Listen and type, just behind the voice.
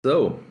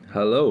So,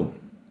 hello.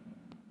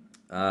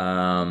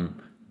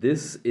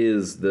 This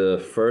is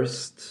the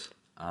first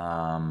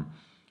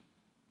podcast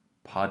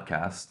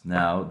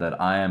now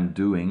that I am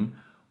doing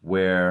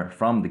where,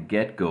 from the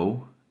get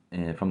go,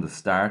 from the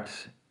start,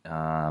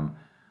 um,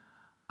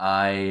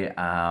 I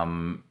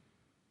am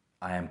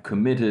I am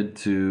committed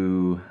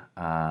to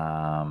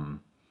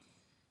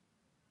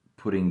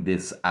putting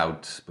this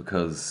out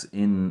because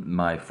in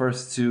my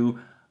first two,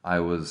 I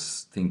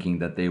was thinking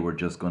that they were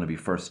just going to be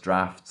first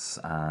drafts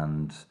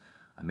and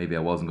maybe I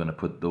wasn't going to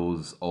put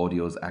those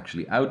audios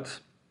actually out.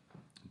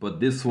 But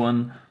this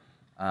one,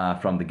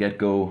 from the get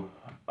go,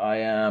 I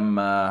am,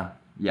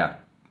 yeah,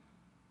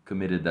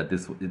 committed that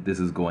this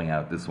is going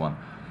out. This one.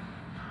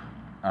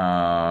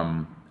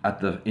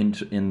 At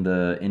in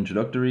the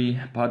introductory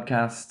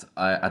podcast,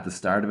 at the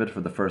start of it,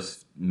 for the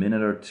first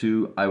minute or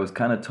two, I was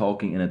kind of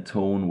talking in a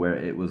tone where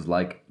it was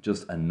like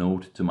just a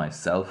note to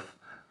myself,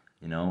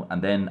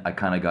 and then I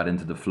kind of got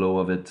into the flow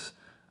of it,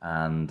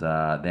 and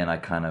then I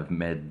kind of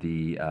made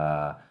the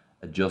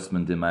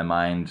adjustment in my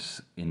mind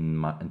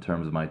in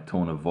terms of my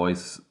tone of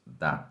voice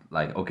that,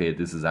 like, okay,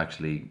 this is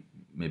actually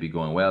maybe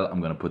going well. I'm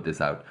gonna put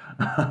this out.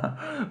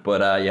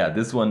 But yeah,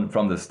 this one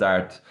from the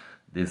start,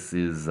 this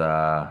is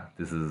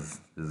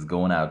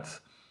going out.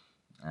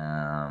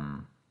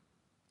 Um,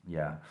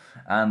 yeah,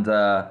 and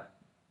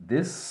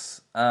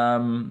this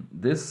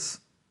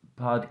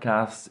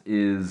podcast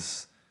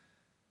is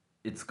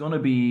it's gonna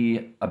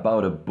be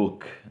about a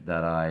book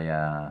that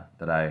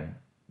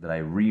I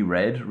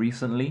reread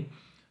recently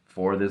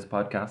for this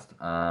podcast.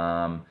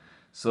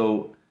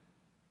 So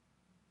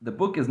the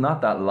book is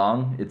not that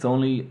long. It's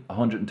only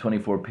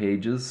 124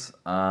 pages.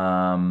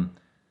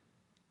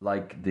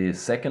 Like the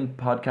second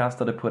podcast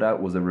that I put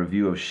out was a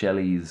review of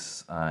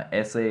Shelley's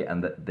essay,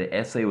 and the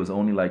essay was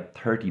only like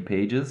 30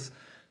 pages.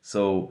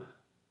 So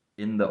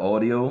in the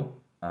audio,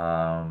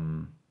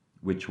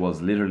 which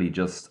was literally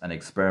just an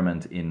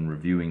experiment in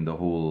reviewing the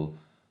whole,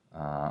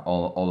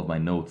 all of my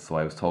notes. So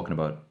I was talking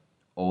about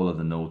all of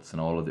the notes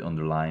and all of the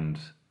underlined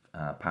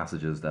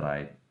passages that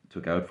I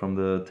took out from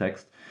the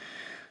text.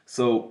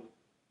 So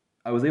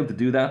I was able to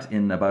do that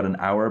in about an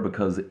hour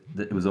because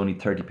it was only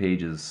 30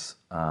 pages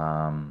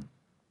long.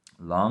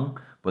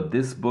 But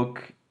this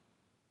book,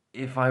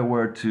 if I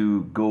were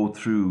to go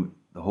through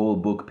the whole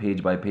book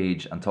page by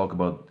page and talk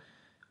about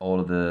all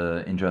of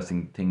the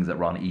interesting things that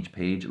were on each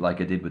page,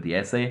 like I did with the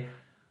essay,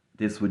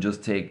 this would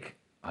just take,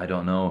 I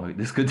don't know,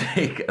 this could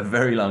take a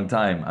very long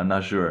time. I'm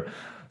not sure.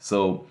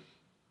 So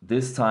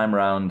this time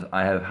around,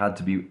 I have had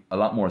to be a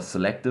lot more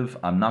selective.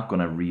 I'm not going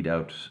to read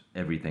out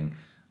everything,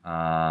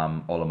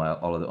 all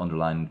of the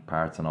underlined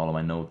parts and all of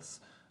my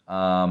notes.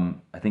 I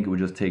think it would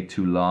just take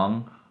too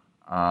long.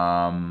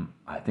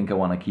 I think I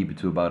want to keep it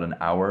to about an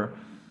hour.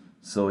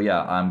 So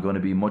yeah, I'm going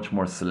to be much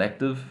more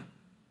selective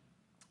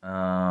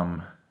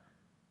um,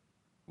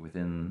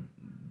 within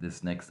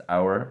this next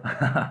hour.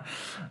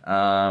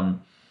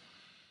 um,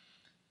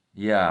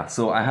 yeah,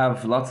 so I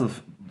have lots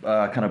of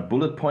kind of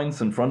bullet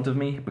points in front of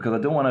me because I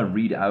don't want to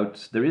read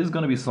out. There is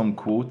going to be some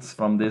quotes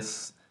from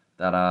this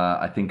that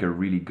I think are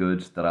really good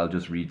that I'll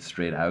just read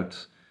straight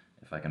out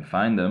if I can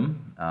find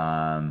them.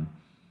 Um,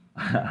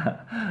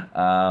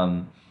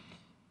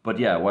 but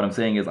yeah, what I'm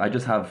saying is I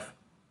just have.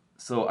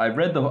 So I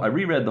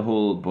reread the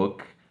whole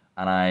book,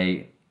 and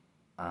I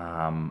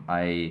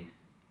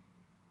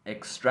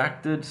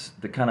extracted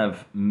the kind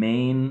of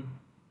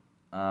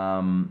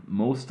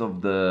most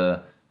of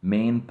the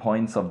main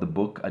points of the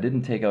book. I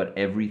didn't take out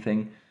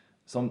everything.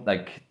 Some,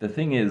 like, the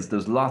thing is,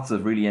 there's lots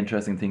of really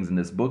interesting things in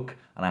this book,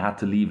 and I had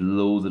to leave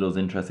loads of those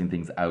interesting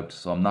things out.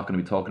 So I'm not going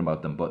to be talking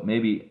about them. But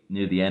maybe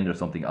near the end or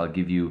something, I'll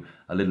give you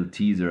a little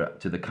teaser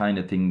to the kind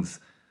of things,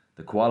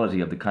 the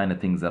quality of the kind of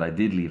things that I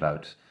did leave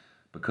out.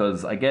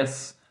 Because I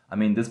guess, I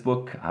mean, this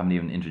book, I haven't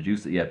even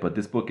introduced it yet, but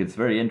this book, it's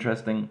very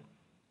interesting,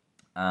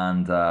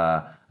 and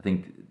I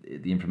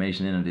think the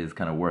information in it is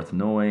kind of worth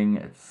knowing.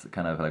 It's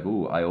kind of like,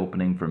 ooh, eye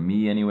opening for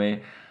me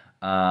anyway.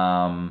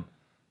 Um,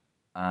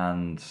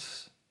 and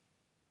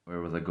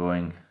where was I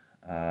going?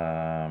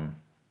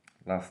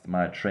 Lost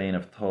my train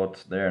of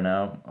thought there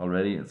now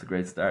already. It's a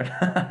great start.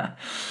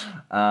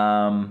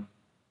 um,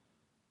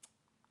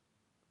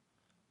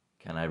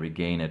 can I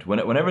regain it?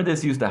 Whenever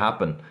this used to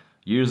happen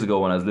years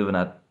ago, when I was living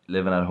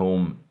at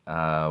home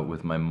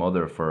with my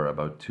mother for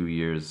about 2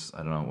 years,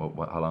 I don't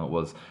know how long it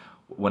was.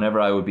 Whenever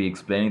I would be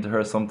explaining to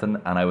her something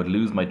and I would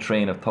lose my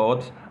train of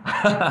thought,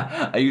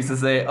 I used to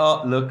say,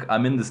 "Oh, look,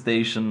 I'm in the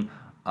station.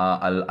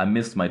 I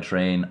missed my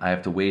train. I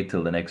have to wait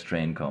till the next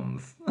train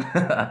comes."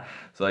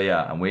 So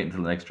yeah, I'm waiting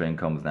till the next train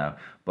comes now.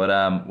 But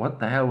what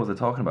the hell was I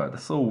talking about?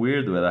 That's so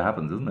weird the way that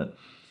happens, isn't it?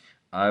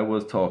 I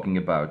was talking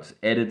about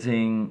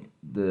editing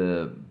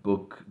the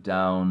book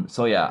down.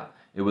 So yeah,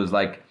 it was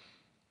like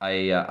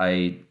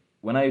I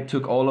when I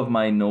took all of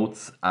my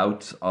notes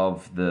out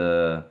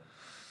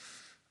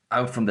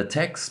from the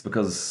text,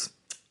 because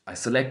I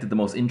selected the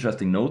most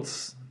interesting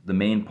notes, the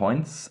main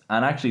points,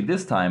 and actually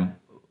this time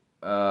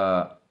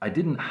I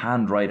didn't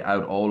handwrite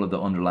out all of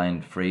the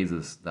underlined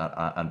phrases that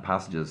and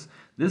passages.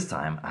 This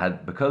time I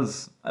had,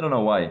 because I don't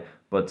know why,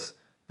 but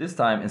this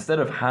time, instead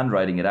of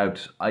handwriting it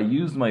out, I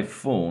used my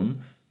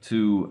phone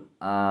to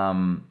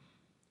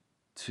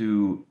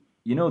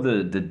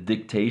the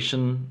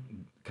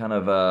dictation kind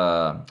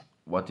of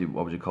what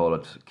would you call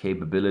it,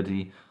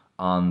 capability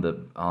on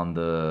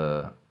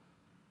a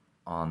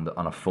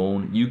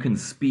phone. You can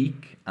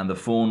speak and the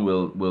phone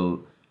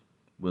will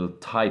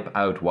type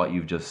out what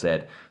you've just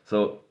said.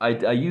 So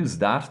I use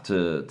that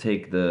to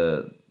take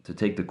the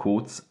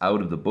quotes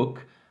out of the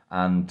book,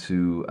 and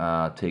to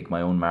take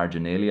my own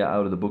marginalia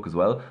out of the book as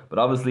well. But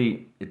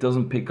obviously, it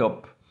doesn't pick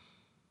up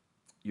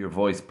your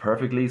voice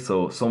perfectly,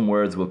 so some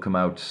words will come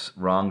out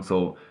wrong.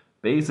 So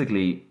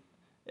basically,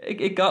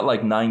 it got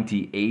like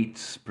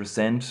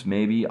 98%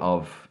 maybe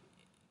of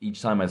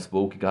each time I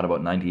spoke. It got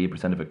about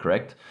 98% of it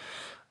correct.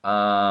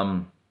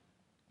 Um,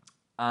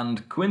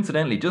 and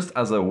coincidentally, just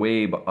as a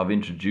way of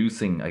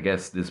introducing, I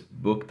guess, this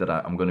book that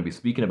I'm going to be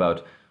speaking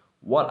about,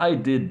 what I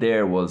did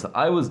there was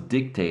I was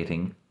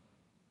dictating.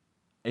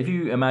 If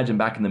you imagine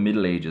back in the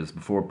Middle Ages,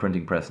 before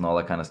printing press and all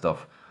that kind of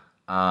stuff,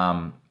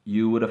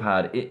 you would have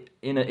had it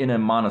in a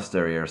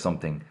monastery or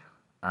something,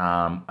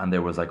 and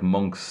there was like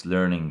monks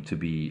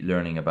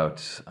learning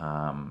about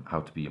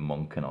how to be a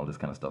monk and all this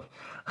kind of stuff.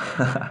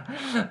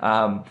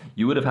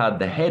 You would have had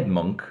the head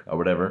monk or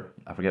whatever.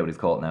 I forget what he's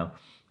called now.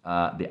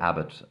 The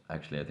abbot,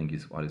 actually, I think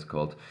is what he's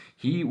called.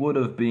 He would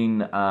have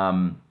been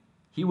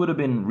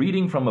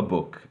reading from a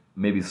book,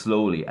 maybe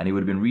slowly, and he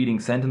would have been reading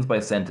sentence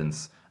by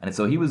sentence. And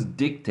so he was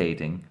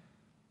dictating,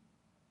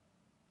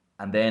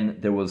 and then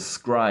there was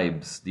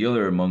scribes. The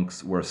other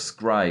monks were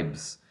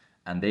scribes,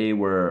 and they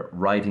were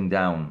writing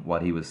down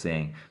what he was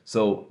saying.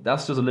 So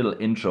that's just a little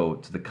intro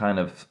to the kind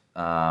of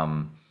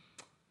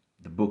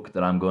the book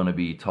that I'm going to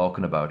be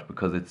talking about,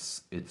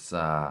 because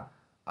I'll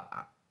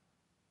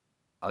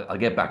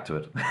get back to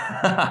it.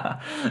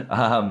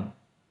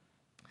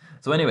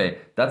 So anyway,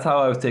 that's how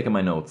I was taking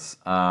my notes.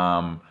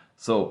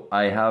 So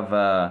I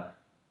have.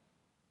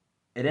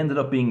 It ended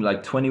up being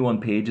like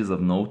 21 pages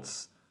of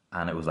notes,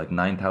 and it was like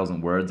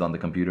 9,000 words on the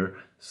computer.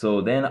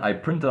 So then I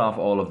printed off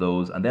all of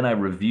those, and then I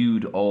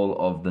reviewed all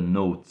of the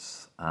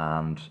notes,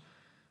 and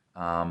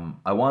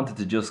I wanted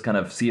to just kind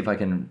of see if I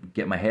can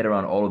get my head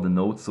around all of the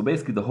notes. So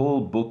basically the whole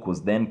book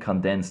was then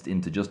condensed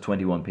into just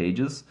 21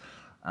 pages,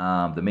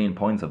 the main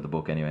points of the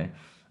book anyway.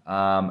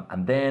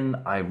 And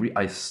then I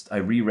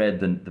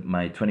reread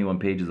my 21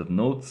 pages of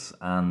notes,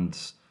 and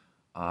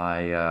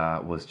I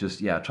was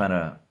just trying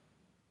to.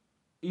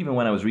 Even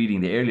when I was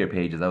reading the earlier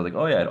pages, I was like,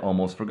 oh yeah, I'd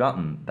almost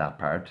forgotten that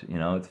part.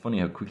 It's funny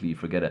how quickly you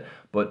forget it.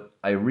 But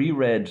I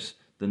reread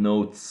the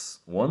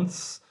notes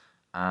once,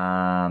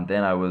 and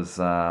then I was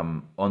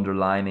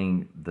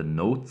underlining the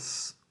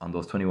notes on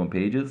those 21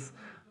 pages.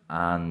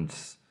 And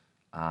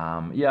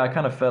I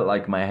kind of felt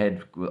like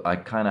I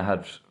kind of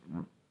had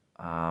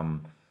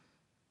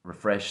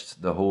refreshed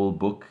the whole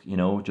book,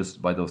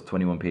 just by those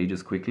 21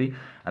 pages quickly.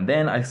 And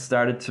then I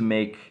started to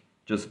make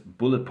just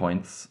bullet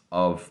points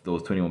of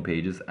those 21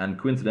 pages, and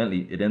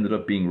coincidentally it ended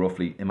up being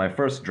roughly, in my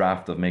first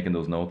draft of making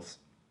those notes,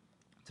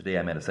 today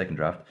I made a second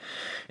draft,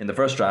 in the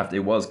first draft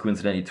it was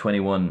coincidentally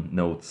 21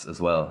 notes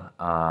as well,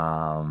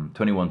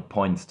 21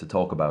 points to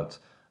talk about,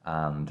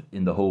 and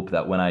in the hope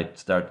that when I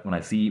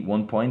see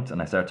one point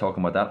and I start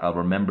talking about that, I'll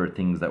remember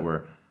things that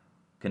were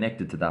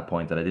connected to that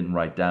point that I didn't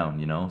write down,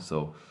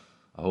 so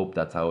I hope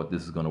that's how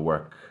this is going to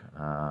work.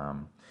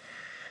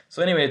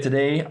 So anyway,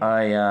 today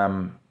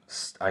I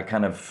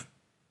kind of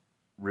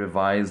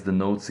revised the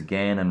notes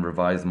again and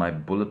revised my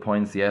bullet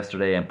points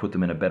yesterday and put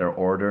them in a better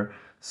order.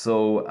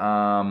 So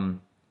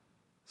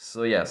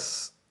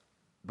yes,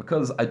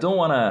 because I don't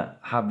want to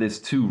have this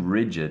too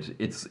rigid.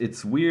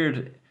 It's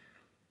weird.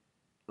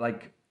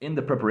 Like in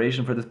the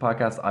preparation for this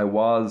podcast, I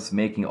was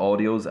making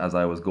audios as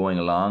I was going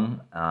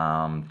along,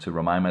 to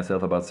remind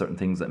myself about certain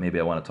things that maybe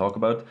I want to talk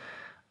about.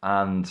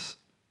 And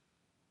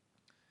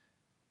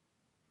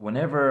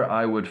whenever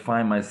I would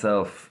find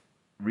myself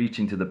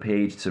reaching to the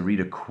page to read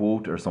a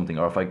quote or something,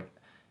 or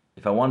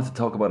if I wanted to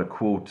talk about a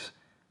quote,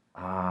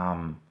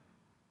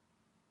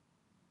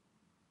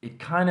 it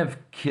kind of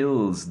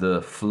kills the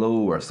flow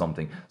or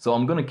something. So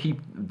I'm going to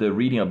keep the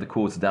reading of the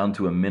quotes down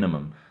to a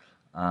minimum.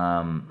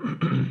 But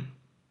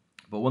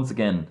once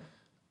again,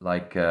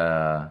 like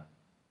the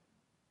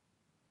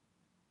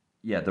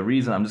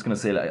reason I'm just going to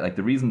say like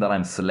the reason that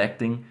I'm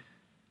selecting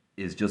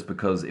is just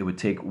because it would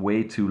take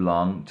way too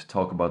long to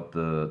talk about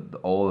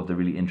all of the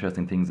really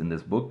interesting things in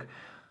this book.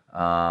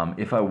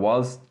 If I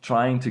was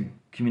trying to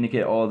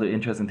communicate all the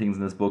interesting things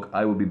in this book,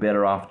 I would be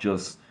better off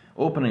just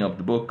opening up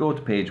the book, go to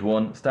page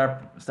 1,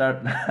 start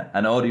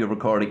an audio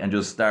recording, and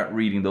just start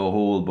reading the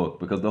whole book,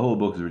 because the whole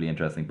book is really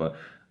interesting. But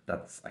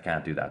I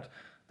can't do that.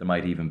 There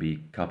might even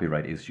be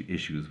copyright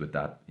issues with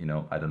that.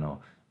 I don't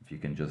know if you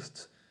can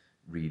just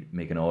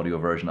make an audio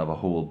version of a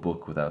whole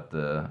book without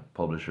the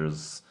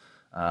publisher's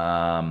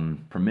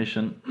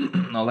permission,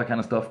 all that kind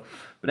of stuff.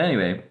 But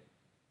anyway,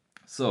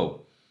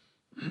 so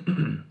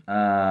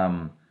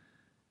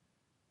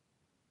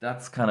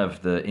that's kind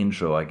of the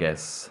intro, I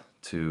guess,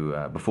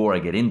 to before I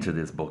get into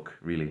this book,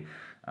 really.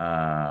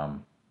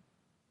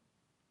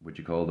 would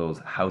you call those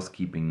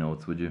housekeeping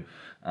notes, would you?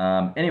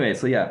 Anyway,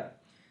 so yeah,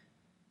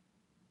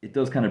 it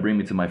does kind of bring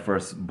me to my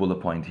first bullet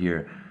point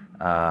here,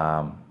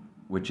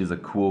 which is a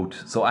quote.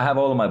 So I have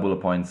all of my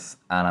bullet points,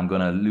 and I'm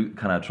going to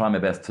kind of try my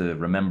best to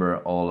remember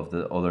all of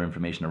the other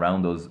information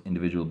around those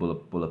individual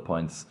bullet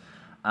points.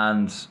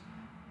 And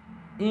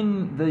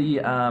in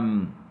the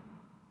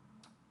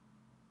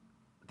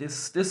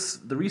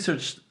the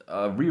research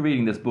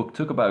rereading this book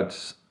took about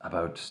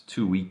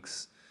 2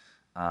 weeks.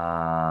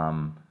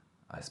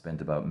 I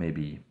spent about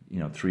maybe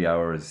 3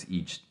 hours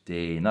each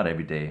day, not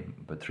every day,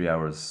 but 3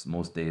 hours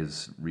most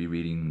days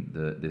rereading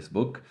this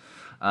book,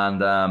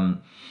 and I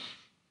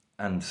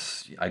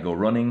go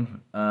running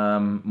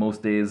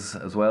most days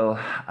as well.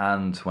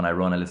 And when I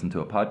run, I listen to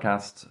a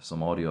podcast,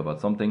 some audio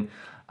about something.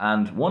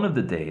 And one of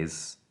the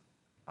days,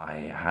 I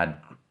had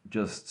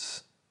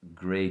just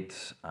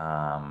great.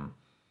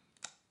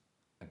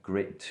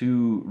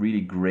 Two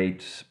really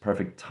great,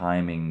 perfect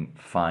timing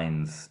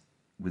finds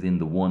within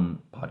the one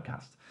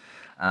podcast.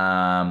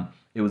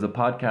 It was a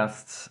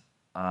podcast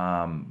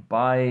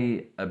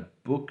by a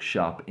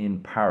bookshop in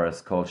Paris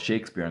called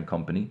Shakespeare and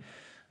Company,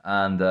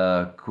 and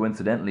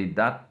coincidentally,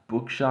 that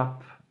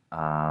bookshop,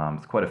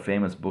 it's quite a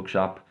famous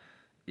bookshop.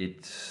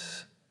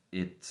 It's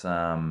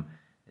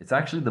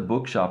actually the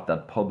bookshop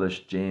that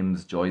published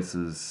James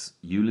Joyce's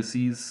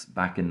Ulysses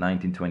back in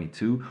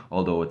 1922,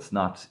 although it's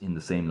not in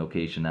the same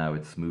location now,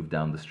 it's moved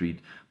down the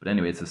street. But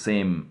anyway, it's the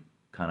same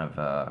kind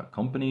of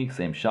company,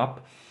 same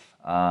shop.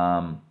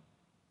 I'm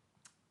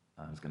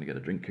just going to get a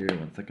drink here,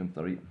 1 second,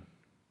 sorry.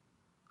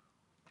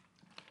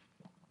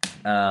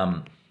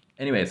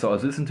 Anyway, so I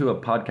was listening to a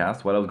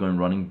podcast while I was going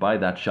running by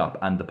that shop,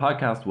 and the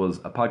podcast was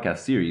a podcast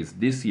series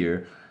this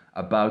year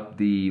about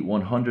the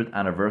 100th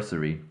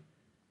anniversary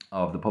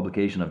of the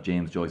publication of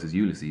James Joyce's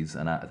Ulysses.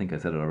 And I think I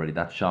said it already,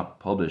 that shop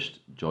published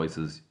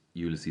Joyce's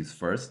Ulysses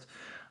first.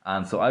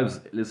 And so I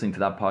was listening to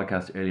that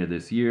podcast earlier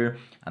this year,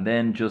 and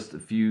then just a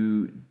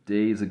few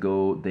days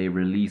ago, they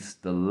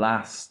released the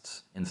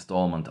last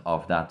installment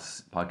of that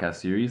podcast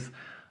series.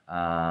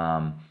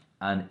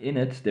 And in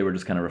it, they were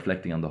just kind of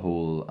reflecting on the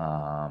whole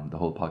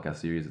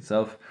podcast series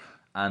itself.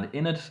 And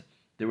in it,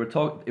 the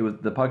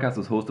podcast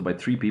was hosted by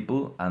 3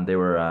 people, and they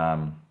were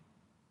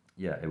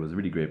it was a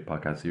really great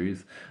podcast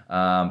series.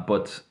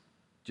 But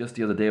just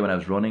the other day when I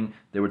was running,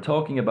 they were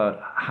talking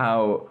about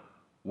how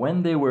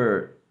when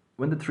the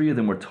 3 of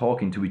them were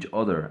talking to each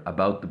other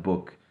about the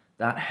book,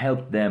 that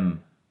helped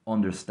them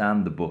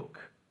understand the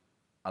book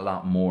a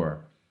lot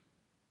more,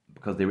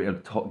 because they were able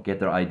to get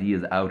their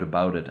ideas out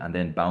about it and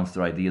then bounce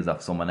their ideas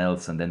off someone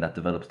else, and then that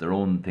develops their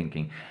own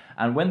thinking.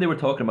 And when they were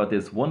talking about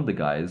this, one of the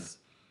guys,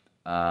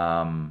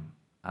 Adam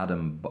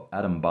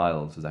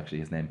Biles is actually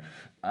his name,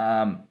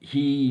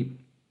 he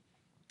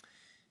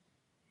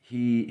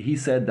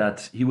said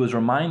that he was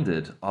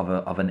reminded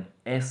of an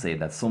essay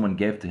that someone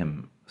gave to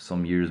him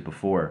some years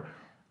before.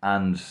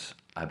 And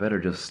I better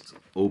just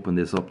open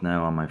this up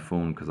now on my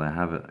phone because I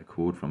have a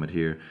quote from it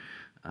here.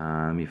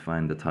 Let me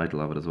find the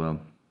title of it as well.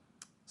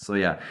 So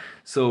yeah,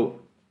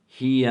 so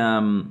he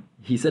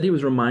said he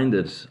was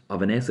reminded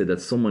of an essay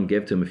that someone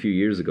gave to him a few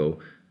years ago,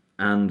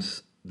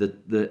 and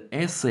the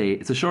essay,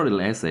 it's a short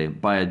little essay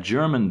by a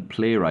German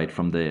playwright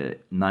from the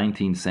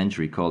 19th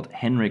century called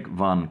Henrik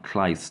von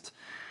Kleist,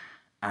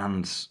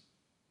 and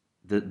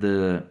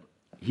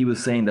he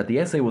was saying that the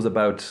essay was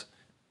about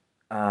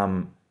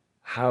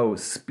how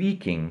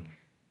speaking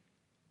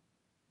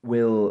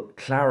will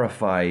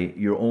clarify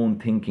your own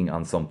thinking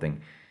on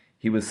something.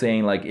 He was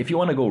saying, like, if you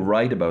want to go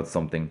write about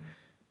something,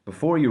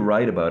 before you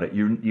write about it,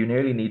 you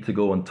nearly need to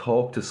go and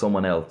talk to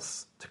someone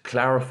else to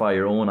clarify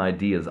your own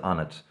ideas on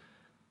it.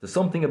 There's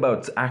something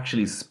about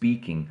actually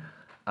speaking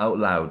out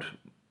loud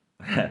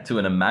to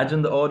an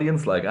imagined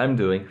audience like I'm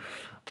doing,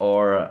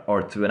 or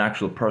to an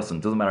actual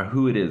person, doesn't matter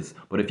who it is.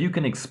 But if you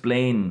can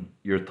explain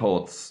your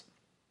thoughts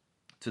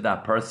to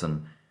that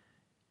person,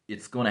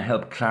 it's going to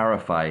help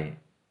clarify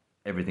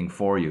everything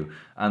for you.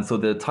 And so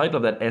the title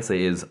of that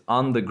essay is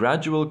On the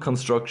Gradual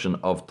Construction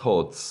of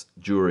Thoughts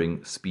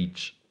During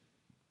Speech.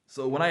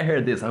 So when I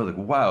heard this, I was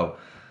like, wow,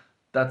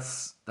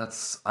 that's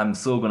I'm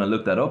so going to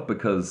look that up,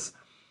 because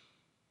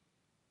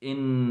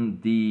in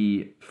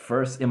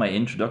my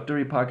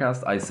introductory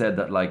podcast, I said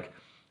that, like,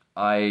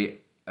 I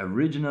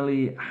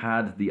originally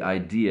had the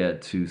idea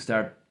to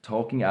start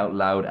talking out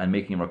loud and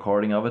making a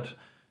recording of it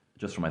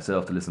just for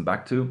myself to listen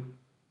back to,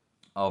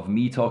 of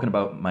me talking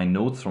about my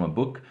notes from a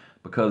book.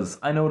 Because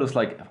I noticed,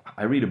 like,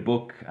 I read a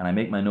book and I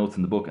make my notes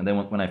in the book, and then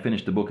when I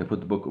finish the book, I put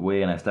the book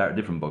away and I start a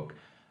different book.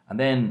 And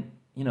then,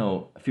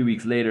 a few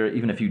weeks later,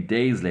 even a few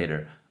days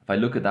later, if I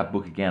look at that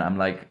book again, I'm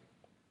like,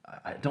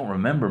 I don't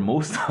remember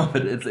most of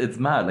it. It's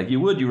mad. Like, you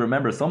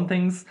remember some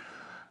things,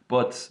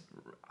 but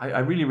I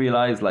really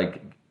realized,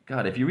 like,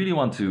 God, if you really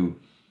want to,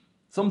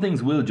 some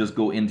things will just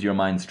go into your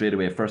mind straight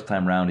away first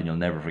time round and you'll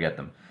never forget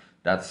them.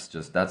 That's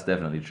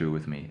definitely true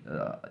with me.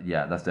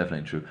 Yeah, that's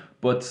definitely true.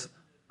 But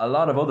a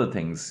lot of other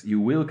things you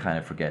will kind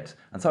of forget.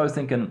 And so I was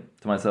thinking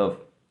to myself,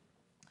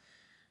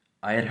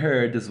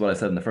 this is what I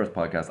said in the first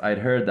podcast, I had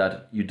heard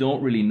that you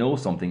don't really know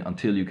something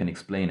until you can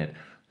explain it.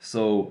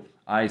 So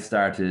I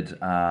started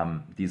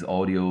these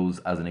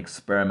audios as an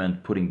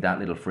experiment, putting that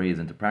little phrase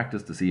into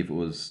practice to see if it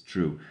was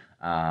true.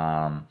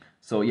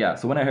 So yeah,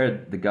 so when I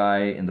heard the guy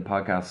in the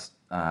podcast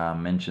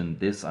mention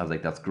this, I was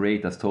like, that's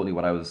great. That's totally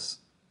what I was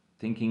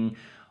thinking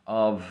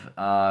of.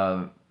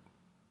 That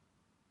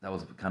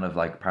was kind of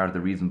like part of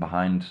the reason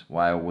behind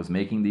why I was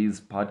making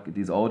these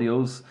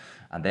audios,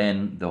 and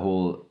then the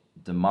whole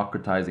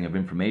democratizing of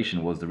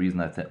information was the reason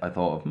I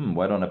thought of,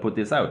 why don't I put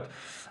this out?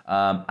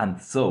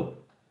 And so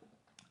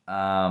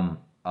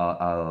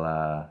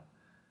I'll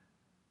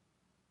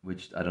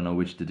which I don't know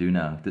which to do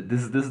now.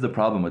 This is the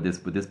problem with this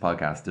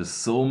podcast. There's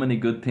so many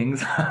good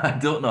things. I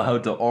don't know how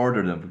to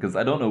order them because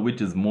I don't know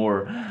which is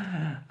more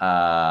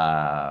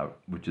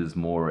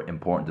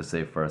important to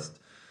say first.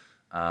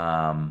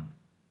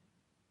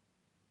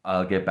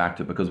 I'll get back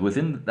to it because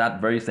within that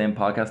very same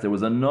podcast there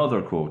was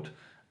another quote,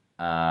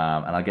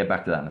 and I'll get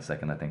back to that in a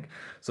second, I think.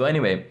 So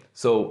anyway,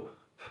 so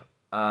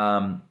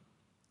I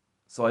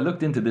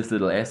looked into this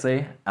little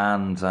essay,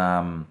 and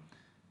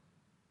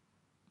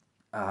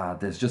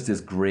there's just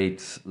this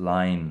great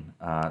line,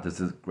 there's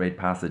this great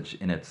passage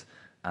in it,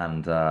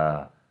 and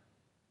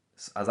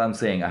as I'm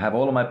saying, I have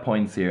all of my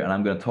points here, and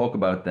I'm going to talk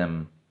about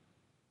them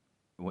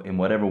in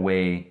whatever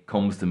way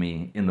comes to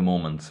me in the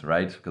moment,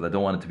 right? Because I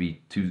don't want it to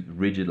be too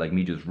rigid, like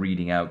me just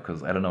reading out,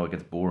 because I don't know, it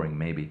gets boring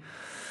maybe.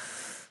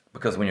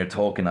 Because when you're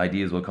talking,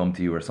 ideas will come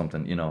to you or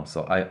something,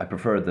 So I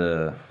prefer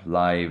the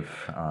live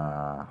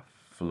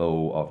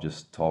flow of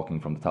just talking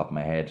from the top of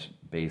my head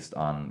based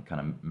on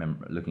kind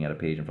of looking at a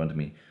page in front of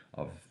me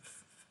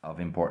of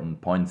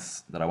important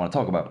points that I want to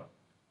talk about.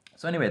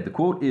 So anyway, the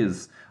quote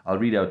is, I'll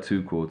read out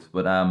two quotes,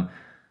 but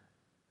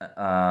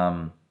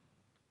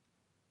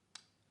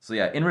so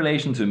yeah, in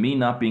relation to me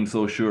not being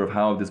so sure of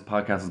how this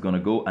podcast is going to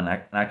go and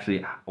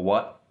actually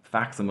what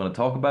facts I'm going to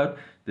talk about,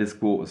 this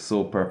quote is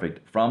so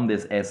perfect from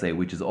this essay,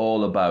 which is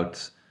all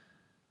about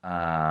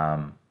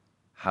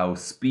how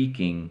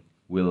speaking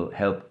will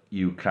help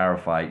you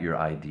clarify your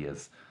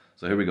ideas.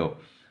 So here we go.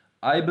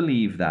 I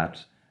believe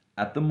that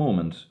at the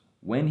moment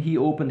when he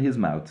opened his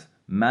mouth,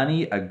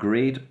 many a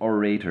great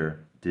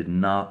orator did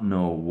not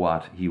know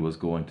what he was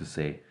going to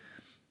say.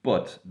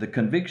 But the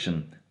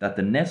conviction that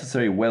the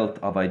necessary wealth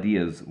of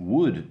ideas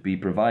would be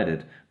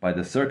provided by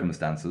the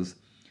circumstances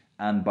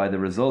and by the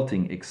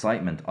resulting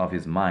excitement of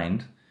his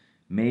mind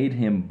made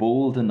him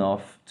bold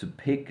enough to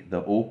pick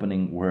the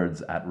opening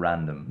words at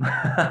random.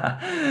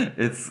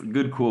 It's a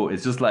good quote.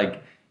 It's just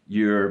like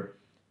you're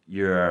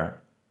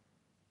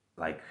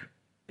like,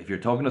 if you're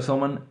talking to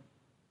someone,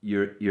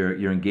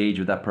 you're engaged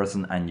with that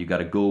person and you got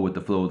to go with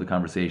the flow of the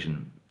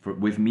conversation.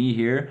 With me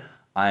here,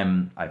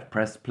 I've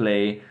pressed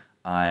play.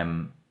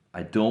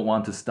 I don't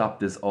want to stop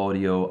this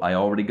audio. I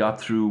already got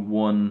through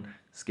one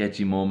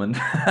sketchy moment.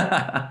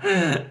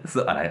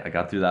 So I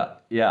got through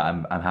that. Yeah,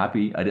 I'm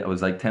happy. I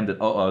was like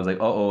tempted. I was like,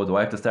 do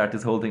I have to start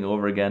this whole thing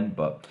over again?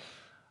 But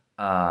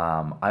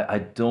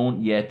I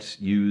don't yet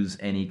use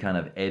any kind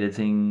of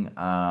editing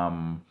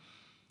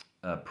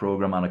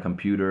program on a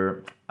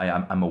computer.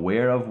 I'm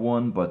aware of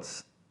one,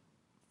 but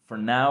for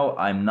now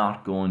I'm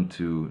not going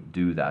to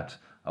do that.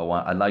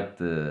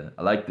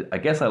 I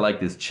guess I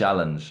like this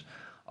challenge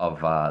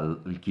of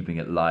keeping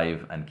it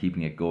live and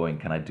keeping it going.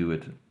 Can I do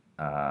it?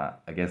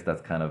 I guess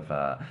that's kind of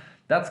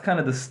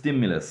the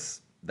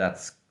stimulus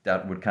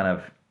that would kind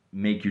of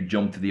make you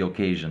jump to the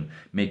occasion,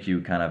 make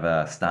you kind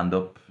of stand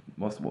up,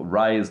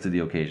 rise to the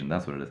occasion.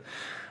 That's what it is.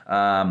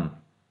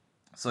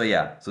 So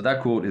yeah, so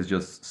that quote is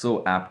just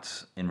so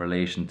apt in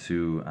relation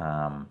to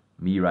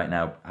me right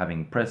now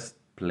having pressed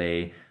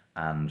play,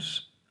 and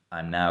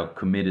I'm now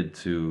committed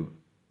to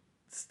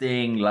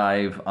staying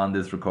live on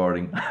this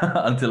recording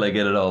until I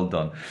get it all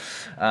done.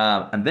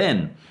 And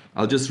then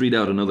I'll just read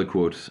out another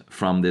quote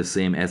from this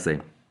same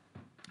essay.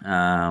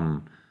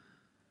 I'm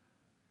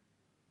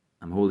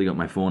holding up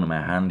my phone in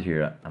my hand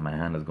here, and my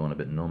hand is going a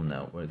bit numb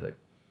now. Where is it?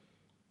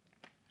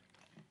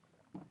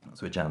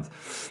 Switch hands.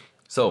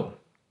 So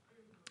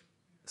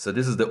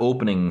this is the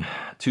opening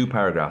two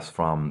paragraphs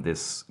from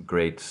this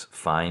great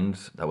find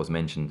that was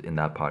mentioned in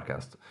that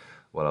podcast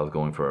while I was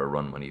going for a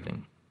run one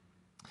evening.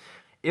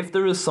 If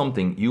there is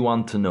something you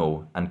want to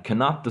know and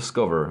cannot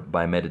discover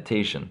by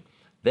meditation,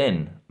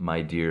 then,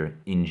 my dear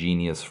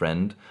ingenious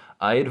friend,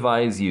 I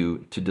advise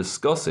you to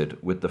discuss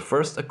it with the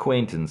first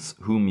acquaintance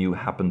whom you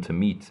happen to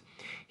meet.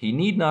 He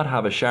need not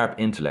have a sharp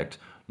intellect,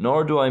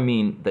 nor do I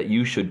mean that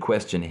you should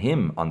question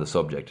him on the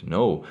subject.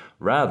 No,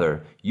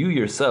 rather, you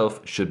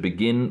yourself should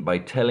begin by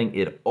telling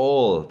it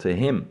all to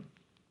him.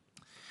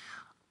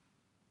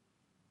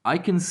 I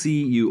can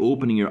see you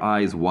opening your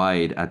eyes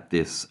wide at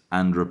this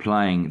and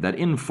replying that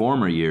in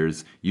former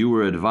years you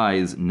were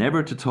advised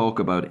never to talk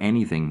about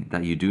anything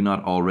that you do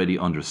not already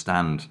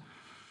understand.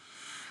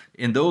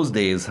 In those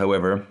days,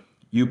 however,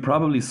 you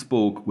probably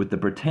spoke with the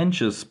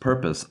pretentious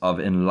purpose of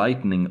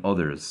enlightening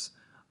others.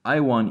 I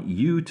want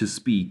you to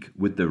speak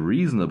with the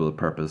reasonable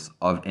purpose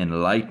of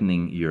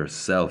enlightening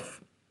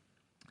yourself.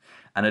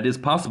 And it is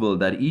possible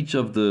that each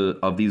of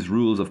these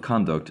rules of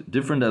conduct,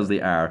 different as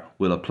they are,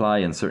 will apply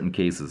in certain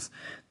cases.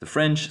 The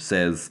French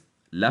says,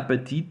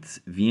 l'appétit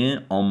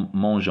vient en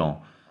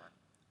mangeant.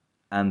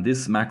 And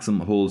this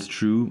maxim holds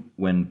true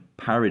when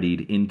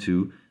parodied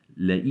into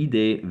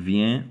l'idée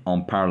vient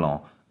en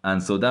parlant.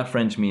 And so that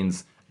French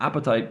means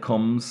appetite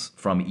comes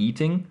from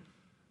eating,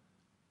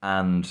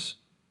 and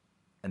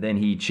then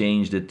he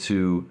changed it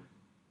to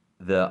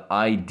the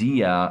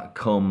idea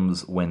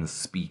comes when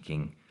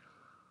speaking.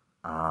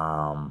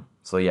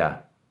 So yeah,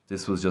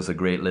 this was just a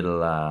great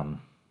little a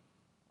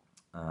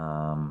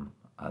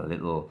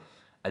little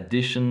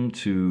addition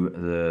to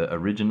the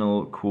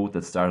original quote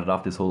that started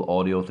off this whole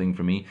audio thing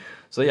for me.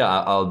 So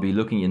yeah, I'll be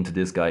looking into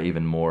this guy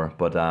even more.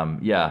 But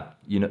yeah,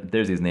 you know,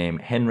 there's his name,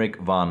 Henrik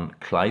von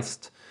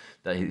Kleist.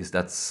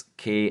 That's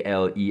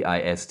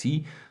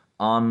Kleist,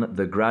 on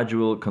the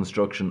gradual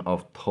construction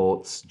of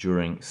thoughts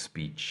during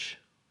speech.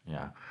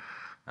 Yeah.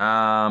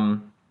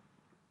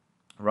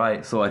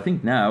 Right. So I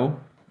think now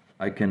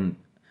I can.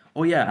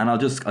 Oh yeah, and I'll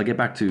get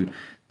back to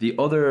the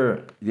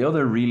other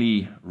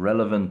really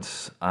relevant.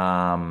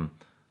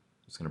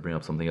 Just gonna bring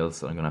up something else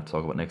that I'm gonna have to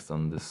talk about next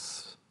on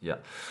this. Yeah.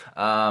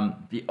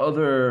 The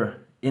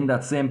other in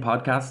that same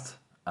podcast,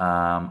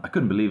 I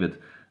couldn't believe it.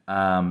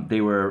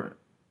 They were,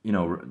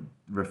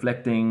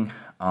 reflecting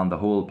on the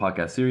whole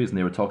podcast series, and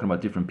they were talking about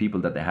different people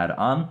that they had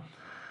on.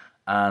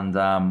 And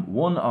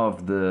one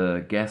of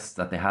the guests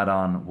that they had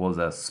on was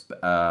a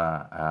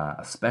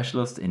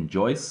specialist in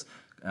Joyce,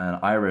 an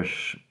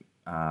Irish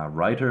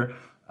writer,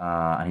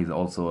 and he's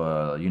also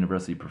a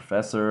university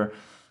professor.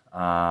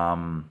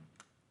 I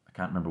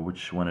can't remember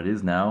which one it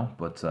is now,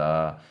 but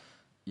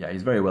yeah,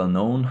 he's very well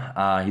known.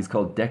 He's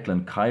called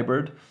Declan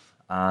Kyberd,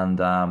 and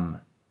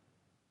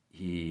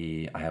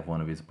I have one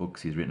of his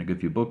books. He's written a good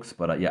few books,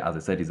 but yeah, as I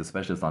said, he's a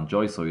specialist on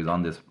Joyce, so he's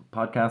on this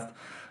podcast,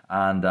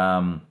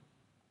 and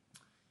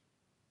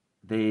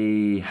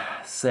they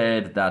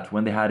said that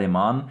when they had him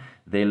on,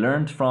 they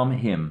learned from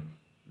him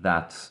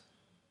that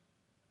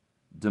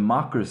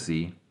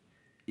democracy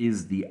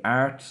is the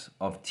art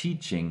of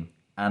teaching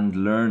and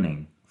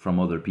learning from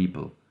other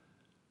people.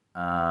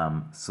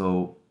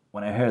 So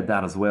when I heard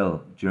that as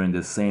well during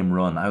this same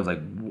run, I was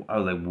like,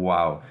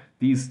 wow,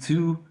 these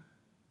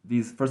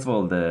first of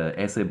all, the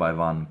essay by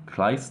von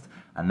Kleist,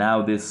 and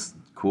now this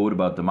quote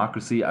about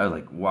democracy, I was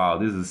like, wow,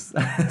 this is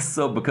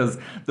so, because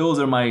those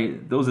are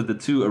the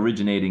two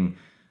originating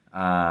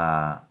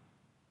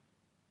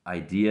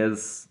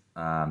ideas,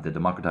 the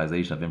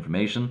democratization of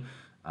information,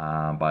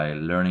 by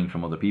learning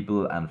from other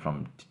people and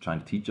from trying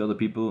to teach other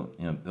people,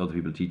 other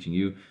people teaching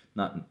you.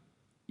 Not,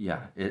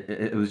 yeah,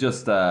 it was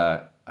just,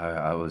 I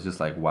was just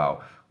like,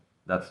 wow,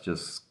 that's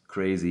just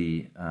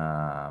crazy,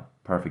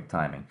 perfect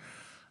timing.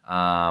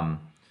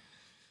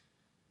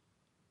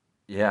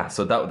 Yeah,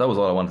 so that was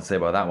all I wanted to say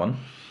about that one.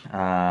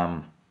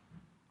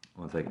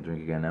 One second,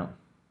 drink again now.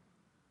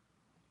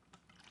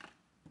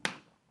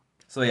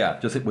 So yeah,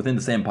 just within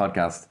the same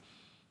podcast,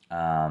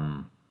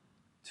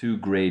 two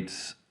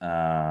great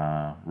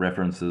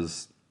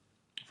references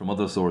from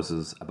other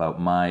sources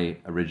about my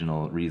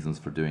original reasons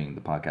for doing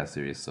the podcast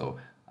series. So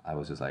I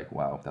was just like,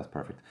 wow, that's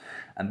perfect.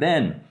 And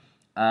then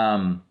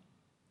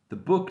the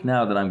book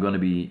now that I'm going to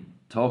be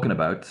talking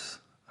about.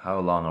 How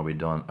long are we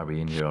done? Are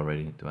we in here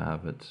already? Do I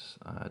have it?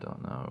 I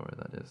don't know where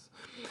that is.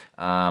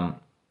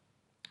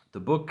 The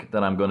book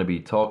that I'm going to be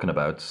talking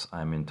about,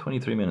 I'm in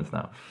 23 minutes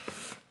now.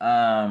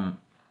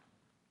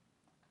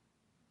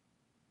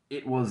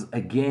 It was,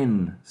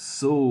 again,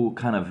 so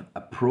kind of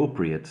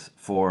appropriate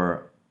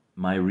for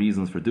my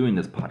reasons for doing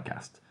this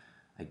podcast.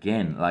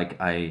 Again,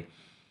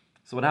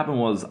 so what happened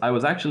was I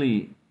was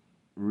actually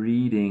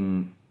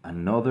reading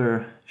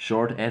another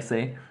short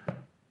essay.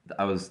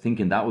 I was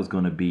thinking that was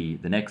going to be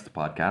the next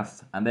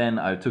podcast, and then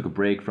I took a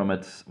break from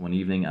it one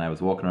evening, and I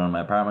was walking around my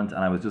apartment, and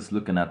I was just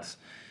looking at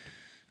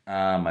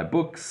my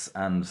books,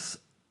 and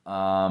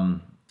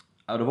out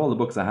of all the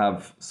books I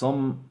have,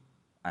 some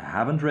I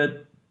haven't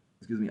read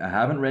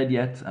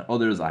yet, and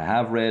others I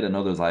have read, and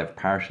others I've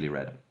partially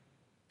read.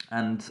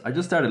 And I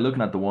just started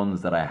looking at the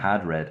ones that I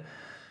had read,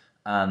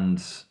 and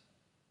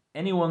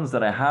any ones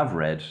that I have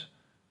read,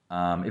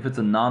 if it's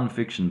a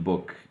non-fiction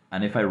book,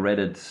 and if I read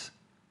it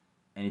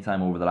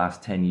anytime over the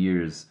last 10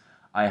 years,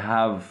 I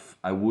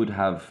would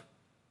have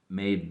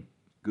made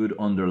good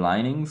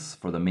underlinings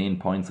for the main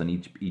points on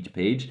each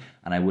page,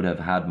 and I would have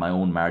had my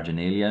own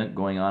marginalia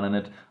going on in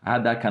it. I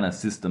had that kind of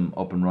system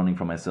up and running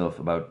for myself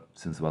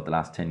since about the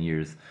last 10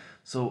 years.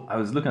 So I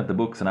was looking at the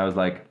books, and I was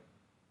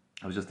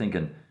just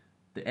thinking,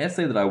 the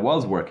essay that I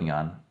was working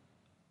on,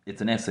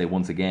 it's an essay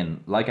once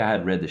again, like I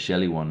had read the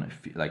Shelley one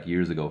like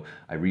years ago.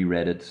 I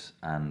reread it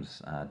and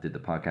did the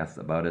podcast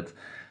about it.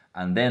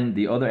 And then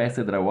the other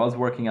essay that I was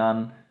working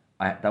on,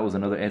 that was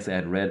another essay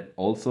I'd read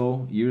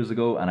also years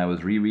ago, and I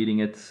was rereading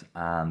it,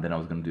 and then I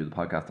was going to do the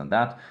podcast on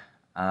that.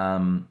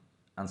 And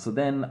so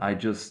then I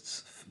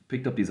just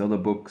picked up these other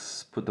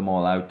books, put them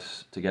all out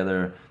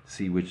together to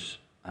see which.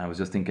 I was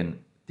just thinking,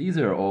 these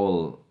are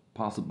all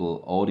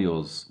possible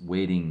audios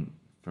waiting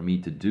for me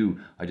to do.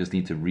 I just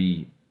need to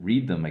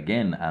reread them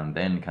again, and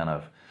then kind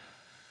of,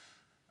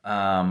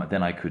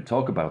 then I could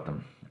talk about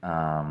them.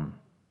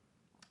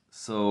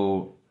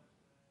 So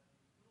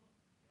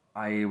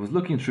I was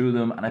looking through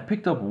them and I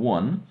picked up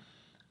one,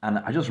 and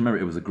I just remember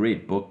it was a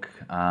great book.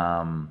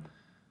 And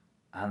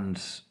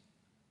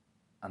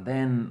and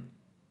then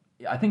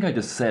I think I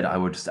just said I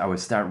would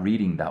start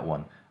reading that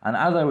one. And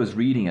as I was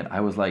reading it,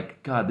 I was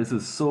like, God, this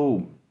is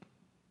so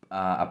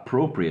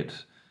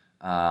appropriate.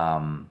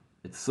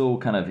 It's so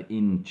kind of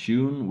in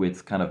tune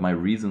with kind of my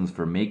reasons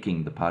for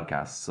making the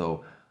podcast.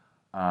 So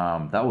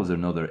that was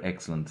another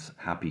excellent,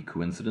 happy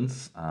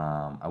coincidence.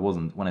 I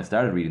wasn't when I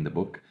started reading the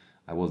book,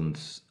 I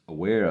wasn't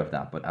aware of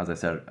that. But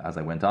as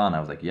I went on, I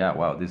was like, yeah,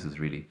 wow, this is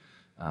really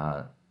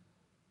uh,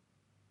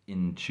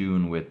 in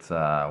tune with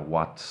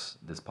what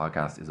this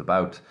podcast is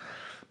about.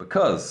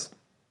 Because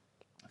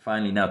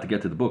finally, now to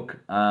get to the book,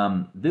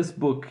 this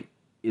book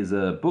is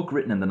a book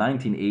written in the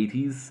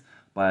 1980s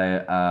by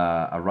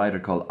a writer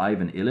called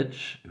Ivan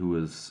Illich, who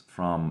was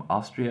from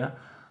Austria.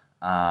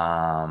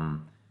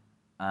 Um,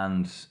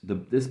 and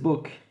this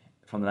book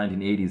from the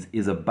 1980s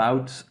is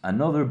about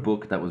another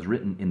book that was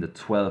written in the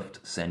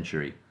 12th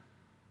century.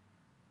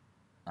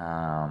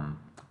 Um,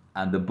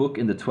 and the book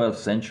in the 12th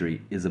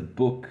century is a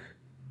book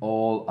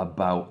all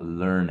about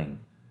learning.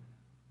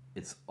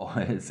 It's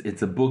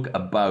a book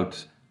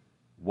about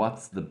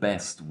what's the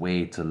best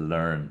way to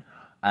learn.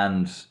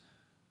 And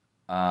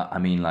I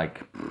mean,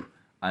 like,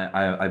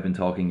 I've been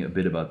talking a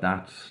bit about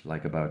that,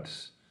 like about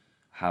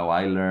how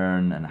I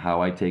learn and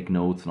how I take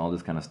notes and all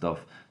this kind of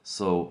stuff.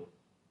 So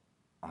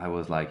I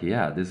was like,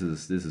 yeah, this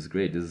is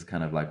great. This is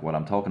kind of like what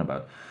I'm talking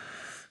about.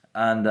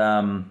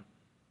 And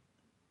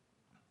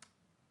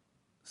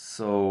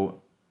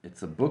so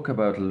it's a book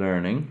about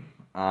learning.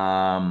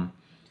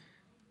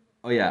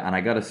 Oh yeah, and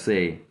I gotta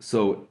say,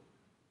 so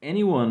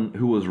anyone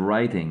who was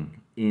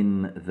writing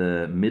in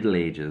the Middle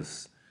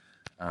Ages,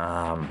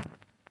 um,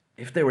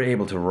 if they were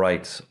able to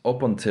write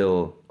up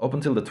until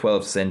the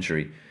 12th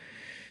century,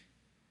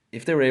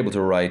 if they were able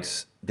to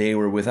write, they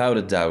were without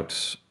a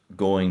doubt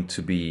going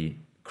to be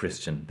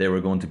Christian. They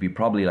were going to be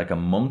probably like a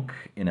monk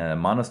in a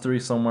monastery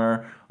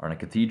somewhere or in a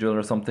cathedral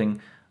or something,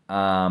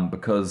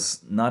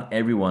 because not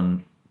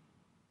everyone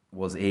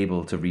was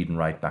able to read and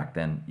write back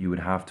then. You would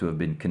have to have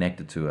been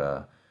connected to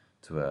a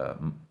to a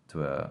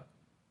to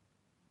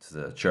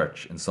the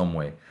church in some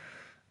way.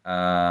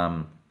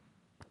 Um,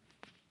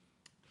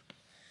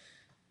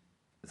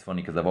 it's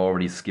funny because I've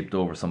already skipped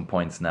over some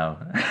points now.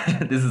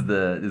 This is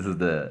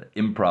the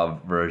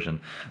improv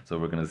version, so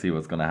we're gonna see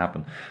what's gonna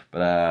happen.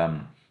 But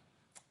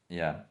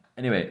yeah.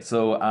 Anyway,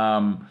 so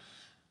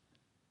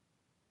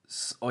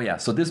oh yeah,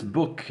 so this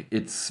book,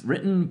 it's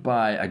written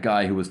by a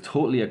guy who was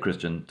totally a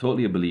Christian,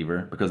 totally a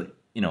believer, because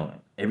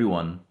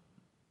everyone,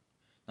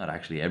 not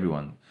actually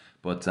everyone,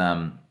 but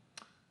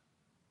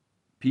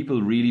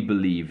people really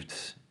believed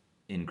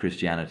in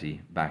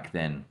Christianity back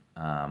then,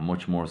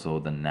 much more so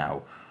than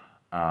now.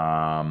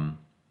 Um,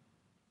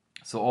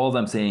 so all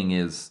I'm saying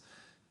is,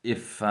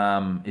 if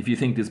you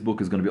think this book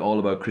is going to be all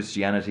about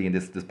Christianity and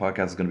this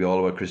podcast is going to be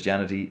all about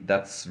Christianity,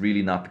 that's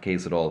really not the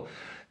case at all.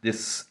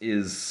 This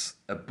is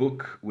a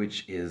book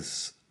which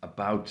is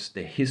about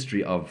the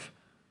history of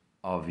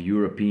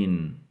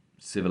European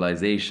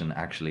civilization,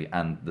 actually,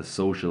 and the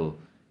social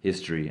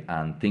history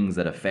and things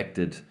that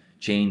affected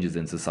changes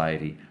in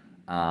society.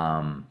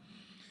 Um,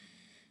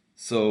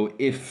 so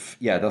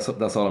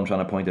that's all I'm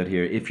trying to point out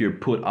here. If you're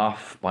put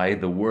off by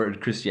the word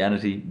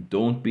Christianity,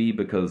 don't be,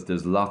 because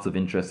there's lots of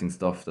interesting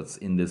stuff that's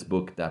in this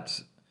book that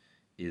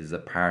is a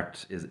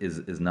part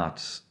is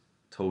not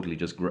totally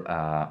just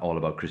all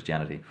about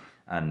Christianity,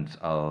 and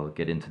I'll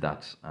get into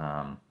that.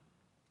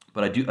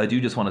 But I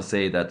do just want to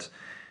say that,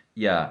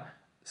 yeah,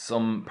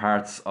 some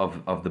parts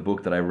of the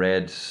book that I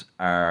read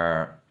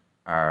are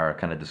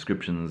kind of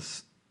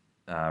descriptions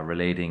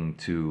relating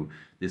to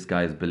this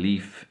guy's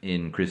belief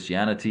in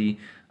Christianity.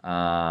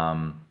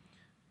 But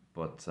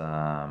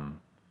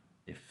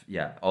if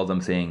yeah, all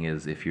I'm saying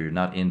is, if you're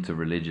not into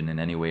religion in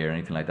any way or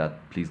anything like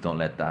that, please don't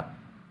let that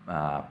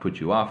put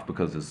you off,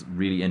 because there's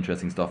really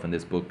interesting stuff in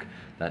this book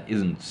that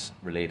isn't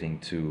relating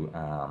to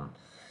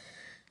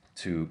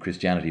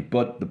Christianity.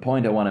 But the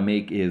point I want to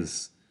make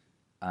is,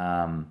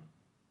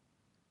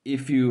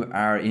 if you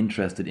are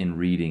interested in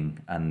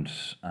reading and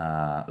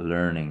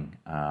learning,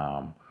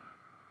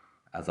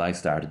 as I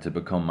started to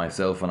become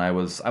myself, and I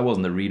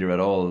wasn't a reader at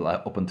all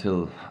up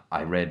until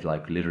I read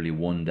like literally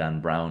one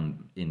Dan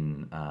Brown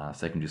in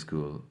secondary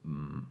school,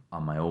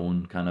 on my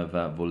own kind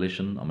of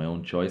volition, on my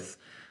own choice.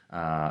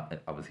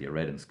 Obviously, I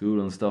read in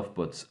school and stuff,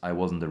 but I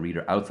wasn't a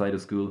reader outside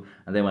of school.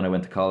 And then when I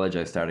went to college,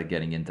 I started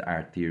getting into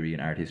art theory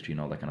and art history and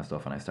all that kind of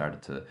stuff, and I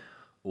started to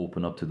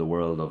open up to the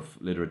world of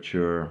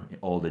literature,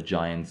 all the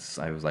giants.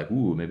 I was like,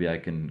 ooh, maybe I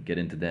can get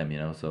into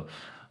them. So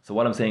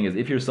what I'm saying is,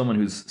 if you're someone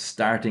who's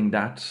starting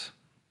that,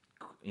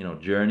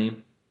 journey,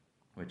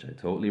 which I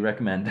totally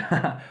recommend,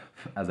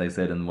 as I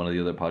said in one of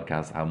the other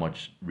podcasts, how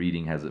much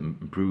reading has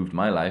improved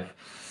my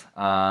life.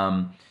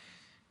 Um,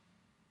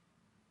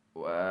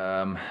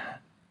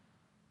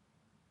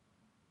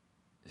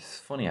 it's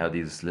funny how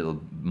these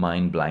little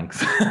mind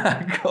blanks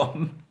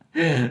come.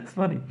 It's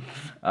funny.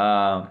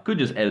 Could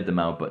just edit them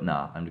out, but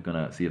nah, I'm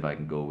gonna see if I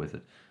can go with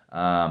it.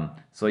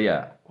 So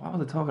yeah, what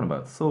was I talking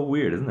about? So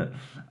weird, isn't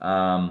it?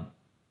 Um,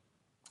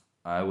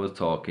 I was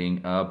talking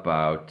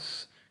about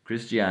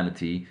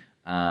Christianity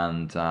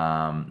and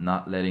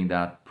not letting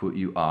that put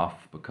you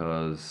off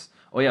because,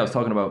 oh yeah, I was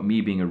talking about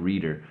me being a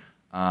reader.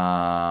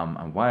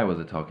 And why was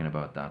I talking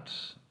about that?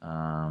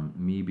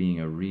 Me being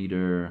a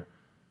reader.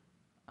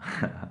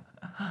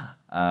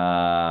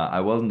 I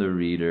wasn't a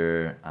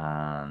reader,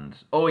 and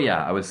oh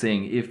yeah, I was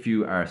saying if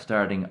you are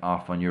starting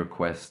off on your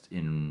quest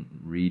in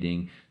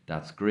reading,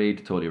 that's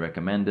great, totally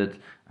recommend it.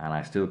 And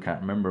I still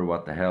can't remember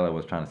what the hell I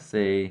was trying to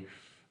say.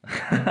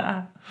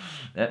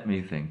 Let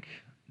me think.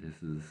 This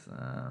is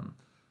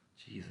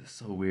Jesus,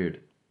 so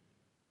weird.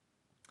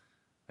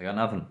 I got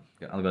nothing.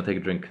 I'm gonna take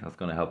a drink. That's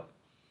gonna help.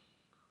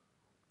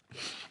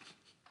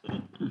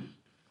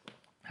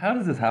 How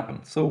does this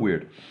happen? So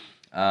weird.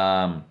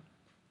 Um,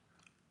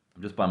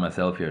 I'm just by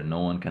myself here.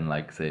 No one can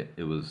like say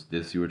it was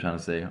this you were trying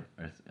to say.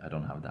 I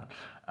don't have that.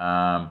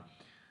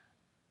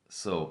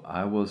 So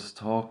I was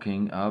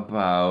talking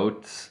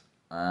about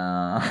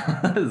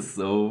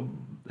so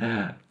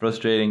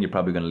frustrating. You're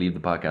probably gonna leave the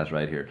podcast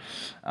right here.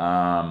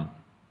 Um,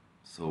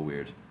 so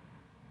weird.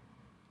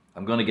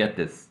 I'm gonna get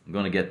this. I'm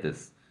gonna get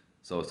this.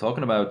 So I was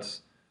talking about.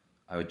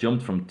 I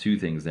jumped from two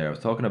things there. I was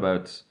talking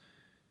about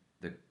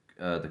the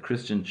the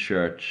Christian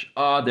church.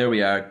 Oh, there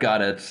we are.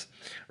 Got it.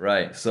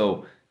 Right.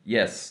 So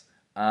yes,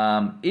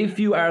 if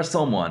you are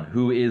someone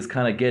who is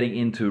kind of getting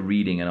into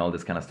reading and all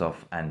this kind of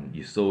stuff, and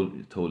you so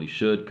totally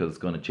should, because it's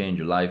going to change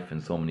your life in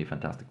so many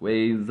fantastic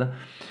ways,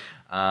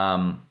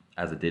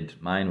 as it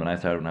did mine when I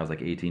started when I was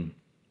like 18.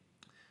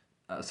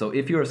 So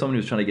if you are someone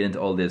who's trying to get into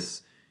all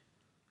this,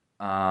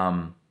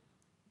 um,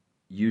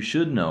 you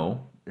should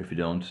know, if you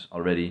don't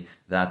already,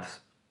 that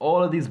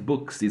all of these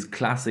books, these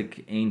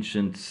classic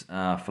ancient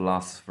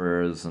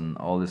philosophers and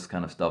all this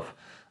kind of stuff,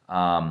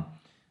 um,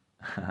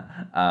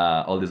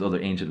 all this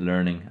other ancient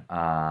learning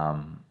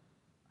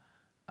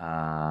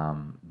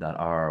that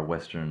our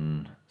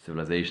Western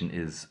civilization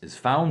is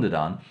founded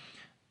on,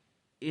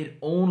 it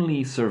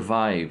only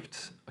survived.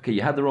 Okay,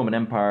 you had the Roman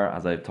Empire,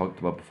 as I've talked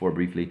about before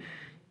briefly.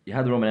 You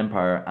had the Roman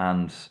Empire,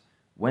 and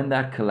when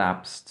that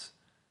collapsed,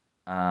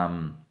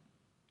 um,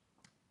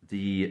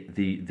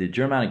 the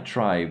Germanic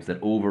tribes that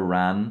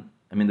overran.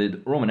 I mean,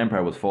 the Roman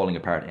Empire was falling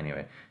apart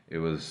anyway. It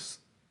was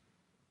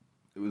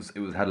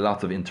had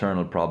lots of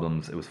internal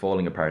problems. It was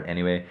falling apart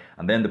anyway,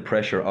 and then the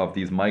pressure of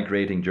these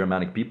migrating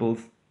Germanic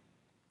peoples,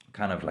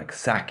 kind of like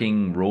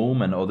sacking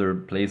Rome and other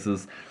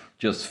places,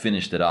 just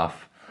finished it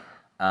off.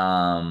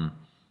 Um,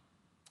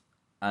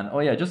 and oh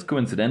yeah, just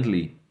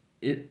coincidentally,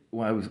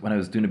 when I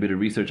was doing a bit of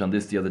research on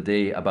this the other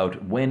day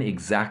about when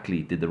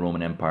exactly did the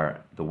Roman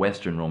Empire, the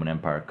Western Roman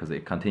Empire, because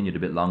it continued a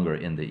bit longer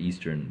in the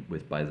Eastern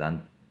with the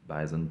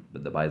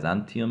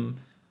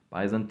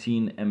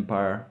Byzantine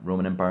Empire,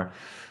 Roman Empire.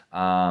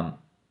 Um,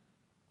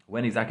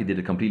 when exactly did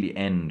it completely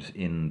end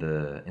in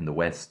the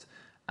West?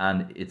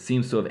 And it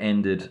seems to have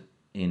ended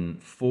in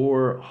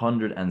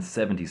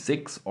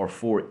 476 or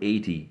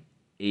 480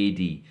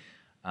 AD.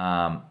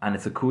 And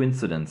it's a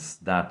coincidence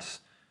that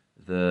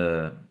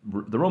the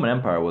Roman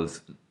Empire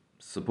was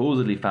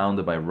supposedly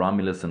founded by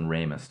Romulus and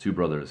Remus, two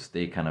brothers.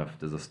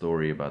 There's a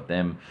story about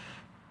them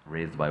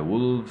raised by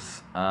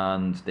wolves,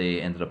 and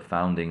they ended up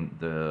founding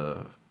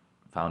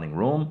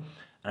Rome.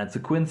 And it's a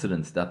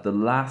coincidence that the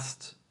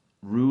last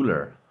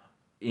ruler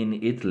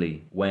in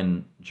Italy,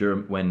 when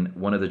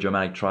one of the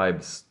Germanic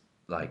tribes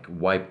like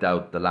wiped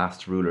out the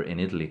last ruler in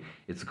Italy,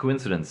 it's a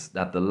coincidence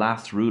that the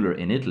last ruler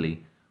in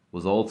Italy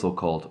was also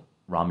called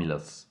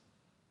Romulus.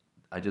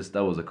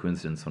 That was a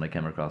coincidence when I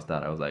came across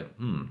that. I was like,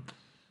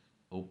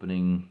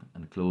 opening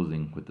and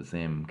closing with the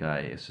same guy.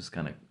 It's just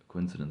kind of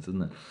coincidence,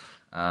 isn't it?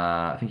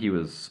 I think he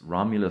was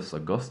Romulus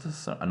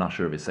Augustus. I'm not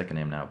sure of his second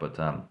name now, but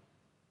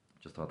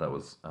just thought that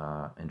was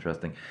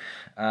interesting.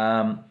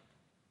 Um,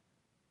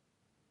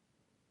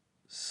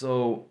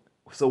 so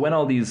when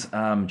all these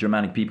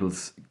Germanic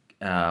peoples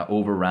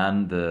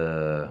overran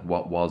the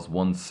what was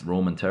once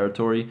Roman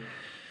territory,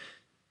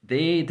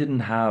 they didn't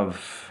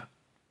have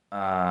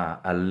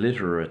a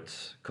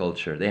literate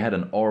culture. They had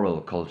an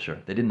oral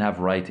culture. They didn't have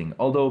writing,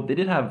 although they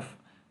did have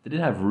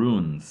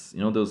runes.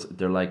 You know, those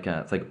they're like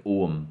it's like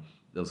ogham,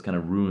 those kind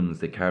of runes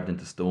they carved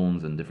into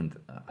stones and different.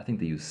 I think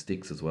they use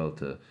sticks as well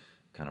to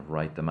kind of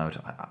write them out.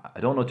 I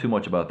don't know too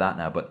much about that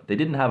now, but they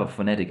didn't have a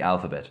phonetic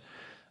alphabet.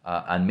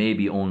 And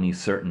maybe only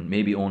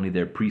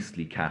their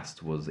priestly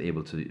caste was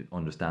able to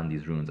understand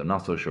these runes. I'm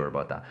not so sure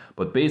about that.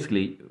 But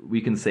basically,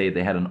 we can say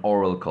they had an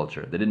oral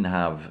culture. They didn't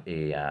have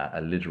a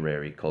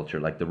literary culture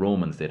like the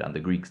Romans did and the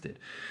Greeks did.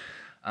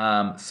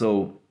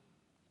 So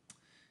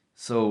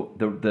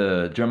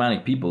the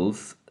Germanic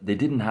peoples, they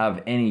didn't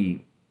have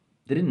any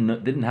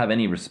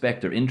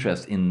respect or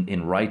interest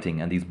in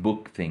writing and these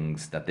book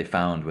things that they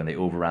found when they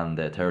overran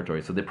the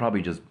territory. So they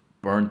probably just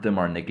burnt them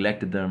or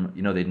neglected them.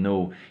 You know, they had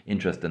no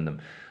interest in them.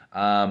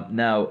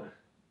 Now,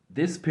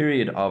 this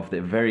period of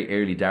the very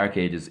early Dark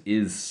Ages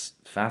is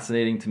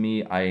fascinating to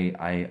me.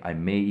 I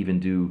may even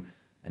do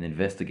an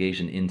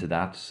investigation into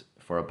that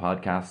for a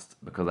podcast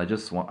because I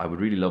would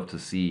really love to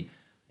see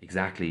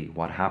exactly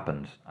what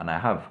happened. And I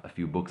have a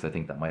few books I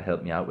think that might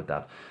help me out with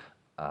that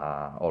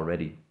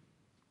already.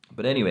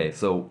 But anyway,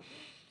 so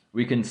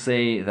we can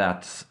say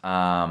that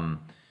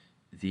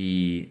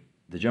the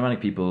Germanic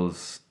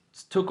peoples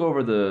took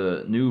over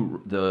the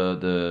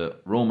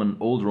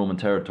old Roman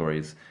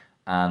territories,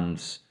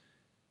 and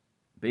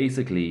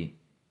basically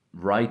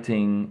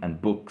writing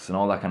and books and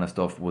all that kind of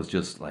stuff was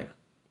just like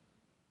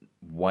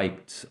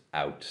wiped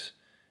out.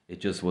 It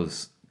just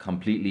was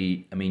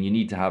completely. I mean, you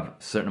need to have a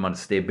certain amount of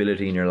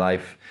stability in your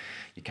life.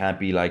 You can't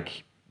be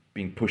like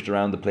being pushed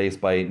around the place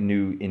by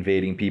new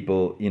invading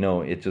people. You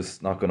know, it's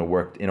just not going to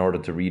work in order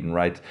to read and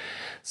write.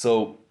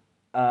 So,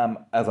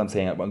 as I'm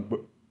saying,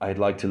 I'd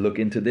like to look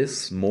into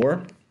this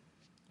more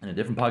in a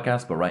different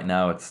podcast, but right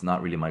now it's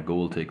not really my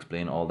goal to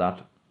explain all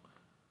that.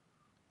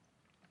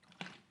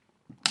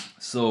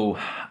 So,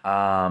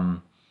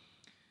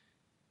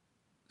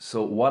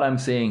 so what I'm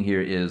saying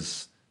here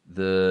is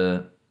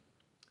the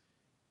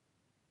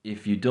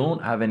if you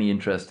don't have any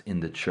interest in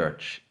the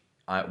church,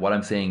 what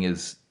I'm saying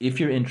is if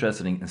you're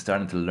interested in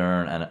starting to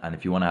learn and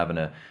if you want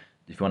to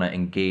if you want to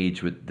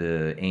engage with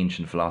the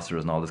ancient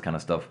philosophers and all this kind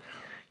of stuff,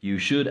 you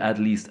should at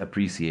least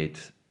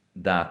appreciate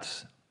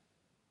that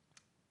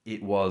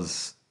it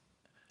was,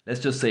 let's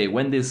just say,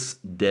 when this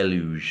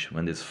deluge,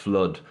 when this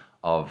flood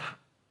of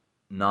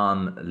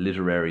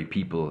non-literary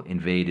people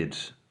invaded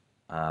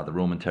the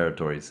Roman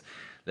territories.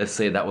 Let's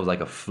say that was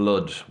like a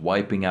flood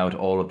wiping out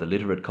all of the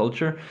literate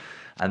culture.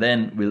 And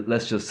then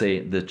let's just say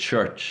the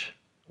church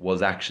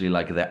was actually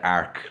like the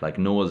ark, like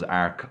Noah's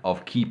ark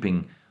of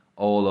keeping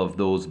all of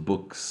those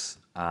books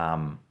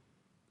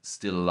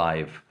still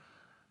alive.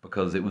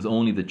 Because it was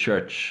only the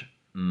church.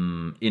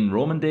 In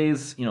Roman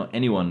days, you know,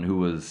 anyone who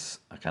was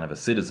a kind of a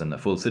citizen, a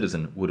full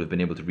citizen, would have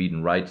been able to read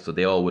and write, so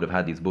they all would have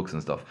had these books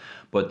and stuff.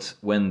 But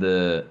when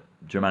the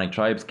Germanic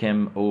tribes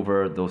came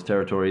over those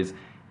territories,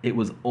 it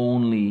was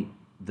only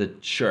the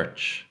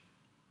church.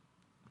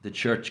 The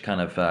church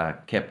kind of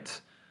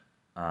kept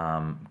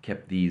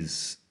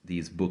these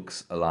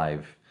books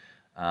alive.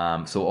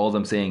 So all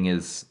I'm saying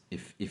is,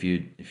 if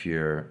you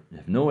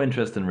have no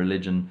interest in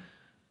religion,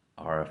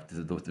 or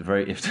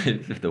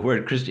if the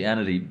word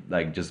Christianity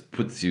like just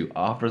puts you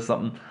off or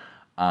something,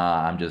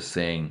 I'm just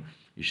saying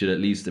you should at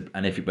least,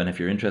 and if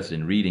you're interested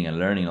in reading and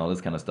learning and all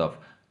this kind of stuff,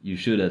 you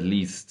should at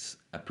least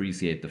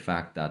appreciate the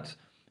fact that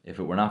if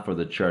it were not for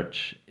the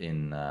church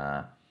in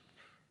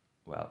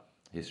well,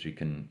 history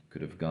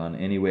could have gone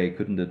anyway,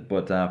 couldn't it?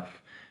 But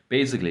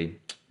basically,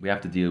 we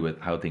have to deal with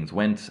how things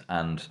went,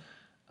 and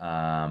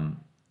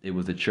it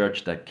was the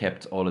church that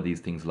kept all of these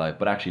things alive.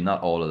 But actually,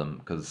 not all of them,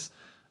 because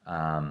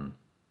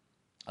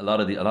a lot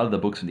of the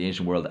books from the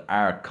ancient world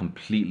are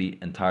completely,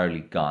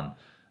 entirely gone.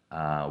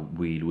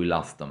 We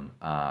lost them,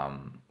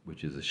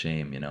 which is a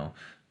shame, you know.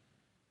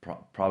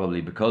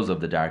 Probably because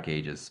of the Dark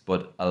Ages,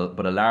 but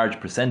a large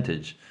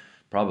percentage,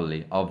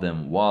 probably, of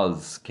them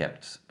was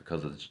kept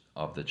because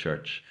of the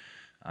church,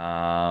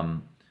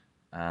 and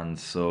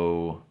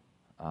so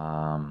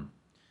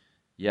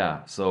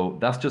yeah, so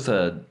that's just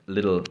a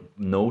little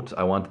note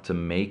I wanted to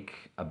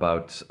make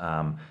about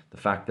the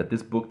fact that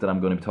this book that I'm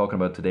going to be talking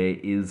about today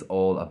is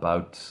all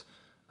about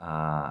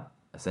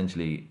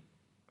essentially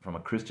from a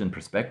Christian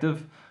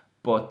perspective,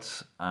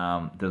 but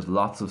there's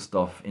lots of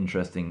stuff,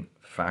 interesting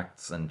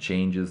facts and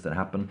changes that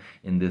happen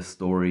in this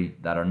story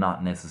that are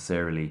not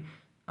necessarily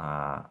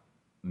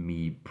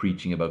me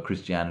preaching about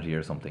Christianity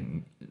or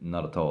something.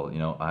 Not at all. You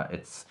know,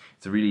 it's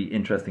a really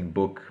interesting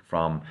book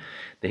from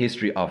the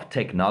history of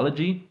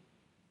technology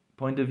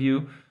point of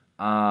view,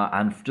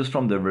 and just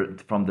from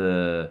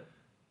the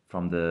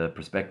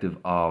perspective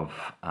of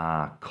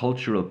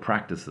cultural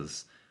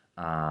practices,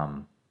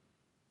 and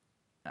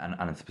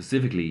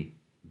specifically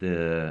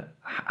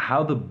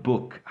how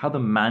the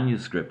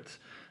manuscript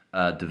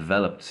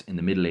developed in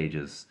the Middle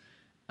Ages.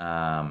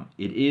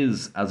 It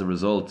is as a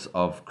result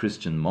of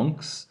Christian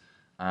monks,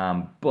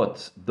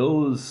 but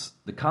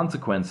the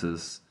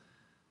consequences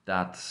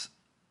that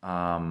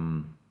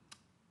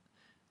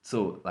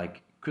so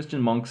like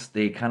Christian monks,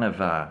 they kind of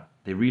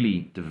they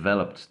really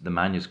developed the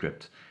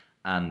manuscript,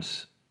 and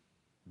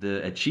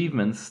the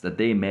achievements that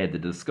they made, the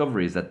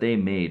discoveries that they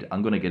made.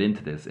 I'm going to get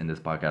into this in this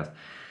podcast.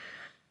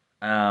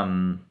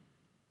 The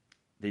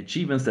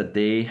achievements that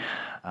they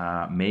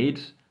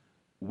made,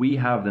 we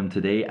have them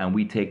today, and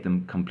we take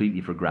them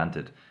completely for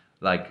granted.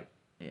 Like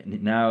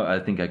now, I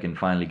think I can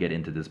finally get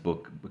into this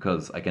book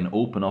because I can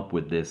open up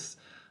with this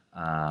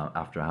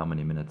after how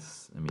many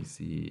minutes? Let me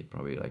see.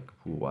 Probably like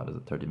what is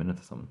it? 30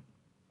 minutes or something.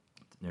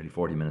 Nearly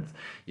 40 minutes.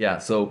 Yeah.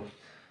 So,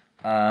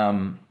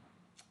 can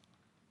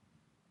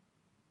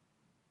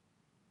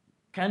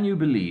you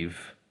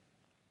believe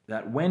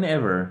that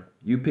whenever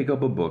you pick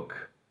up a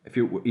book,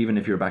 even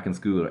if you're back in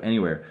school or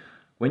anywhere,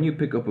 when you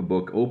pick up a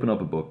book, open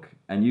up a book,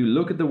 and you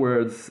look at the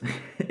words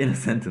in a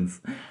sentence,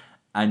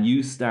 and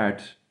you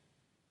start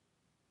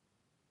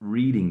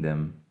reading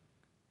them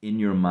in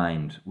your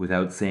mind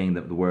without saying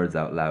the words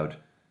out loud,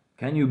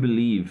 can you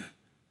believe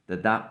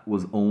that that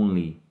was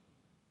only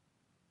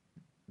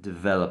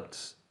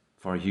developed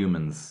for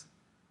humans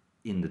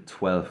in the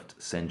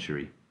 12th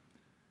century?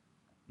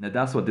 Now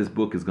that's what this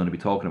book is going to be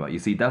talking about. You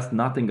see, that's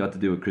nothing got to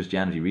do with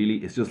Christianity really.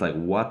 It's just like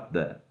what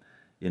the,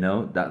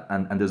 that,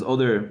 and there's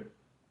other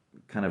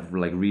kind of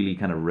like really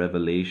kind of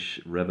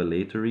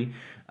revelatory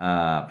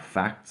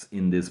facts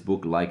in this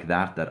book like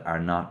that are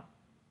not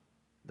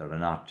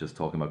just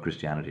talking about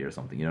Christianity or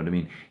something. You know what I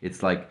mean?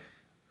 It's like,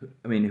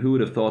 I mean, who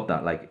would have thought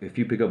that? Like, if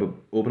you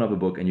open up a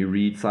book and you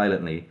read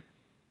silently,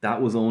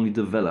 that was only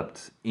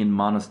developed in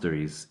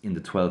monasteries in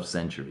the 12th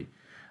century.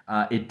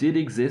 It did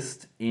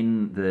exist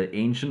in the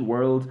ancient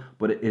world,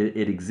 but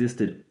it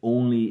existed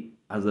only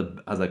as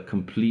a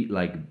complete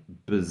like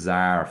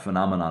bizarre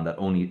phenomenon that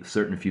only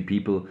certain few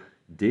people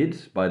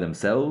did by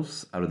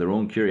themselves out of their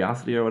own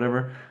curiosity or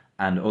whatever,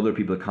 and other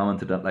people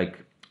commented that,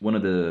 like one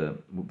of the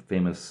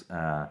famous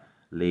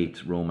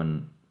late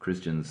Roman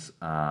Christians,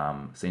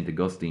 Saint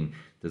Augustine.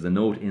 There's a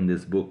note in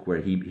this book where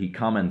he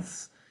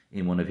comments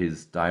in one of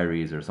his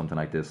diaries or something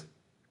like this.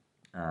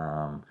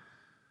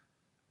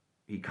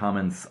 He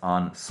comments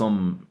on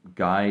some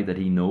guy that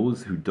he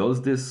knows who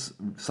does this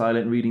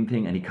silent reading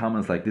thing, and he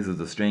comments like, "This is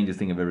the strangest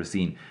thing I've ever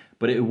seen."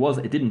 But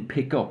it didn't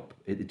pick up.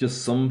 It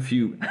just a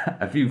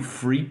few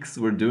freaks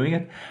were doing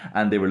it,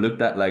 and they were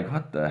looked at like,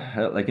 "What the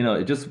hell?" Like,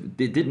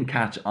 it didn't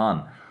catch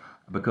on,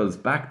 because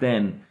back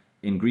then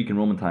in Greek and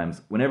Roman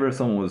times, whenever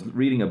someone was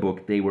reading a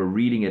book, they were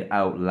reading it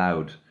out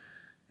loud.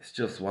 It's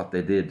just what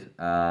they did.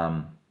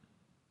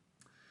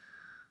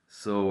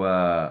 So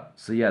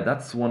yeah,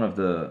 that's one of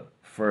the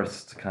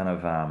first kind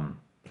of,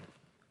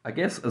 I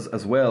guess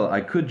as well,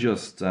 I could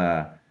just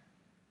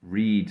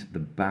read the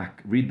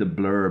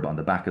blurb on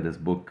the back of this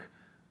book.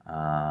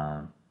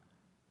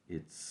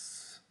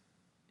 It's,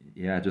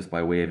 yeah, just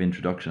by way of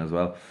introduction as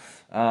well.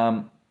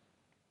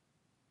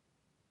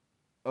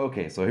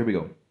 Okay, so here we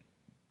go.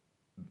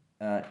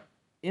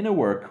 In a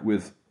work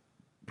with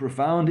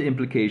profound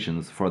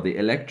implications for the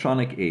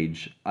electronic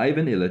age,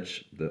 Ivan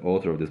Illich, the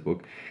author of this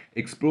book,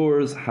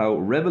 explores how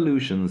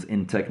revolutions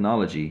in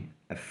technology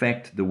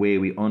affect the way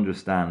we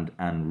understand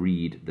and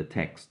read the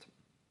text.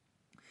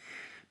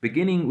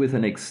 Beginning with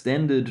an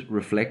extended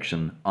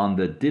reflection on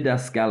the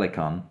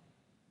Didascalicon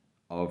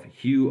of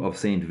Hugh of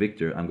St.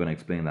 Victor, I'm going to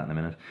explain that in a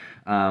minute,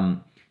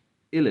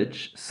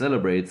 Illich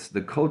celebrates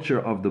the culture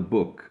of the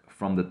book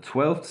from the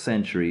 12th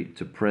century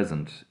to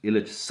present.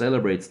 Illich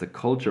celebrates the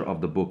culture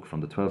of the book from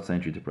the 12th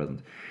century to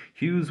present.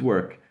 Hugh's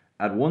work,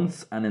 at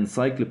once an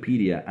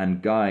encyclopedia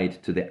and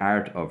guide to the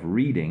art of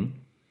reading,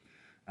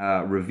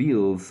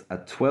 reveals a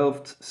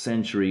 12th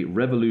century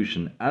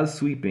revolution as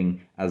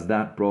sweeping as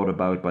that brought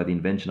about by the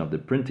invention of the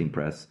printing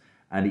press,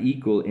 and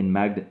equal in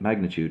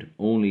magnitude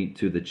only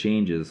to the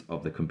changes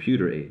of the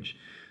computer age.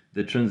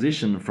 The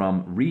transition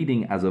from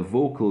reading as a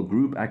vocal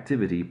group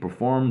activity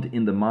performed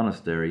in the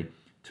monastery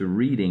to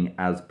reading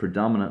as a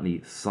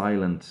predominantly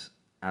silent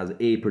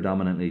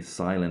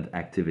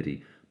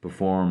activity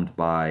performed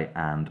by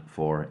and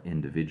for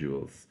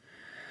individuals.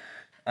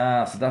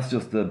 So that's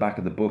just the back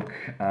of the book.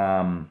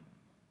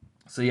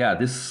 So yeah,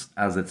 this,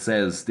 as it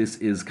says, this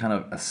is kind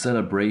of a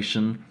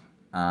celebration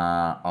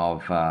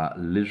of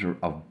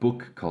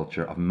book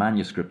culture, of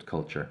manuscript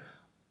culture,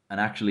 and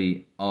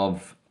actually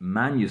of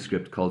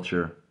manuscript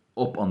culture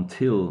up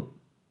until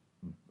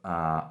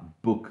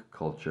book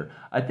culture.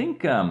 I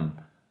think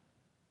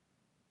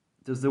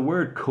there's the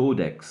word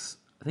codex.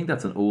 I think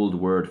that's an old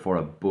word for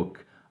a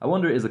book. I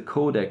wonder, is a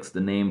codex the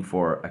name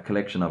for a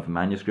collection of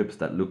manuscripts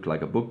that look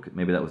like a book?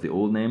 Maybe that was the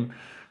old name.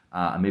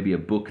 And maybe a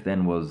book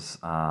then was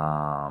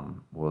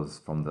from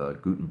the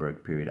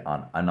Gutenberg period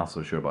on. I'm not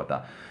so sure about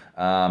that.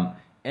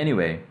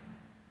 Anyway,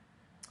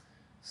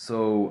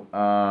 so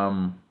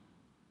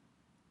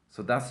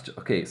that's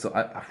okay. So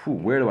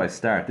where do I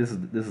start? This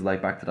is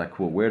like back to that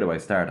quote. Where do I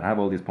start? I have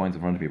all these points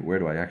in front of me, but where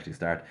do I actually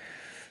start?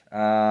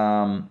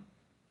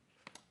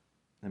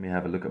 Let me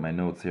have a look at my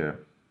notes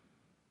here.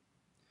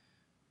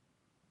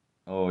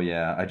 Oh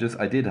yeah,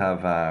 I did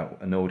have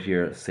a note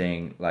here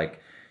saying, like,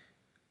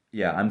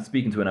 yeah, I'm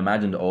speaking to an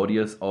imagined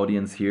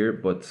audience here,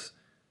 but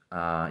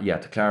yeah,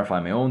 to clarify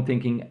my own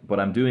thinking, but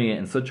I'm doing it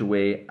in such a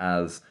way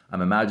as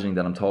I'm imagining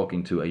that I'm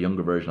talking to a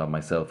younger version of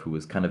myself who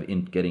was kind of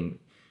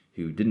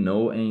who didn't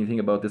know anything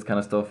about this kind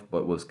of stuff,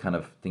 but was kind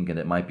of thinking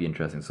it might be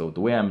interesting. So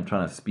the way I'm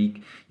trying to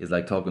speak is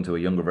like talking to a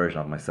younger version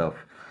of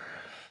myself,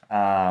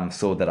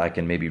 so that I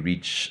can maybe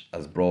reach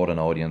as broad an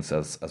audience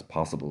as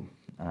possible,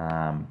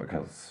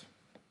 because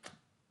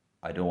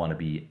I don't want to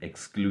be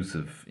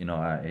exclusive.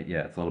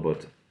 Yeah, it's all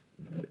about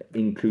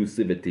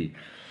inclusivity.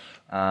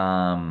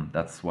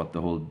 That's what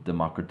the whole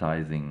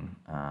democratizing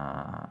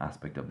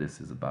aspect of this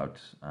is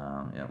about.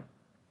 Yeah.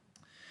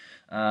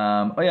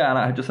 Oh yeah, and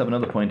I just have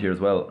another point here as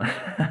well.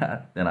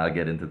 Then I'll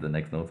get into the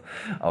next notes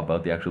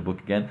about the actual book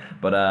again.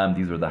 But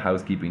these were the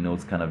housekeeping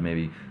notes, kind of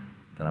maybe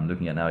that I'm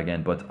looking at now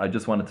again. But I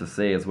just wanted to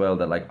say as well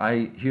that, like,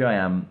 here I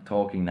am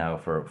talking now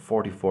for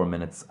 44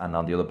 minutes, and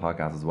on the other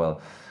podcast as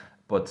well.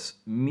 But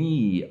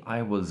me,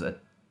 I was a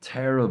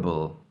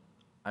terrible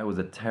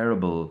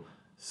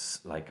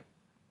like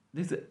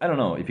this. I don't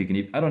know if you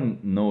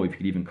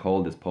could even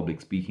call this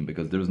public speaking,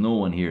 because there's no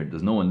one here,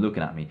 there's no one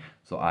looking at me.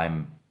 So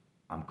I'm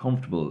I'm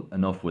comfortable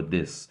enough with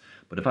this.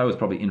 But if I was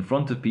probably in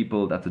front of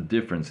people, that's a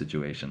different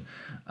situation.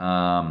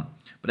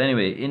 But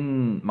anyway,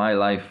 in my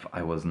life,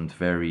 I wasn't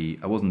very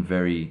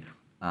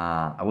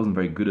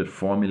good at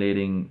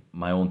formulating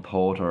my own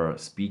thought or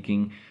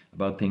speaking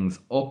about things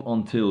up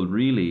until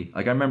really,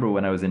 like I remember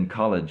when I was in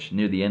college,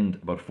 near the end,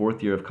 about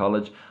fourth year of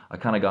college, I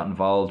kind of got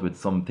involved with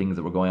some things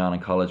that were going on in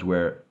college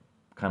where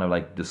kind of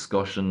like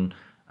discussion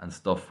and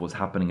stuff was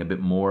happening a bit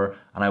more,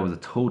 and I was a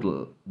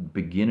total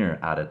beginner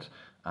at it.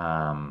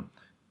 Um,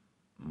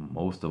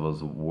 Most of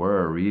us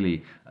were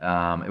really.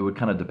 It would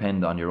kind of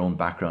depend on your own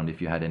background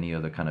if you had any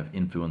other kind of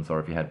influence, or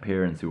if you had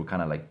parents who were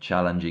kind of like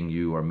challenging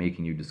you or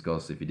making you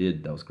discuss. If you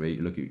did, that was great.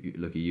 Look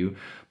at you.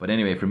 But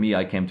anyway, for me,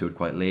 I came to it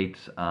quite late.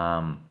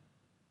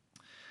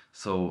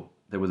 So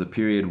there was a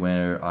period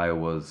where I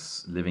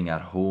was living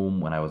at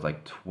home when I was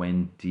like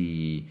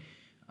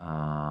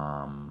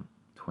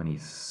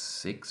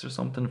 26 or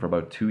something for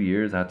about 2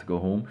 years. I had to go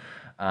home,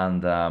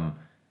 and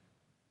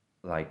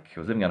like I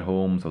was living at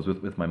home, so I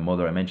was with my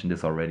mother. I mentioned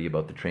this already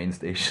about the train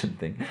station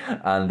thing,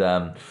 and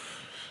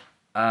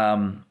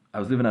I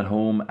was living at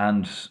home,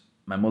 and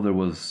my mother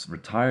was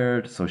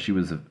retired, so she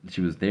was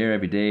there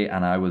every day,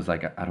 and I was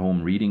like at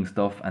home reading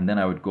stuff, and then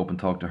I would go up and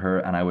talk to her,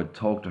 and I would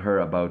talk to her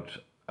about,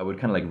 I would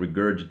kind of like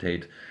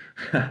regurgitate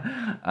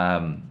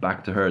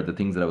back to her the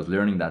things that I was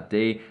learning that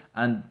day,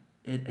 and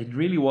it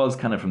really was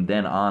kind of from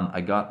then on I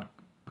got,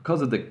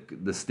 because of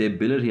the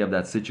stability of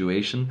that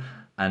situation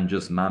and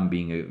just man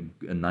being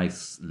a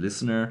nice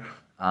listener,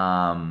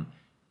 I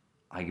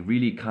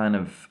really kind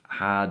of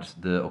had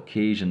the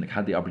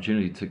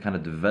opportunity to kind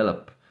of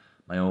develop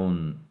my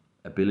own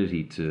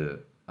ability to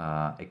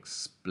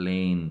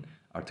explain,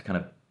 or to kind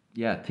of,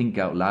 yeah, think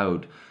out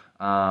loud.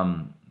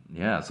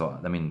 Yeah, so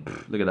I mean,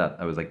 look at that.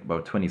 I was like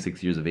about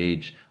 26 years of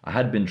age. I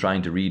had been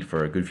trying to read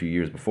for a good few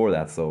years before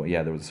that, so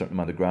yeah, there was a certain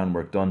amount of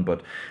groundwork done.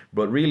 But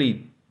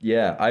really,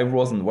 yeah, I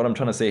wasn't. What I'm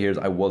trying to say here is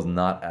I was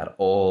not at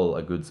all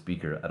a good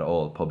speaker at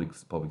all, public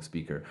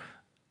speaker.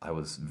 I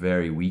was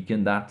very weak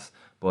in that.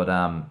 But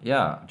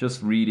yeah,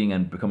 just reading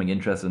and becoming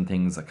interested in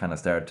things, I kind of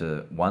started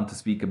to want to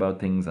speak about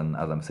things. And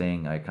as I'm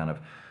saying, I kind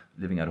of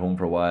living at home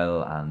for a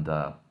while, and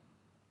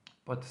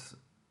but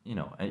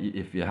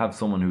if you have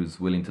someone who's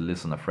willing to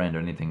listen, a friend or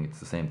anything, it's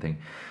the same thing.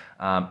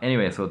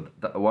 Anyway, so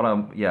that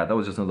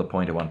was just another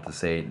point I wanted to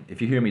say.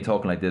 If you hear me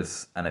talking like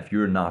this, and if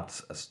you're not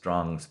a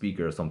strong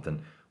speaker or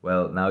something,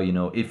 well, now you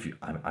know.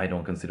 I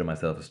don't consider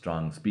myself a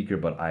strong speaker,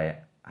 but I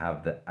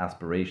have the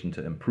aspiration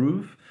to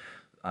improve,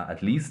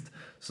 at least.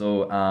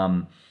 So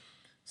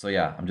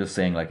yeah, I'm just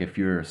saying, like, if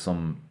you're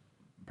some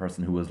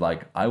person who was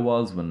like I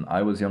was when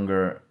I was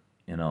younger,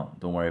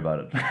 don't worry about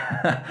it.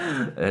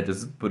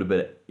 Just put a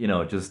bit,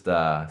 just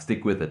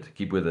stick with it,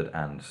 keep with it,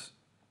 and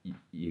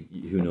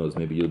who knows,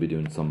 maybe you'll be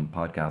doing some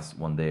podcasts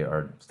one day,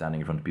 or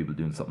standing in front of people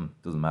doing something.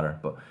 Doesn't matter.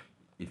 But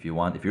if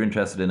you're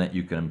interested in it,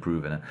 you can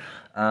improve in it.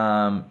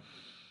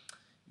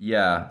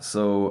 Yeah.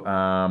 So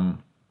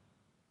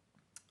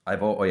the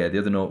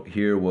other note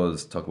here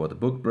was talk about the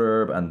book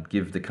blurb and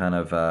give the kind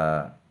of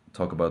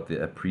talk about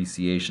the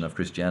appreciation of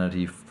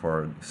Christianity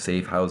for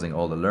safe housing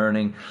all the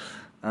learning.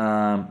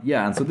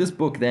 Yeah, and so this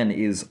book then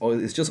is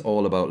just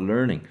all about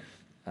learning.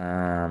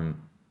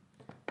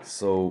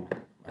 So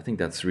I think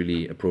that's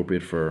really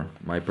appropriate for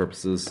my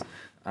purposes.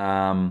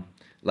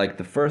 Like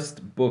the first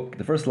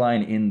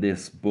line in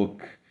this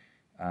book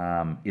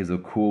is a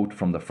quote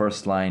from the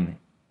first line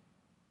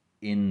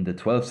in the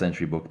 12th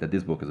century book that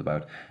this book is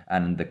about.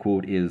 And the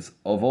quote is,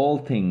 "Of all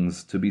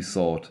things to be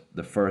sought,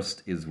 the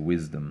first is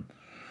wisdom."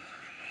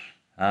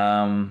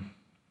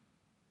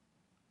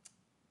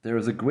 There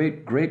is a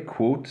great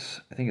quote.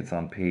 I think it's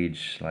on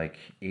page like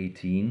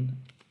 18.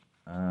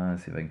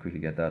 Let's see if I can quickly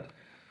get that.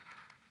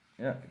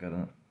 Yeah, I got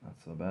it. Not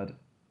so bad.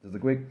 There's a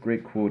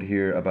great quote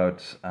here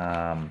about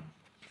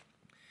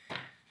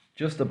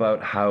just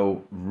about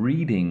how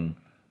reading.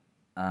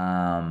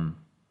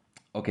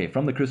 Okay,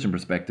 from the Christian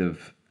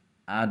perspective,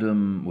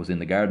 Adam was in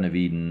the Garden of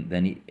Eden.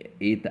 Then he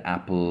ate the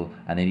apple,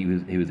 and then he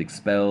was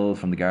expelled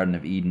from the Garden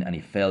of Eden, and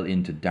he fell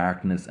into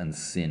darkness and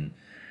sin,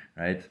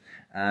 right?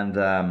 And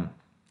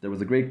there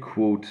was a great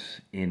quote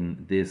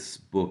in this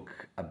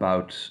book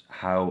about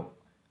how,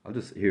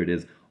 here it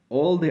is.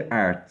 All the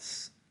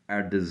arts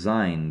are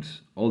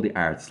designed. All the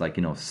arts, like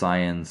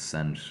science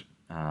and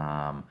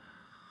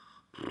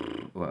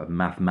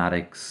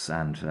mathematics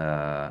and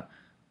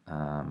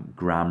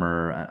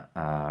grammar,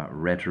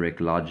 rhetoric,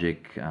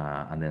 logic,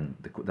 and then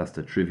that's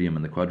the trivium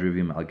and the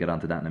quadrivium. I'll get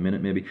onto that in a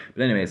minute, maybe.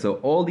 But anyway, so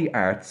all the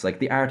arts, like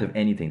the art of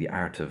anything, the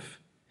art of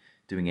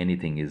doing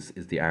anything is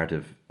the art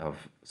of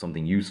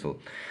something useful.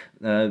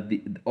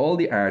 All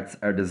the arts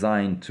are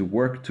designed to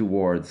work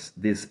towards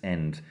this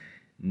end,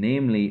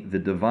 namely that the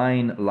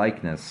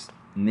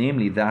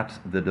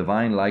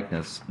divine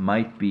likeness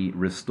might be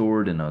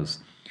restored in us.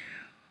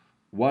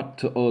 What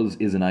to us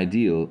is an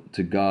ideal,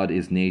 to God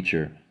is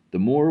nature. The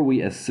more we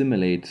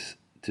assimilate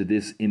to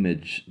this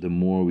image, the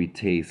more we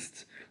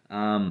taste.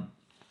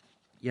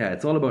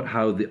 It's all about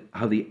how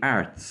the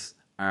arts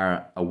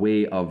are a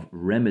way of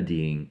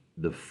remedying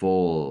the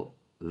fall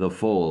the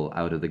fall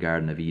out of the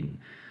Garden of Eden.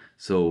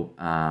 So,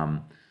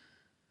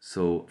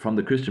 so from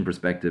the Christian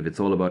perspective, it's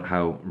all about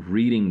how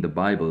reading the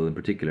Bible in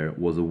particular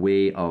was a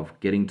way of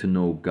getting to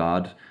know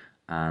God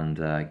and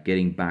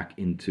getting back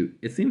into,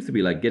 it seems to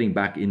be like getting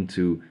back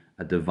into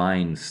a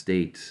divine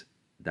state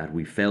that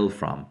we fell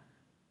from.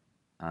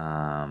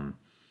 Um,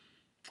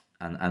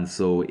 and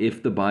so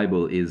if the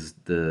Bible is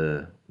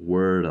the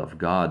word of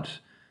God,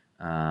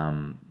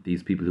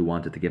 these people who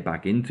wanted to get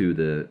back into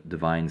the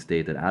divine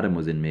state that Adam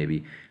was in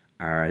maybe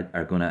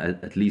are going to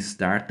at least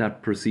start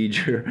that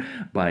procedure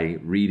by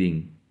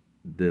reading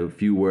the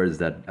few words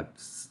that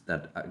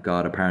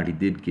God apparently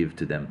did give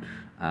to them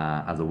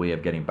as a way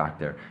of getting back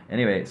there.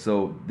 Anyway,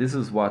 so this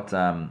is what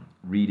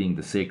reading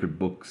the sacred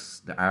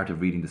books, the art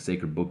of reading the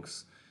sacred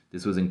books,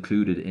 this was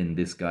included in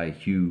this guy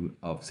Hugh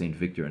of Saint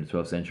Victor in the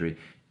 12th century.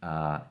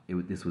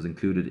 This was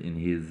included in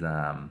his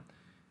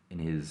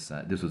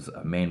this was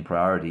a main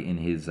priority in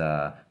his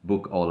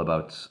book all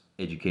about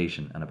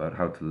education and about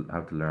how to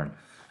learn.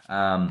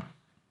 I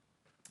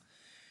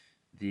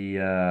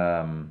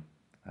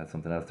had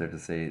something else there to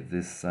say.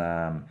 This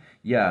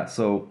yeah,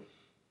 so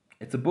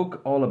it's a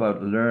book all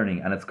about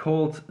learning, and it's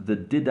called the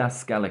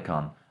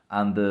Didascalicon,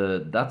 and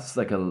that's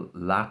like a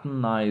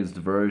Latinized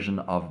version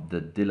of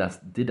the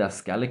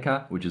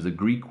Didascalica, which is a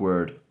Greek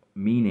word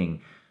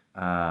meaning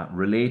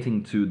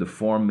relating to the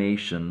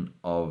formation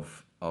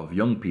of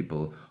young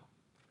people,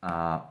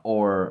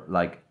 or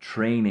like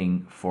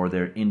training for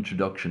their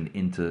introduction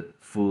into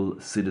full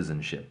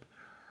citizenship.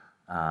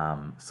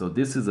 So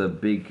this is a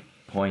big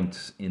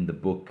point in the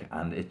book,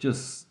 and it's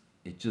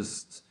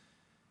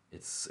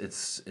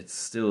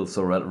still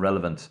so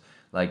relevant.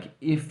 Like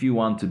if you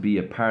want to be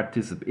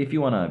if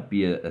you want to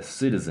be a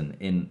citizen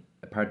in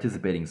a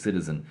participating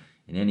citizen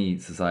in any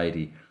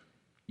society,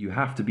 you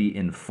have to be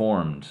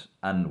informed.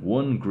 And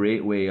one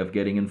great way of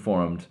getting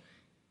informed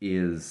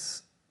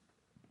is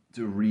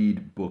to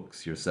read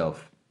books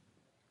yourself.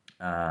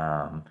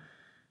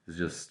 It's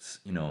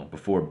just,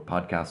 before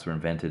podcasts were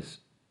invented,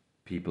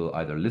 people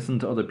either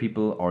listened to other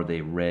people or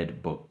they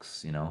read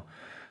books,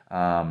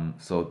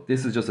 So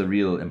this is just a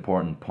real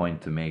important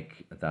point to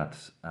make, that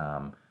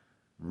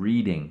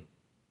reading,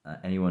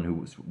 anyone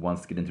who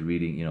wants to get into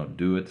reading,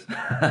 do it.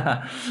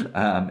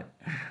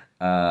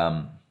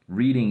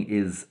 Reading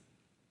is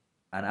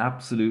an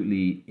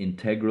absolutely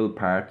integral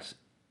part,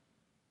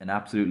 an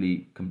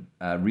absolutely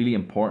really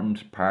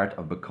important part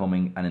of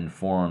becoming an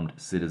informed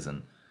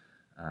citizen,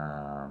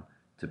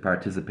 to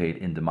participate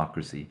in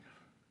democracy.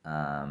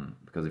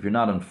 Because if you're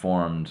not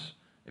informed,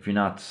 if you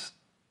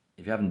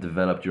haven't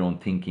developed your own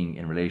thinking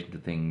in relation to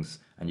things,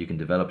 and you can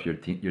develop your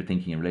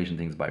thinking in relation to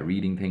things by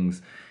reading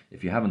things,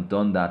 if you haven't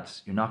done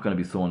that, you're not going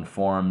to be so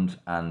informed,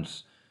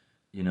 and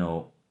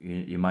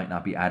you might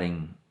not be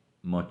adding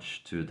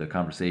much to the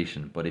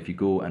conversation. But if you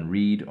go and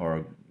read,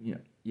 or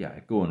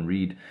go and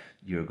read,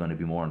 you're going to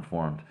be more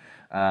informed.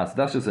 So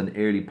that's just an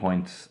early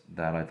point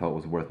that I thought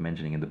was worth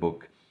mentioning in the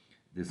book.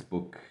 This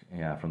book,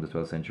 from the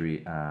 12th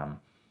century,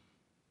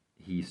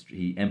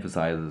 he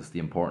emphasizes the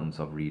importance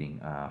of reading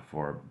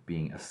for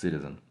being a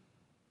citizen.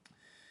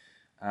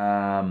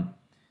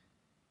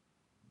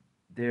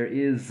 There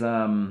is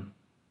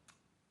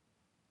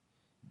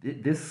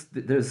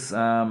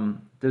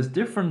there's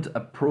different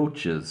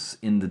approaches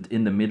in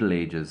the Middle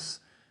Ages.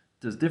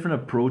 There's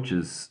different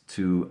approaches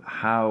to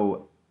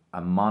how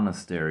a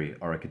monastery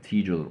or a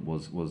cathedral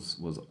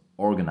was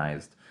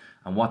organized,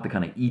 and what the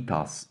kind of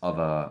ethos of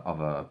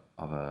a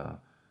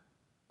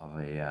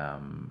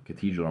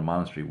cathedral or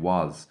monastery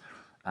was.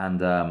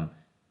 And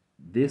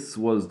this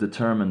was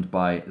determined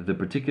by the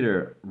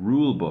particular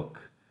rule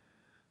book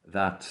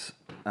that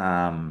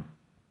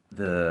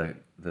the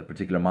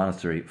particular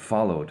monastery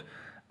followed.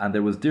 And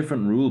there was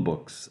different rule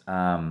books.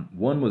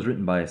 One was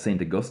written by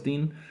Saint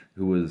Augustine,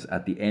 who was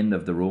at the end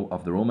of the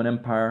Roman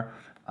Empire.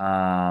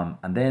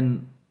 And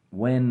then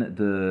when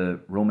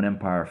the Roman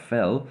Empire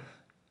fell,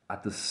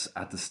 at the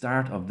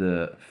start of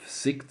the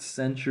 6th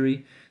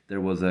century,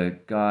 there was a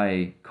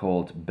guy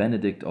called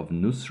Benedict of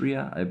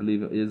Nusria, I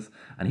believe it is,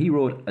 and he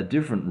wrote a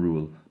different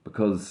rule,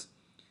 because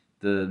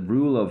the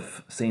rule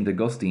of Saint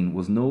Augustine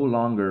was no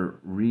longer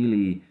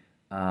really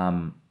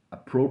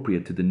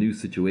appropriate to the new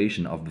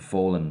situation of the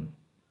fallen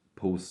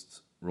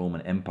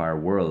post-Roman Empire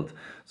world.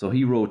 So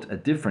he wrote a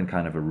different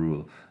kind of a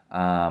rule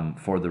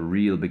for the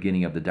real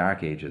beginning of the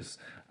Dark Ages,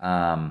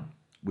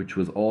 which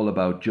was all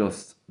about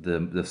just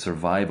the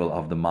survival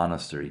of the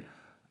monastery.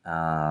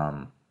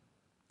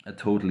 A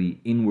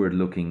totally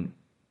inward-looking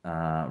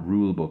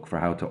rule book for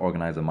how to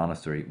organize a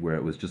monastery, where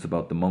it was just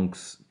about the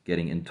monks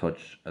getting in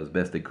touch as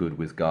best they could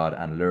with God,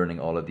 and learning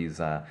all of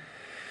these,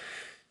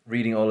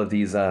 reading all of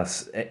these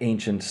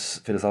ancient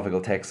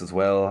philosophical texts as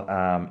well,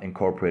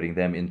 incorporating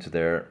them into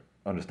their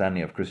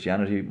understanding of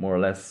Christianity, more or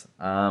less.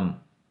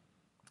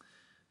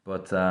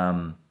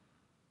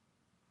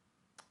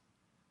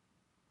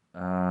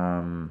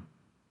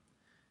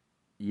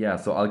 Yeah,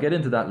 so I'll get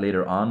into that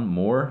later on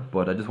more,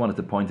 but I just wanted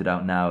to point it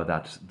out now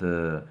that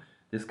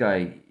this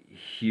guy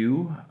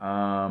Hugh,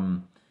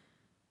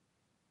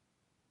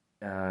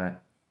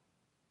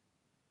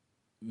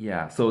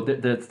 Yeah, so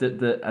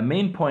the a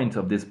main point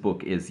of this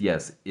book is,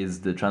 yes, is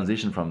the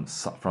transition from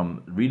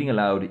from reading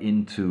aloud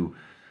into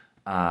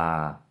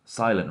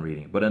silent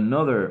reading. But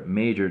another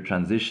major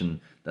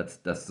transition that's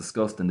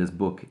discussed in this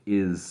book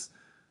is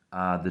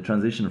the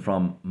transition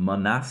from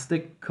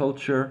monastic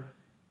culture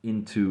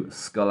into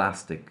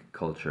scholastic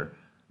culture.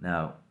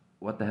 Now,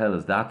 what the hell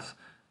is that?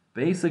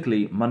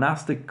 Basically,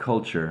 monastic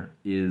culture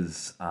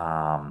is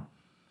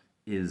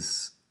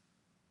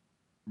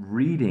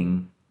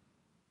reading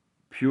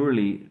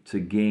purely to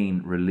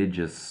gain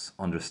religious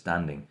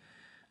understanding.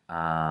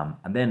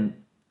 And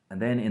then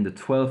in the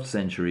 12th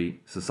century,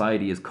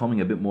 society is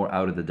coming a bit more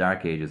out of the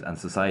Dark Ages, and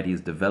society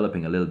is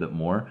developing a little bit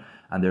more.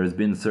 And there has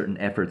been certain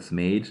efforts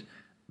made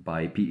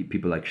by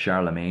people like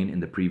Charlemagne in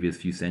the previous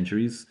few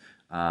centuries,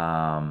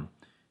 to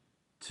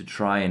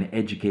try and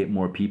educate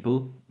more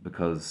people,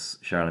 because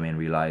Charlemagne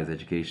realized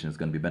education is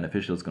going to be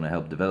beneficial, it's going to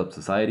help develop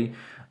society.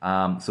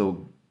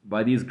 So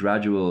by these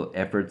gradual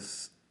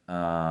efforts,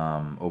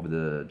 over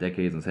the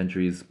decades and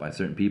centuries by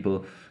certain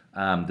people,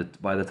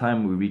 by the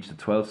time we reach the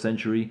 12th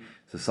century,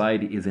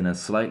 society is in a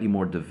slightly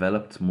more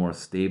developed, more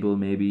stable,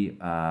 maybe,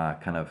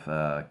 kind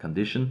of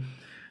condition.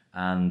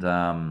 And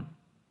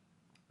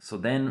so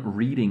then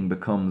reading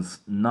becomes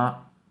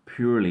not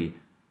purely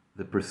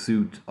the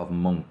pursuit of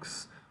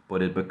monks,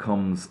 but it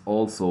becomes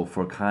also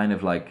for kind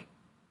of like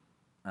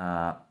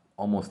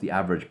almost the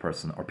average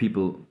person or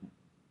people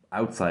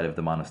outside of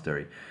the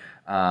monastery.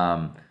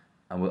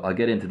 And I'll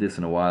get into this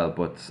in a while,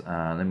 but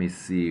let me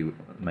see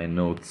my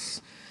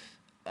notes.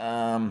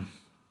 Yeah,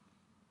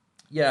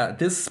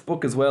 this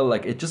book as well,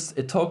 like it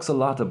talks a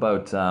lot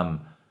about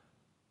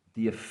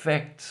the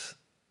effect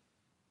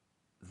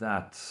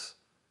that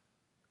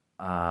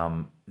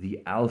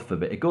the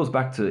alphabet. It goes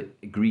back to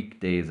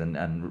Greek days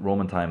and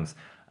Roman times,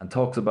 and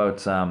talks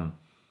about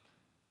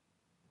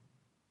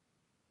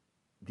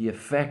the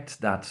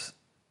effect that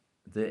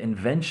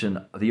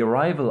the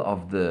arrival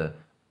of the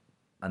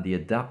and the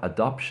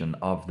adoption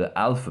of the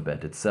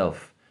alphabet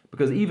itself.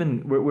 Because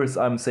even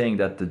I'm saying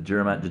that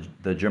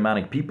the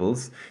Germanic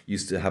peoples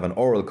used to have an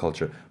oral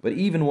culture, but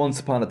even once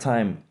upon a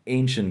time,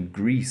 ancient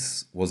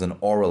Greece was an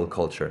oral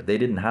culture. They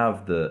didn't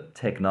have the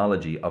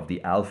technology of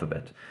the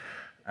alphabet,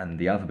 and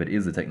the alphabet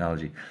is the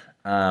technology.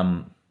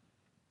 Uh,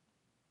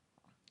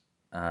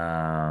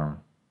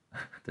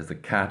 there's a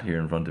cat here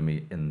in front of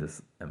me in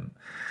this.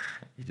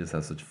 He just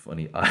has such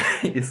funny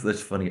eyes. Such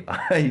funny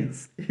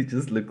eyes. He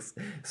just looks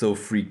so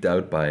freaked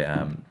out by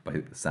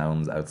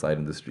sounds outside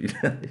in the street.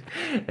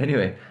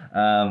 Anyway,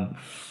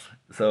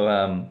 so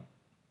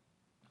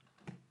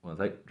one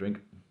sec, drink.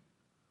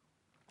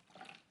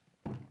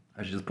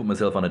 I should just put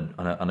myself on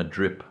a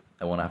drip.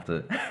 I won't have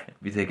to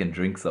be taking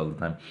drinks all the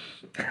time.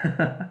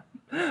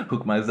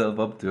 Hook myself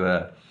up to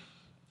a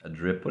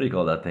drip. What do you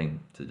call that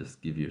thing to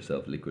just give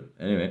yourself liquid?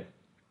 Anyway.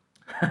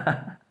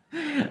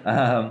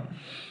 um,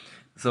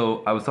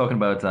 so I was talking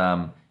about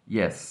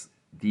yes,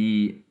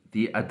 the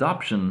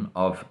adoption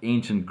of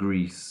ancient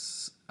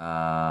Greece,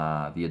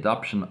 the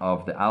adoption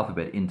of the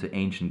alphabet into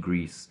ancient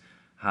Greece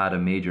had a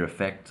major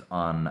effect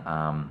on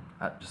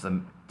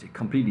it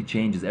completely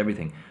changes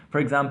everything. For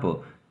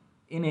example,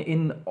 in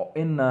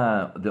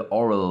the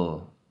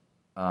oral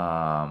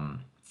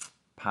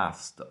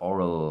past, the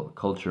oral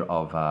culture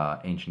of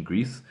ancient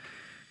Greece,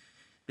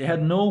 they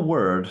had no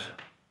word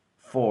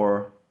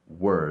for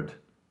word.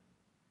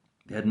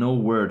 They had no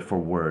word for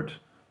word.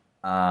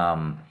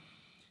 I'll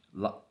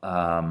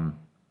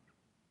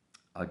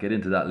get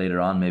into that later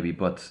on, maybe,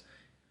 but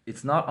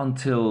it's not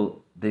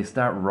until they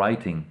start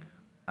writing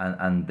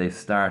and they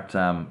start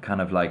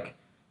kind of like,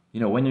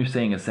 when you're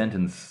saying a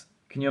sentence,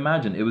 can you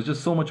imagine? It was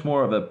just so much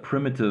more of a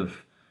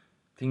primitive,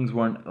 things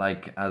weren't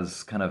like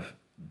as kind of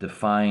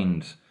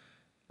defined,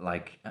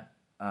 like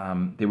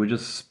they were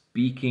just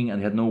speaking and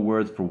they had no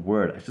words for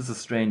word. It's just a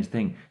strange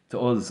thing to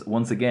us.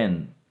 Once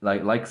again,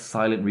 like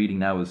silent reading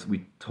now is,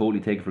 we totally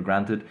take it for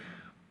granted.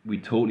 We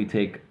totally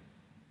take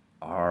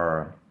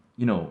our,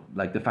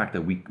 like the fact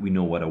that we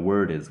know what a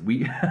word is.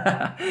 We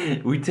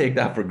we take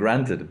that for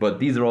granted. But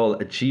these are all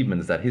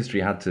achievements that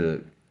history had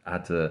to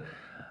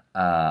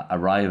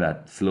arrive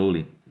at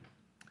slowly.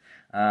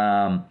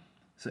 So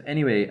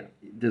anyway,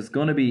 there's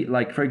going to be,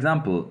 like, for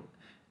example,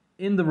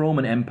 in the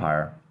Roman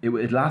Empire,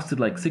 it lasted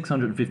like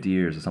 650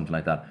 years or something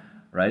like that,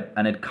 right?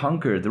 And it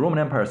conquered, the Roman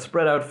Empire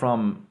spread out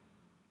from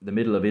the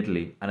middle of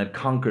Italy, and it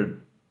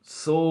conquered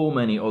so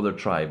many other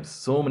tribes,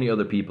 so many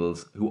other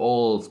peoples who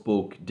all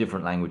spoke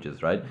different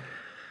languages, right?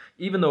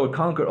 Even though it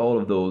conquered all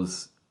of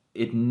those,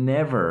 it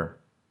never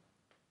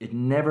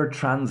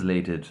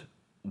translated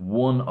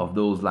one of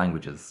those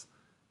languages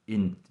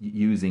in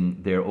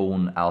using their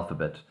own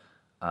alphabet.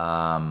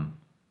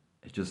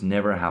 It just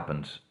never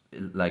happened.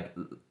 Like,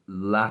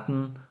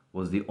 Latin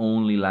was the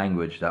only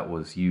language that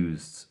was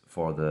used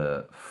for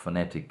the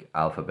phonetic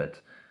alphabet.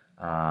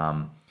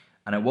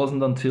 And it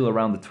wasn't until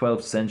around the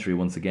 12th century,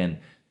 once again,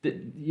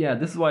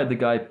 this is why the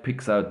guy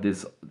picks out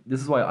this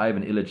is why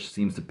Ivan Illich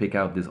seems to pick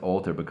out this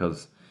author,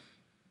 because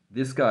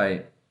this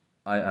guy,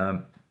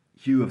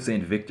 Hugh of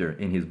St. Victor,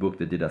 in his book,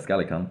 The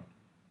Didascalicon,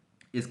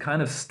 is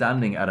kind of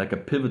standing at like a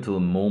pivotal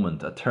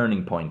moment, a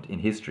turning point in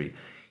history.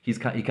 He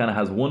kind of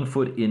has one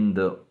foot in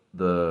the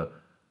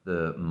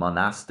the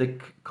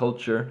monastic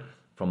culture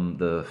from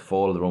the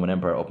fall of the Roman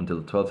Empire up until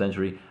the 12th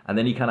century, and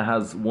then he kind of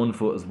has one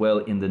foot as well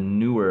in the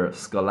newer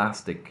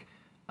scholastic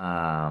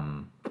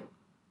um,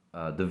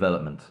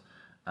 development,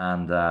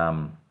 and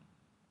um,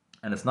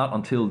 and it's not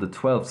until the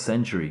 12th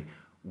century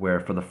where,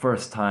 for the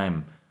first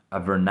time, a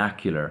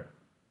vernacular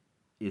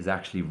is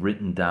actually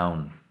written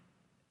down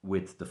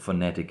with the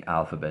phonetic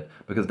alphabet.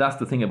 Because that's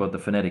the thing about the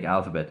phonetic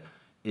alphabet.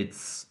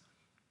 It's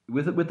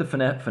with the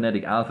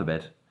phonetic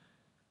alphabet,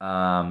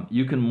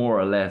 you can more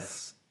or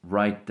less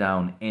write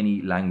down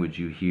any language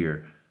you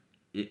hear.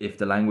 If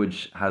the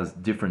language has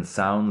different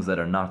sounds that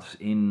are not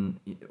in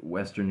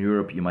Western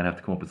Europe, you might have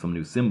to come up with some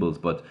new symbols.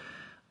 But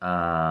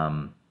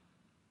um,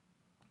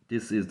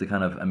 this is the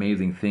kind of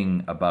amazing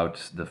thing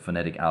about the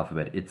phonetic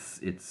alphabet. It's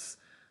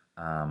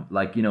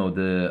like,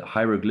 the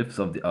hieroglyphs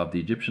of the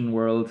Egyptian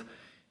world.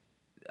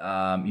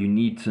 You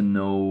need to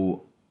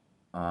know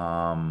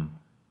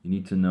you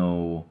need to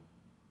know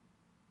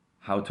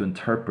how to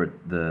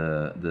interpret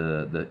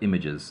the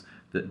images.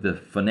 The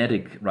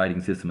phonetic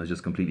writing system is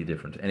just completely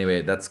different.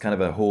 Anyway, that's kind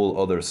of a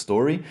whole other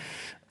story.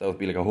 That would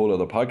be like a whole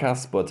other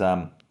podcast. But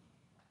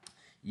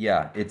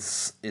yeah,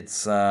 it's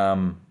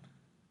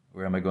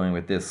where am I going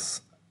with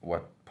this?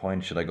 What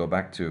point should I go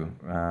back to?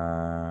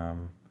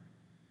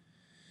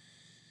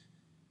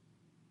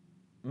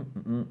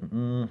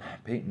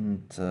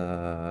 Patent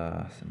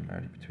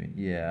similarity between,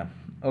 yeah.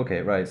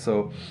 Okay, right.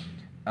 So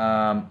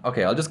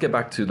okay, I'll just get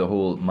back to the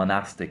whole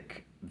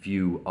monastic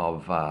view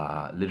of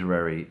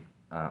literary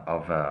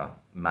of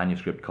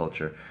manuscript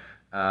culture.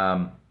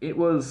 It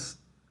was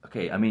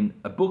okay. I mean,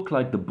 a book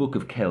like the Book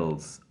of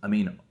Kells. I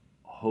mean,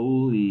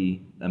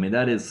 holy. I mean,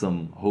 that is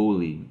some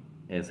holy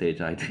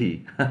shit.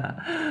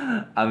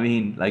 I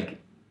mean, like,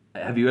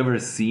 have you ever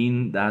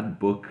seen that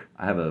book?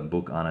 I have a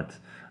book on it.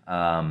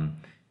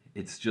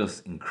 It's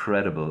just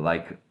incredible.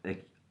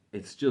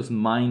 It's just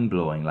mind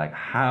blowing. Like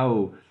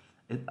how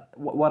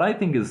what I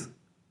think is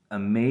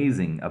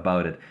amazing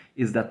about it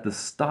is that the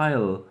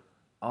style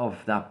of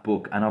that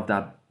book and of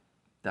that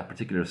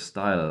particular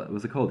style,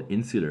 was it called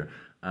Insular?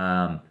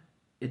 Um,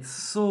 it's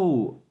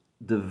so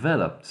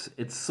developed.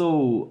 It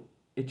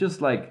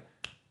just like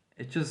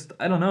it just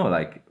I don't know,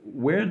 like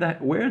where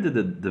did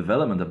the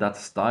development of that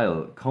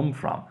style come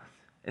from?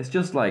 It's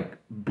just like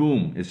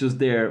boom, it's just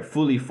there,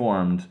 fully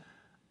formed,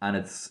 and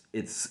it's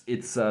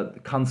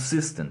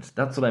consistent.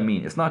 That's what I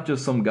mean. It's not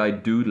just some guy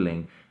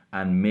doodling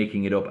and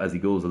making it up as he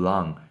goes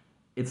along.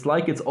 It's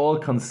like it's all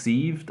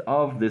conceived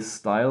of this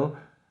style,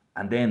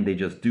 and then they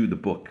just do the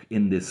book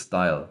in this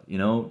style.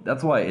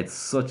 That's why it's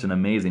such an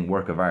amazing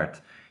work of art.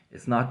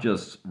 It's not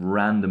just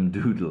random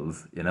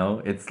doodles.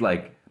 It's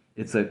like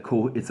it's a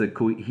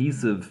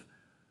cohesive,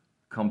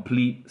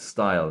 complete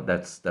style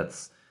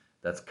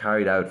that's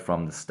carried out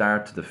from the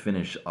start to the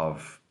finish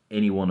of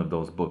any one of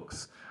those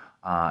books.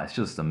 It's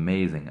just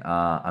amazing.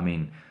 I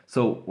mean,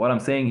 so what I'm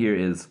saying here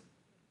is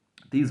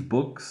these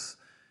books,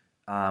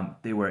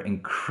 they were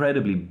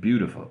incredibly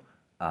beautiful.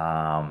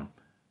 Um,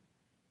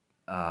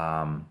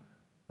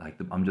 like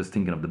I'm just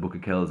thinking of the Book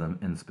of Kells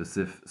in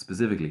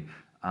specifically.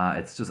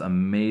 It's just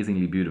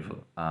amazingly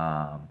beautiful.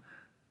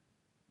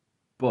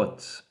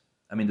 But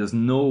I mean, there's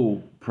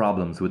no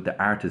problems with the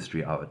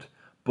artistry of it.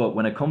 But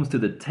when it comes to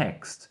the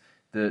text,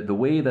 the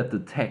way that the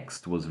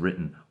text was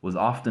written was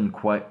often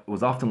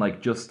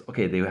like, just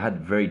okay. They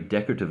had very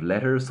decorative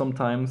letters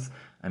sometimes.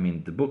 I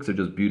mean, the books are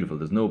just beautiful.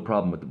 There's no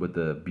problem with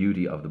the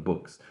beauty of the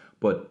books.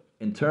 But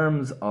in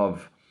terms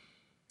of,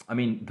 I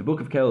mean, the Book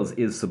of Kells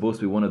is supposed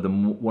to be one of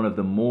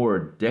the more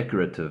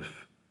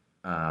decorative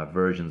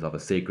versions of a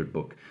sacred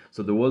book.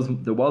 So there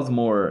was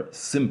more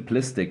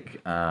simplistic,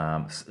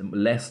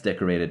 less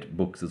decorated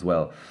books as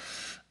well.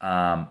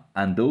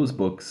 And those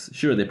books,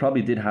 sure, they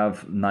probably did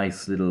have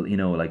nice little,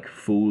 like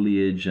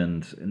foliage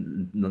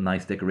and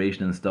nice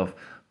decoration and stuff,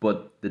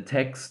 but the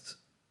text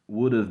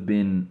would have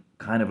been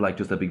kind of like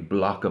just a big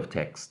block of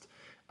text.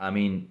 I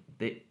mean,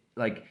 they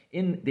like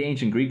in the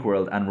ancient Greek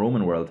world and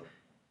Roman world,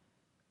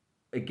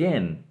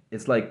 again,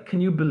 it's like,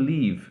 can you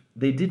believe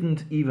they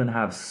didn't even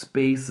have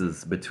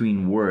spaces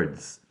between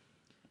words?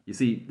 You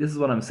see, this is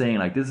what I'm saying.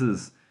 Like, this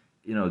is,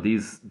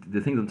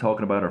 the things I'm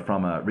talking about are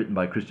from written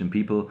by Christian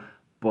people,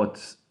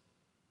 but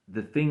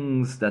the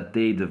things that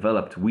they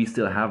developed, we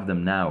still have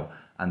them now,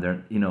 and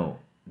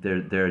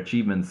their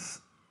achievements,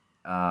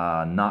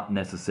 not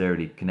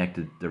necessarily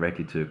connected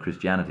directly to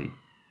Christianity.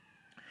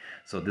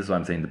 So this is why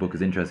I'm saying the book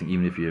is interesting,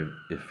 even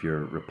if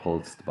you're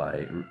repulsed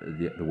by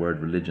the word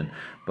religion.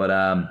 But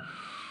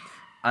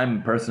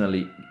I'm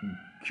personally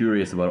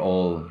curious about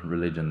all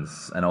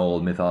religions and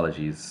all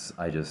mythologies.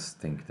 I just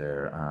think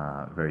they're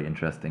very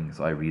interesting.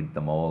 So I read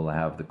them all. I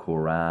have the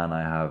Quran.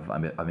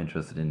 I'm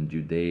interested in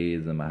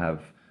Judaism. I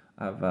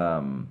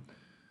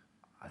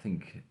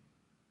think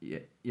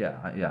yeah,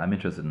 I'm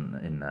interested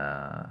in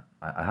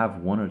I have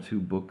one or two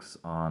books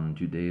on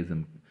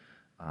Judaism.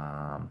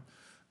 Um,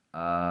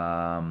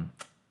 um,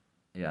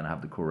 Yeah, and I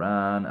have the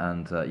Quran,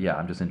 and yeah,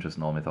 I'm just interested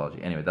in all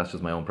mythology. Anyway, that's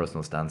just my own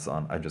personal stance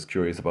on. I'm just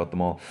curious about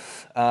them all.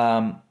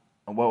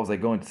 And what was I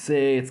going to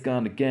say? It's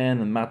gone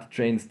again. I'm at the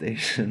train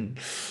station.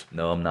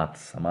 No, I'm not.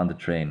 I'm on the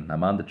train.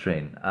 I'm on the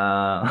train.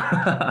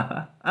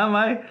 Am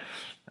I?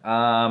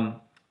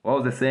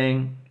 What was I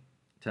saying?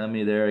 Tell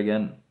me there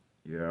again.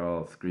 You're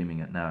all screaming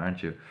it now,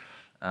 aren't you?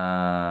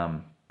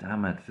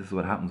 Damn it! This is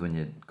what happens when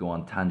you go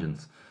on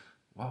tangents.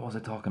 What was I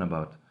talking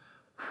about?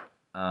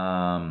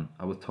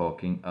 I was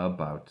talking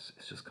about.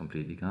 It's just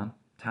completely gone.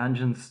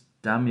 Tangents,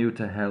 damn you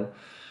to hell.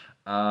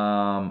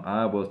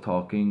 I was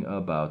talking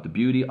about the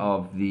beauty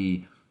of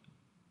the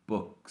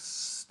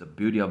books. The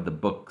beauty of the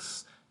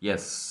books.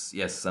 Yes,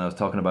 yes. And I was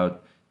talking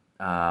about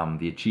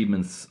the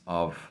achievements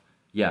of,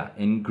 yeah,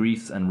 in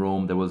Greece and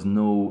Rome, there was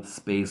no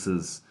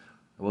spaces.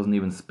 There wasn't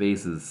even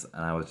spaces.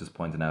 And I was just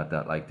pointing out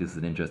that, like, this is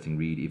an interesting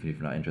read, even if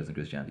you're not interested in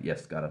Christianity.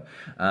 Yes, got it.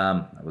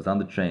 I was on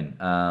the train.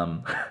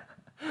 Um,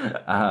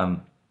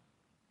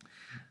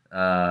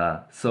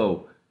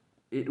 so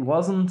it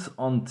wasn't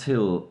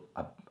until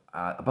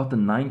about the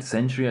ninth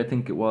century, I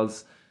think it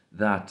was,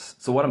 that.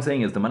 So what I'm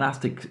saying is the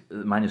monastic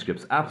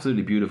manuscripts,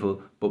 absolutely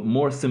beautiful, but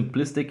more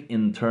simplistic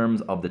in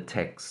terms of the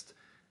text.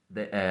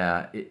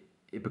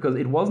 Because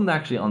it wasn't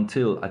actually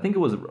until, I think it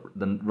was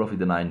roughly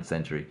the ninth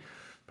century,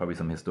 probably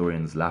some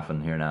historians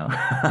laughing here now,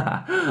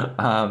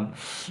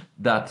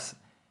 that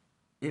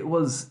it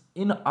was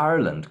in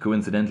Ireland,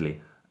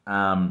 coincidentally,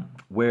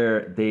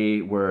 where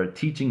they were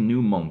teaching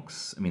new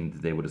monks. I mean,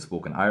 they would have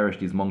spoken Irish,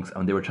 these monks,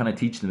 and they were trying to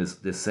teach them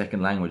this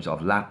second language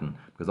of Latin,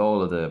 because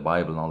all of the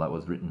Bible and all that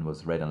was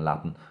read in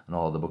Latin, and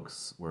all the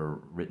books were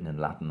written in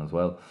Latin as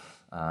well.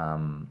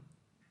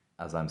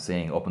 As I'm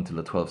saying, up until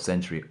the 12th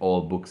century,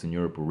 all books in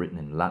Europe were written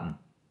in Latin.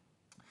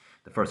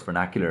 The first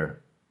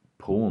vernacular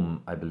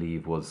poem, I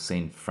believe, was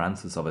Saint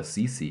Francis of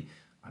Assisi.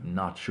 I'm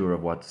not sure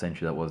of what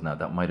century that was now.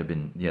 That might have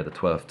been, yeah, the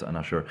 12th. I'm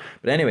not sure.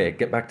 But anyway,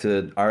 get back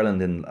to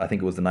Ireland in, I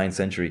think it was the ninth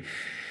century.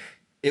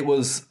 It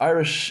was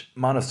Irish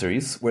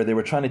monasteries where they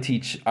were trying to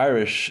teach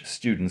Irish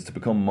students to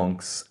become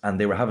monks, and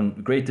they were having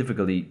great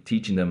difficulty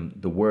teaching them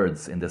the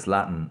words in this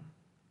Latin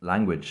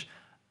language.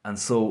 And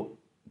so,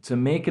 to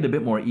make it a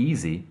bit more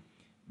easy,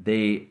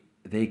 they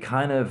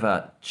kind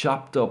of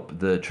chopped up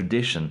the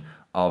tradition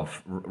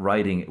of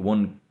writing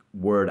one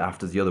word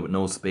after the other with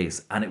no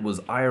space, and it was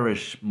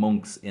Irish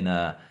monks in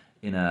a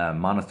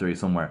monastery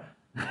somewhere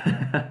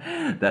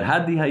that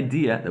had the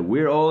idea that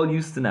we're all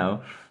used to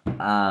now,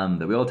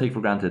 that we all take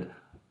for granted,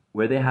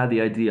 where they had the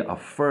idea of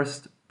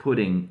first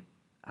putting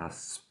a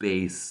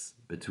space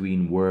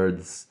between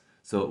words,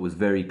 so it was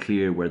very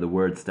clear where the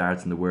word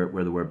starts and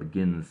where the word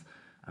begins.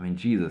 I mean,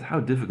 Jesus, how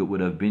difficult would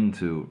it have been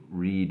to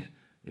read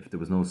if there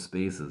was no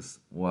spaces?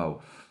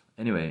 Wow.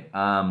 Anyway,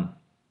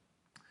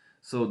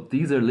 so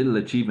these are little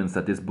achievements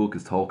that this book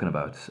is talking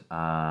about.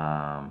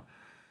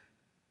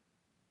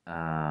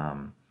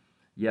 Um,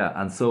 yeah,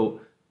 and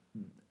so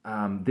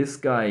this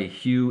guy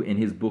Hugh, in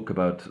his book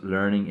about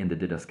learning in the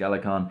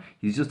Didascalicon,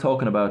 he's just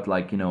talking about,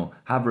 like,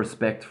 have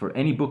respect for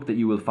any book that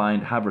you will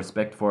find. Have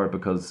respect for it,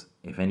 because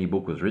if any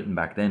book was written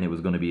back then, it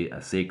was going to be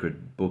a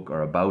sacred book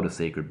or about a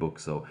sacred book.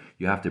 So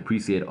you have to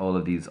appreciate all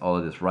of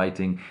this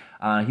writing.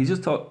 He's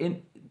just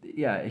talking.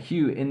 Yeah,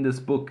 Hugh, in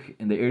this book,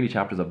 in the early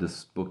chapters of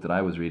this book that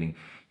I was reading,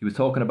 he was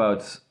talking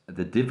about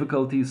the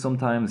difficulties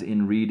sometimes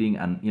in reading,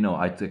 and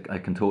I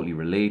can totally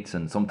relate.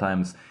 And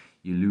sometimes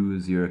you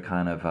lose your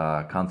kind of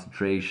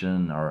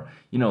concentration, or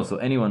so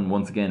anyone,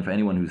 once again, for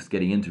anyone who's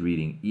getting into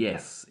reading,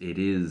 yes, it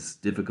is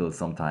difficult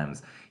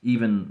sometimes.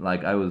 Even,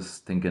 like, I was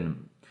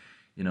thinking,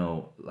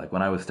 like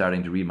when I was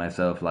starting to read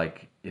myself,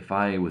 like if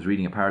I was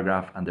reading a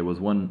paragraph and there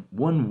was one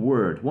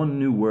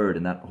new word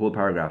in that whole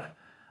paragraph,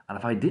 and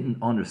if I didn't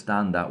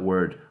understand that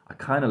word, I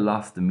kind of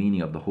lost the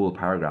meaning of the whole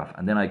paragraph,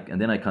 and then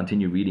I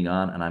continue reading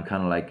on, and I'm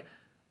kind of like,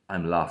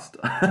 I'm lost.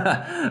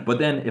 But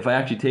then if I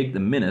actually take the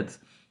minute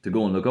to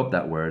go and look up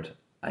that word,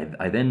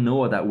 I then know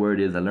what that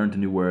word is. I learned a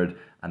new word,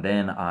 and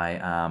then I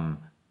am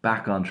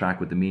back on track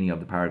with the meaning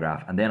of the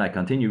paragraph, and then I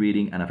continue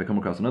reading. And if I come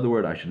across another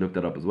word, I should look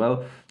that up as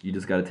well. You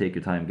just got to take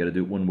your time, got to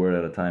do it one word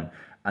at a time.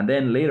 And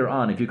then later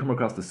on, if you come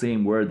across the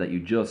same word that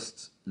you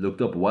just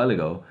looked up a while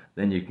ago,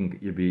 then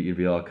you'll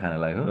be all kind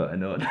of like, oh, I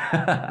know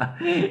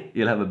it.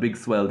 You'll have a big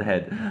swelled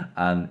head,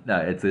 and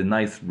it's a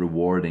nice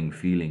rewarding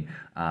feeling.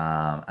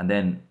 And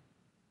then,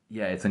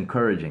 yeah, it's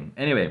encouraging.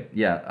 Anyway,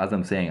 yeah, as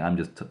I'm saying, I'm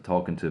just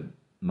talking to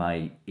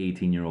my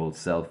 18-year-old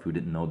self who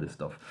didn't know this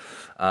stuff.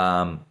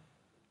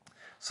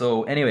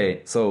 So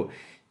anyway, so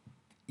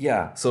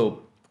yeah,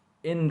 so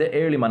in the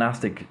early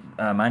monastic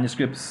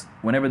manuscripts,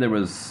 whenever there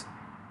was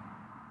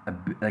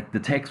like the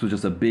text was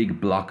just a big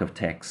block of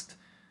text,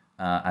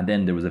 and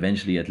then there was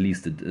eventually at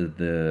least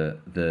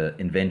the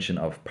invention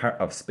of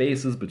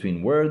spaces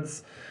between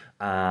words,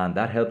 and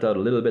that helped out a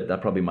little bit.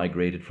 That probably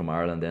migrated from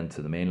Ireland then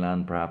to the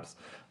mainland, perhaps.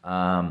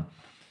 And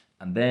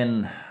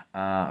then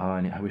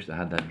I wish I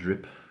had that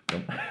drip. So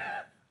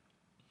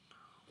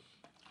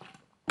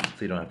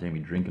you don't have to hear me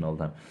drinking all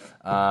the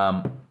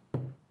time.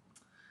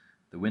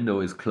 The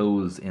window is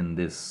closed in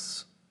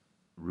this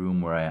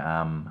room where I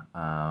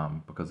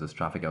am because there's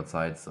traffic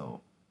outside,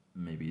 so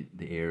maybe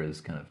the air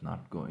is kind of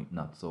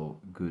not so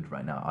good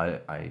right now.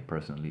 I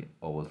personally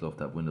always love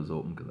to have windows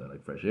open because I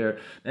like fresh air.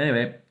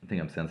 Anyway, I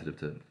think I'm sensitive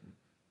to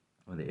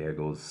when the air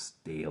goes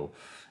stale.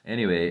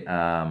 Anyway,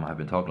 I've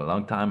been talking a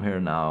long time here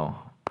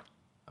now.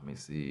 Let me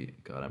see.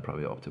 God, I'm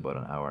probably up to about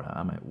an hour now.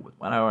 I'm at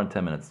 1 hour and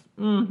 10 minutes.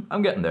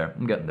 I'm getting there.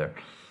 I'm getting there.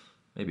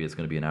 Maybe it's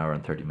going to be an hour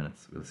and 30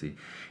 minutes. We'll see.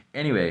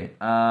 Anyway,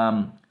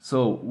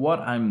 so what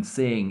I'm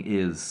saying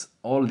is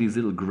all these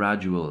little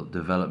gradual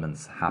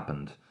developments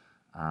happened.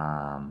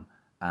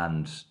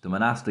 And the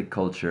monastic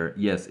culture,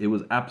 yes, it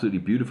was absolutely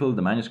beautiful.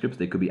 The manuscripts,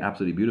 they could be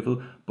absolutely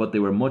beautiful, but they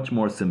were much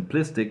more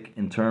simplistic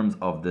in terms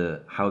of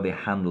how they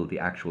handled the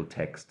actual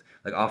text.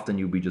 Like often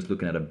you'd be just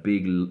looking at a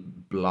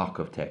big block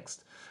of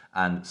text,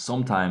 and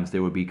sometimes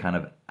there would be kind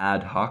of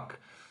ad hoc.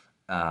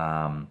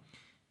 Um,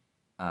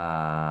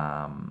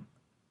 um,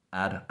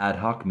 ad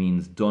hoc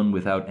means done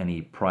without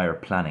any prior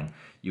planning.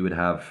 You would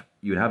have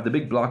the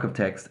big block of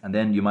text, and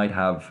then you might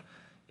have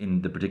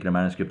in the particular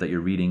manuscript that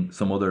you're reading,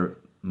 some other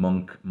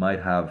monk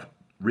might have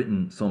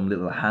written some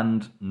little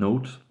hand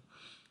note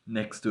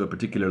next to a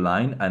particular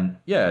line, and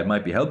yeah, it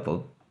might be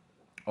helpful.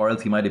 Or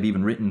else he might have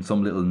even written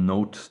some little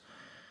note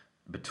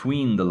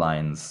between the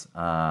lines,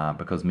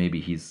 because maybe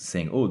he's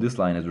saying, "Oh, this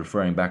line is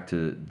referring back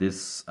to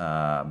this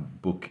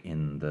book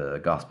in the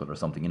gospel or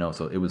something,"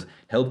 So it was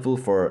helpful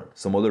for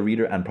some other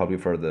reader, and probably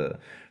for the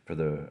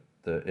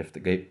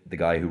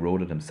guy who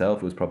wrote it himself,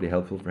 it was probably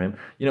helpful for him.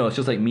 It's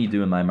just like me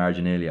doing my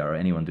marginalia, or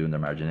anyone doing their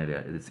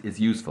marginalia. It's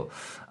useful,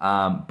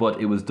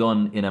 but it was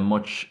done in a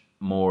much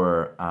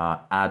more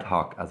ad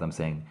hoc, as I'm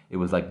saying. It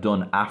was like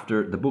done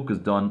after the book was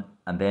done,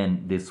 and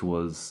then this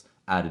was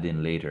added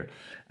in later,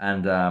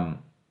 and.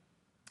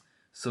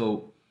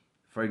 So,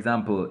 for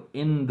example,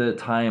 in the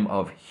time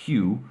of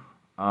Hugh,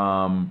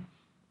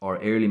 or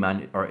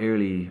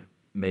early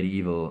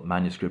medieval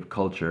manuscript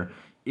culture,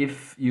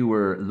 if you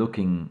were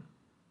looking,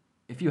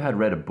 if you had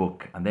read a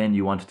book and then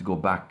you wanted to go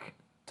back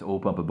to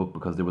open up a book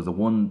because there was a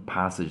one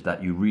passage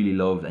that you really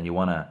loved and you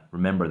want to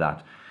remember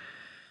that,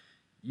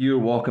 you're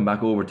walking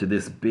back over to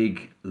this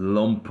big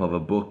lump of a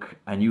book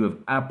and you have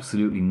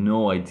absolutely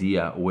no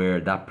idea where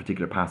that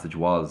particular passage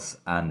was,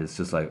 and it's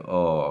just like,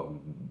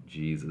 oh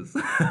Jesus.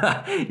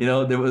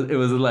 It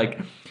was like,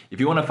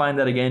 if you want to find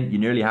that again, you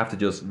nearly have to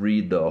just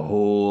read the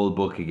whole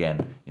book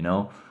again.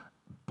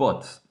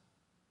 But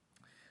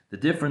the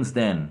difference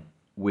then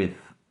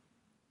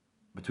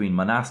between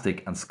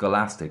monastic and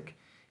scholastic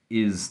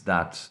is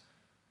that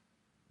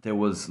there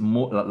was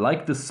more,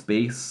 like the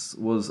space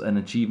was an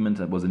achievement,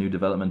 it was a new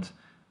development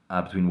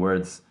between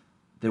words.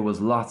 There was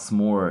lots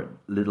more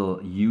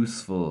little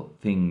useful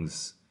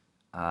things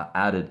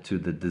added to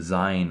the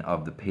design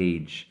of the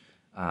page,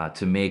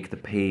 to make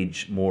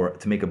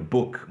a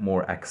book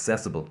more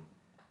accessible,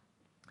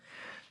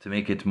 to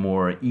make it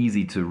more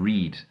easy to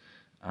read.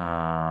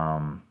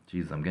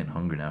 Jesus, I'm getting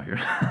hungry now here.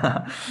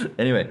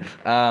 Anyway,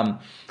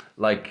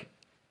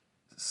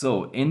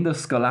 so in the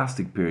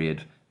scholastic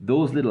period,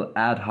 those little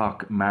ad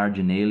hoc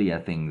marginalia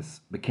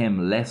things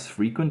became less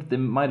frequent.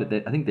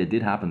 I think they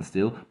did happen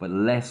still, but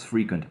less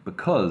frequent,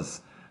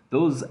 because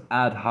those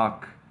ad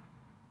hoc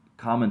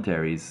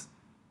commentaries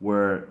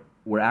were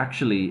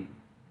actually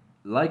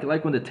like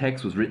when the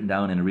text was written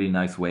down in a really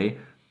nice way.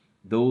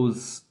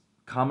 Those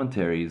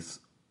commentaries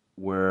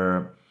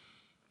were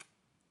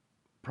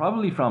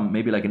probably from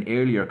maybe like an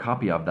earlier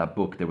copy of that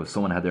book. There was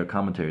someone had their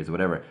commentaries or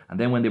whatever, and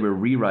then when they were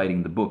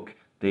rewriting the book,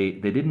 they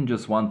didn't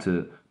just want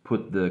to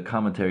put the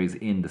commentaries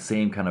in the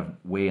same kind of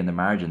way in the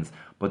margins,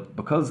 but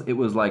because it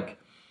was like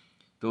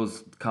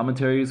those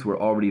commentaries were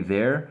already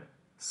there,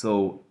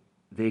 so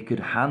they could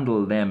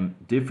handle them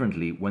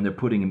differently when they're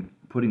putting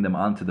them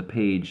onto the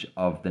page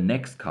of the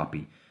next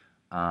copy.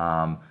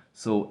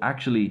 So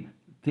actually,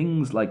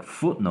 things like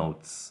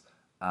footnotes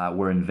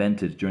were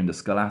invented during the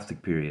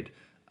scholastic period.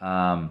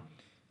 I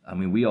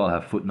mean, we all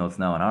have footnotes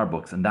now in our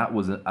books, and that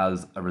was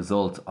as a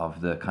result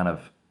of the kind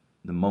of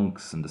the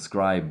monks and the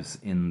scribes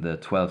in the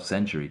 12th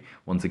century.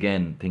 Once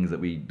again, things that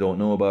we don't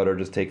know about or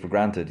just take for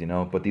granted,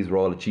 but these were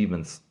all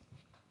achievements.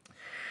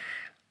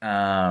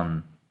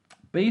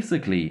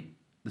 Basically,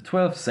 the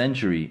 12th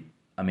century,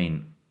 I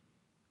mean,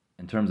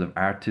 in terms of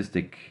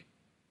artistic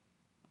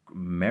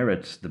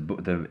merit,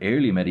 the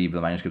early medieval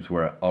manuscripts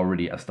were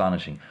already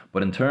astonishing.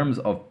 But in terms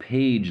of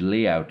page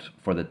layout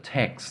for the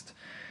text,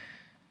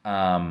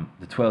 the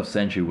 12th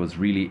century was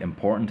really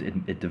important.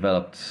 It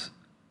developed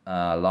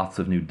lots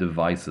of new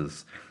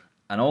devices.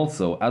 And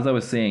also, as I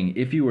was saying,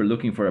 if you were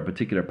looking for a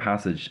particular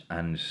passage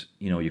and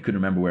you couldn't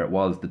remember where it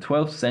was, the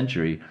 12th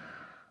century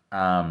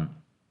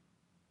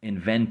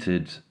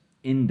invented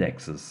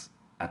indexes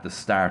at the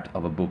start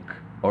of a book,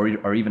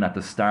 or even at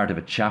the start of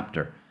a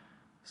chapter.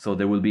 So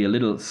there will be a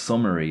little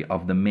summary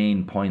of the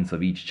main points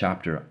of each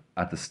chapter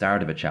at the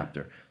start of a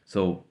chapter.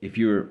 So if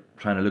you're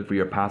trying to look for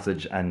your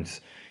passage and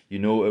it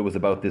was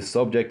about this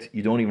subject,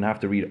 you don't even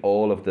have to read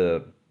all of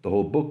the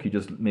whole book. You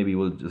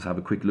will just have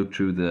a quick look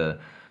through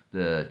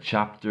the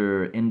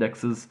chapter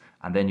indexes,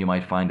 and then you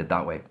might find it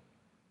that way.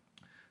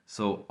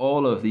 So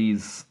all of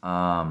these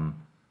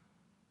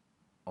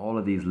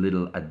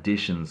little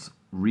additions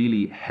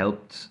really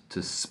helped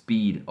to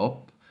speed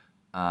up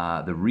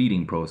the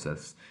reading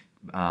process.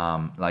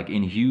 Like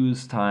in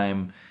Hugh's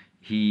time,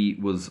 he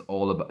was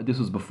all about. This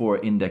was before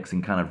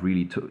indexing kind of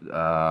really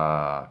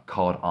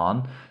caught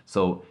on.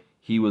 So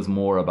he was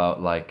more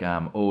about like,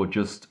 oh,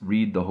 just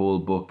read the whole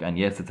book, and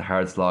yes, it's a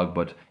hard slog,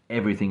 but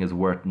everything is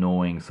worth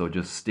knowing. So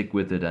just stick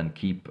with it and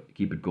keep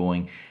it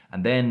going.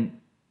 And then,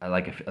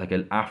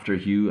 after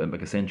Hugh,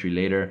 like a century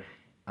later,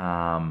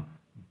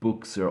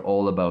 books are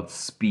all about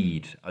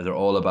speed. They're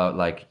all about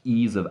like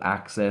ease of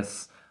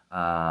access,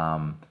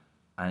 and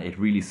it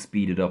really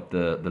speeded up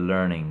the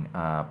learning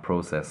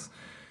process.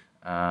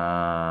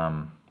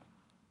 Um,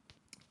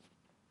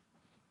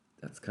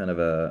 that's kind of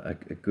a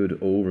good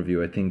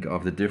overview, I think,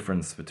 of the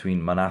difference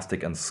between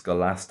monastic and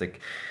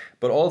scholastic.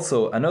 But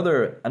also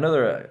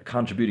another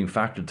contributing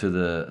factor to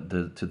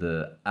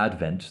the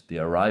advent, the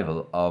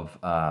arrival of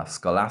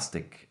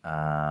scholastic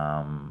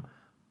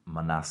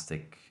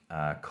monastic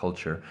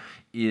culture,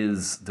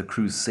 is the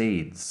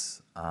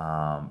Crusades,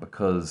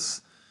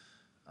 because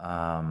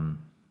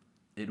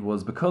it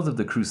was because of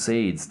the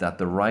Crusades that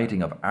the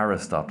writing of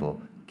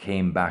Aristotle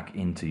came back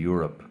into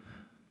Europe.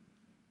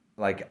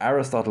 Like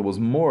Aristotle was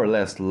more or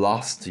less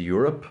lost to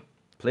Europe.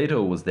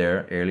 Plato was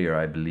there earlier,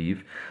 I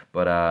believe,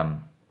 but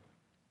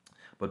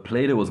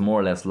Plato was more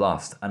or less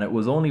lost, and it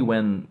was only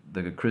when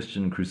the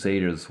Christian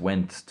Crusaders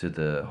went to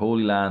the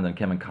Holy Land and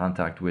came in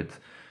contact with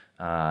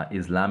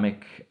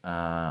Islamic,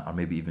 or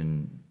maybe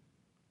even,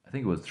 I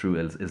think it was through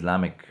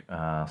Islamic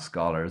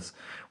scholars,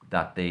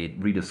 that they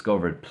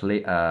rediscovered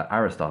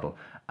Aristotle.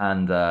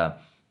 And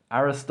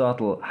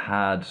Aristotle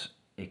had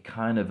a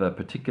kind of a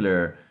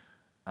particular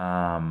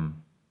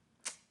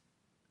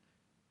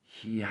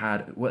he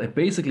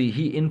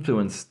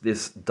influenced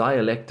this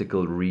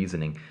dialectical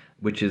reasoning,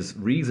 which is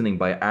reasoning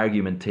by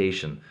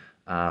argumentation.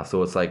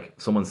 So it's like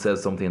someone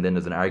says something, and then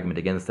there's an argument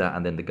against that,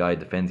 and then the guy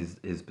defends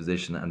his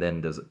position, and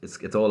then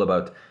it's all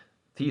about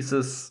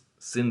thesis,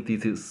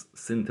 synthesis,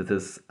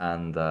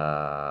 and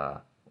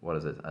what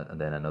is it? And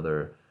then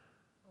another,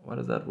 what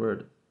is that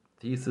word?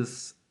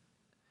 Thesis,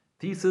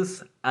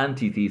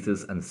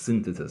 antithesis, and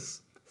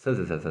synthesis.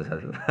 Synthesis.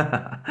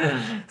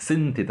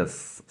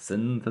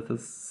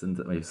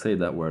 When you say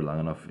that word long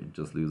enough, it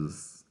just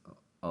loses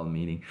all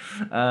meaning.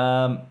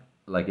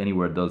 Like any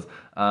word does.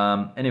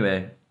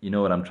 Anyway, you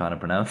know what I'm trying to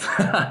pronounce.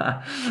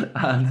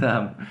 And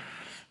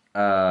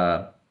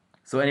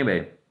so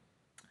anyway,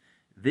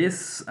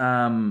 this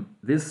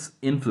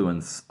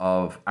influence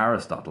of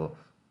Aristotle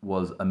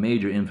was a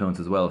major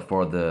influence as well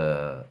for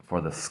the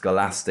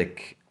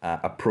scholastic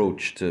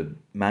approach to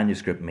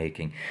manuscript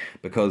making,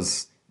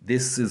 because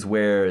this is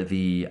where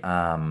the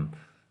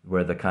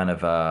kind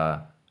of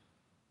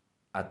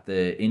at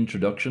the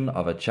introduction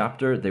of a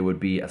chapter there would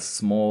be a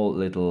small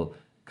little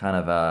kind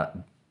of a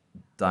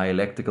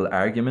dialectical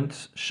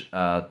argument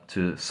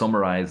to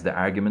summarize the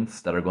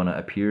arguments that are going to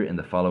appear in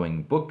the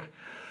following book.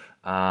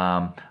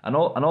 And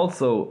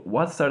also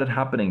what started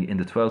happening in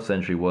the 12th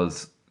century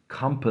was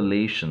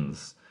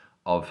compilations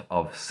of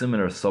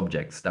similar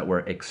subjects that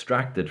were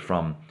extracted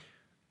from,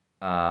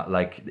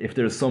 like if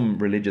there's some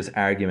religious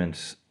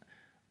argument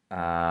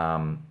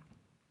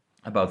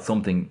about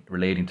something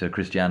relating to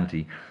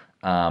Christianity,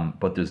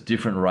 but there's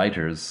different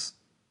writers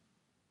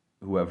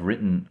who have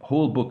written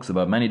whole books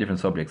about many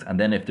different subjects, and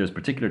then if there's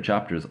particular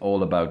chapters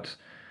all about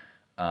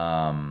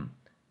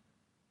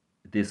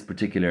this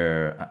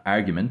particular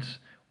argument,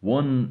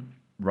 one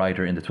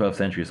writer in the 12th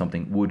century or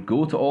something would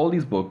go to all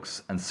these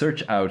books and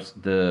search out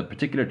the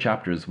particular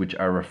chapters which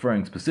are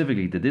referring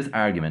specifically to this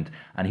argument,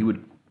 and he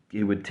would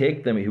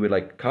take them, he would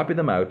like copy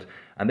them out,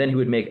 and then he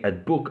would make a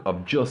book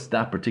of just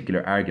that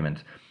particular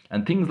argument.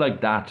 And things like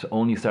that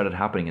only started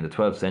happening in the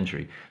 12th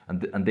century,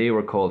 and they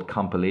were called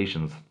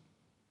compilations.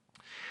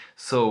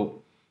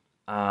 So,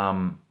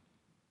 yeah,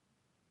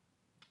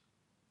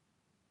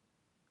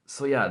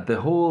 the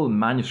whole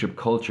manuscript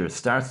culture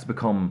starts to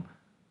become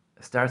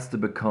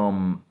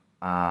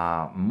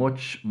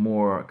much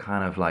more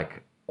kind of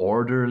like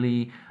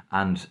orderly,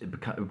 and it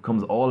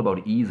becomes all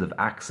about ease of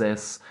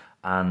access,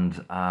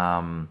 and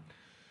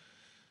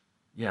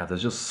yeah,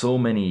 there's just so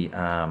many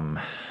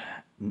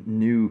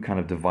new kind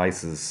of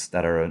devices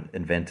that are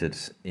invented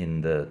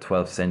in the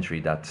 12th century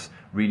that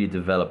really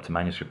developed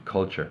manuscript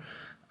culture.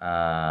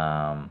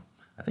 I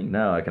think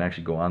now I can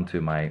actually go on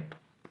to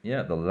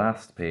the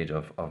last page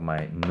of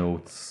my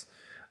notes.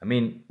 I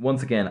mean,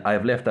 once again,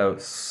 I've left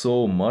out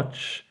so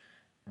much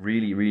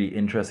really, really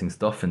interesting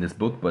stuff in this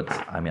book, but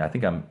I mean, I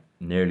think I'm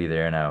nearly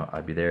there now.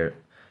 I'll be there,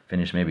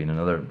 finished maybe in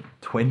another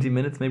 20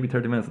 minutes, maybe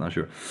 30 minutes, not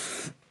sure.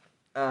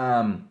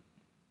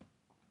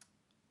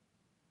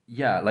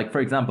 Yeah, like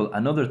for example,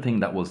 another thing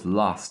that was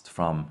lost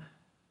from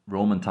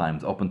Roman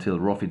times up until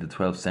roughly the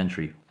 12th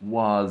century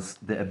was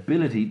the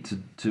ability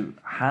to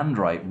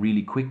handwrite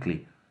really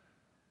quickly.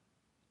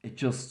 It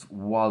just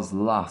was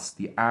lost.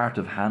 The art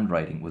of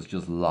handwriting was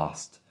just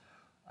lost.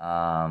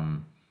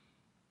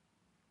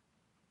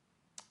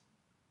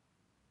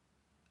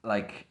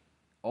 Like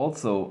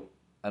also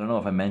I don't know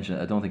if I mentioned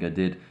it, I don't think I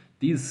did.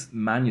 These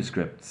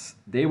manuscripts,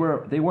 they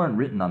weren't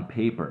written on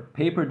paper.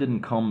 Paper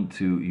didn't come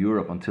to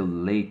Europe until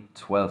late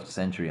 12th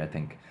century, I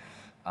think.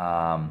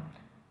 Um,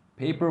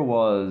 Paper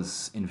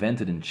was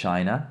invented in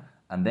China,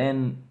 and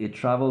then it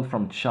traveled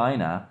from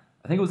China.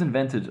 I think it was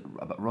invented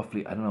about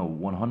roughly, I don't know,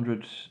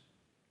 100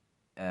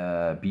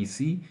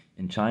 BC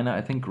in China,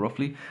 I think,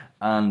 roughly.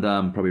 And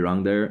probably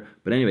wrong there.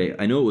 But anyway,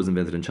 I know it was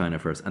invented in China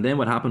first. And then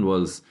what happened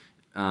was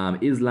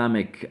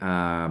Islamic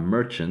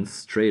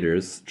merchants,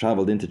 traders,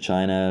 traveled into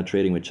China,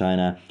 trading with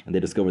China, and they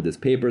discovered this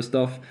paper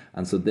stuff.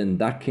 And so then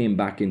that came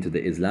back into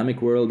the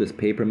Islamic world, this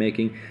paper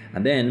making.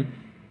 And then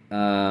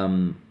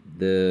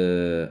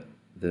the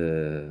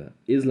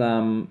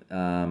Islam,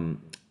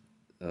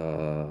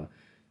 uh,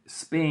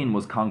 Spain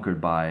was conquered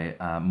by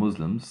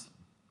Muslims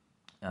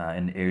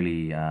in the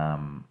early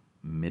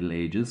Middle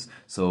Ages.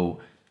 So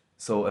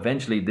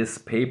eventually, this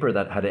paper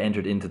that had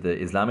entered into the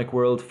Islamic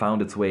world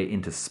found its way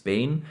into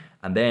Spain,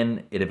 and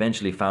then it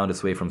eventually found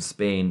its way from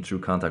Spain through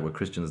contact with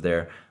Christians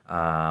there,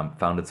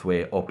 found its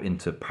way up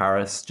into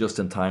Paris just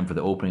in time for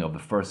the opening of the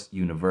first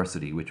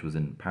university, which was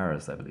in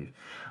Paris, I believe.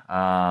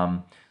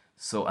 And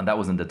that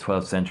was in the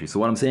 12th century. So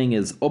what I'm saying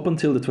is, up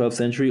until the 12th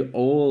century,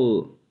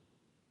 all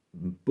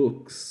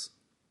books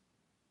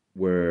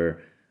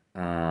were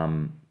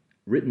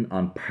written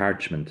on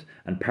parchment,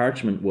 and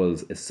parchment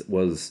was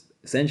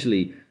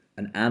essentially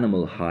an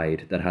animal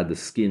hide that had the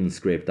skin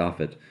scraped off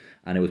it,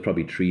 and it was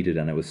probably treated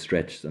and it was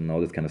stretched and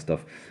all this kind of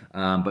stuff.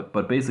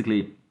 But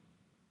basically,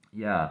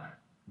 yeah,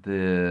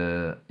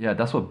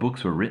 that's what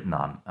books were written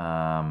on.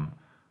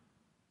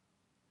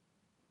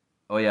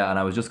 Oh yeah, and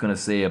I was just gonna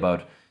say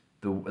about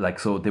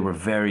so they were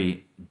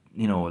very,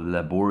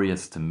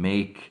 laborious to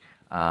make,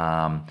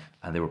 and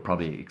they were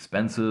probably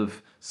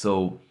expensive.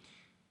 So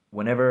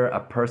whenever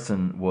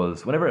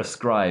a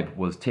scribe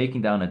was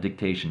taking down a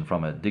dictation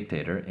from a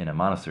dictator in a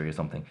monastery or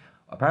something,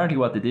 apparently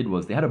what they did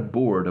was they had a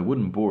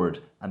wooden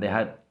board, and they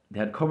had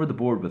covered the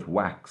board with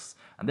wax,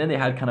 and then they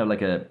had kind of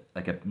like a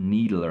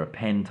needle or a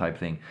pen type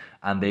thing,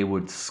 and they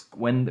would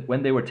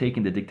when they were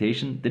taking the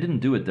dictation, they didn't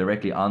do it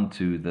directly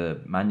onto the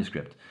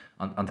manuscript,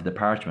 onto the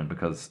parchment,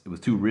 because it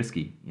was too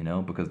risky,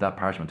 because that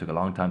parchment took a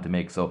long time to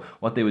make. So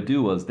what they would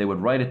do was they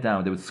would write it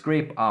down, they would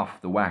scrape off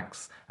the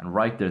wax and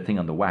write their thing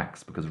on the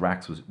wax, because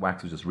wax was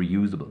just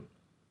reusable.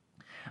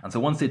 And so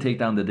once they take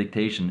down the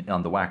dictation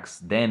on the wax,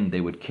 then they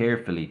would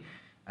carefully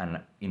and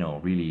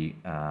really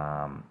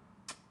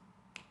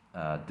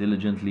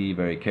diligently,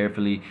 very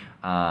carefully,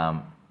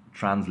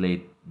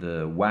 translate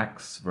the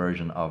wax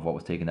version of what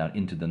was taken down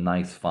into the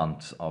nice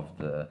font of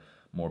the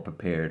more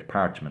prepared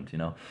parchment.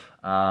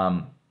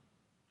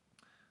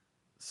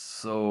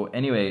 So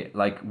anyway,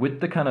 like with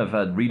the kind of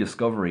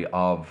rediscovery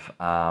of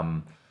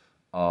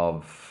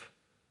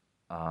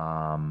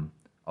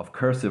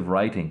cursive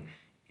writing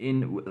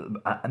and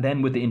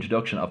then with the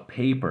introduction of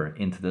paper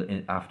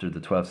after the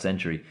 12th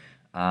century,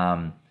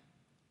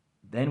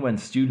 then when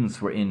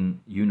students were in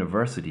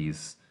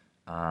universities,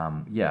 as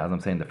I'm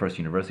saying, the first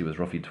university was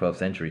roughly 12th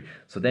century.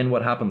 So then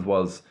what happens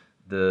was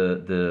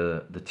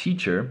the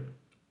teacher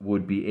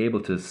would be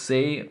able to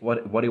say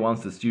what he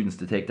wants the students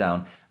to take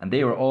down, and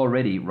they were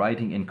already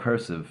writing in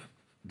cursive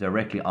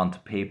directly onto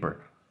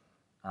paper.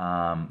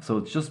 So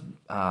it's just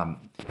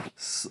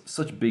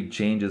such big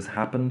changes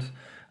happened,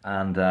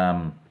 and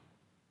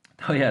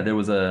oh yeah, there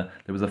was a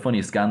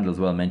funny scandal as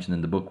well mentioned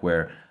in the book,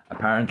 where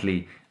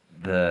apparently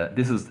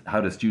this is how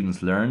the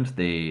students learned.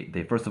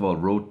 They first of all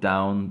wrote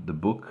down the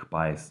book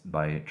by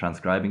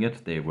transcribing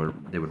it. They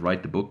would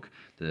write the book.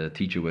 The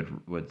teacher would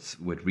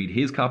read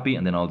his copy,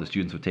 and then all the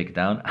students would take it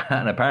down.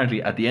 And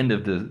apparently, at the end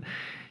of the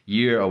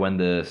year, or when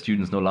the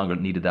students no longer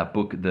needed that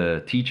book,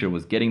 the teacher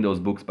was getting those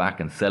books back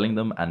and selling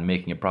them and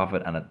making a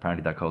profit. And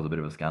apparently, that caused a bit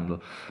of a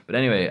scandal. But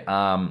anyway,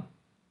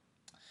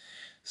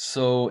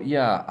 so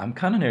yeah, I'm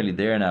kind of nearly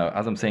there now.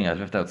 As I'm saying, I've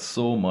left out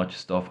so much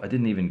stuff. I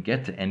didn't even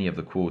get to any of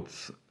the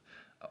quotes.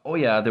 Oh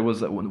yeah, there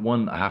was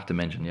one I have to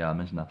mention. Yeah, I'll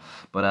mention that.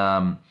 But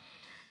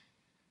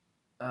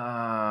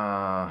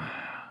uh,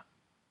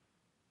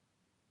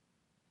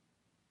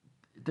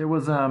 there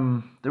was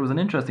an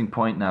interesting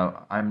point.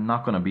 Now I'm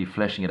not going to be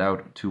fleshing it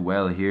out too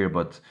well here,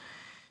 but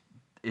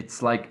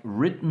it's like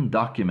written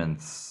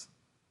documents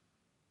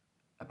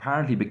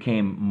apparently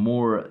became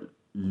more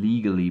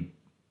legally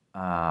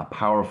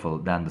powerful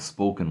than the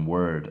spoken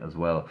word as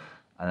well.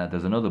 And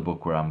there's another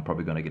book where I'm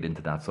probably going to get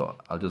into that, so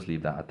I'll just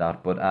leave that at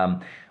that. But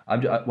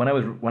when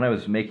I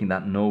was making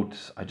that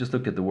note, I just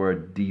looked at the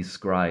word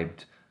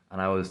described,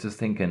 and I was just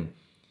thinking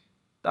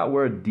that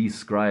word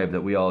described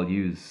that we all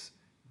use.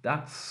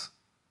 That's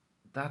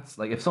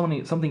like, if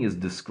something is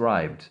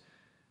described,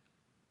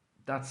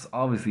 that's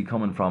obviously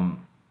coming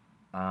from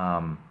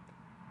an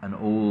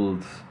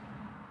old.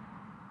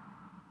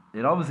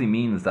 It obviously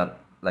means that,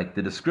 like,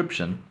 the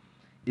description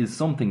is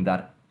something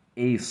that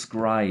a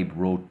scribe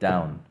wrote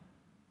down,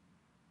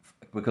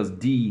 because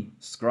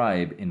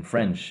describe in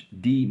French,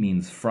 de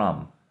means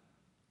from,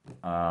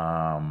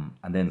 and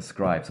then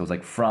scribe. So it's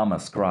like from a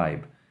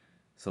scribe.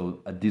 So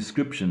a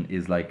description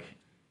is like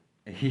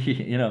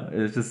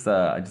It's just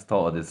I just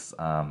thought of this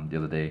the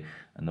other day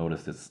and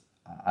noticed this.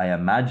 I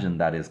imagine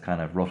that is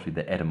kind of roughly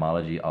the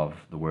etymology of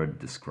the word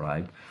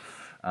describe.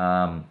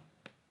 Um,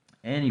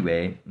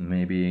 Anyway,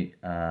 maybe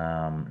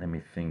let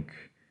me think.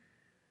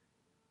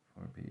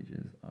 4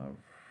 pages of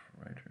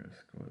writer's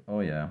quote.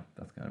 Oh yeah,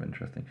 that's kind of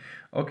interesting.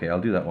 Okay, I'll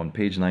do that one.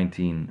 Page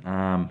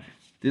 19.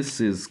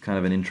 This is kind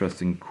of an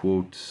interesting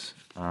quote,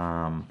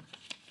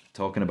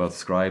 talking about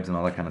scribes and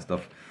all that kind of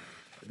stuff.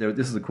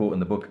 This is a quote in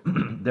the book.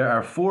 There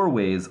are four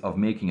ways of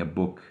making a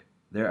book.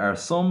 There are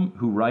some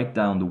who write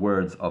down the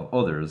words of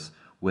others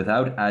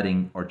without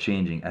adding or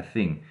changing a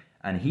thing,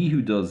 and he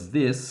who does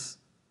this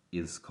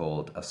is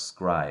called a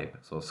scribe.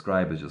 So a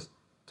scribe is just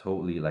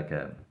totally like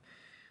a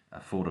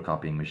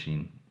photocopying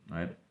machine,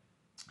 right?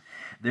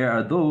 There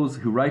are those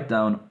who write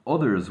down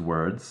others'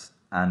 words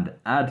and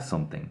add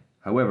something,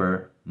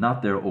 however,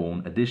 not their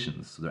own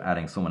additions. So they're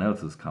adding someone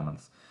else's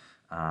comments.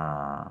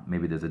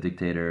 Maybe there's a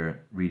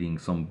dictator reading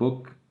some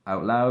book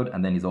out loud,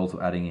 and then he's also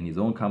adding in his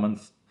own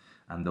comments,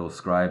 and those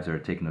scribes are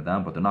taking it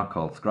down, but they're not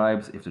called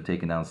scribes. If they're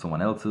taking down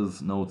someone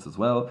else's notes as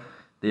well,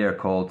 they are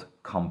called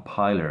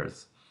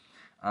compilers.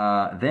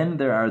 Then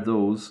there are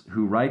those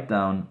who write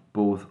down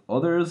both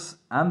others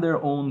and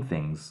their own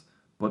things,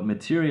 but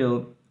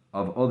material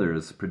of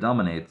others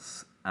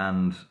predominates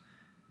and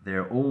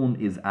their own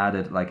is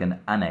added like an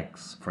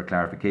annex for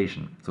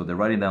clarification. So they're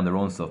writing down their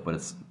own stuff, but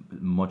it's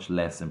much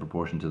less in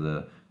proportion to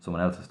the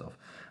someone else's stuff.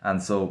 And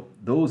so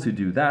those who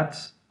do that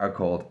are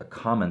called a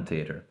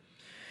commentator,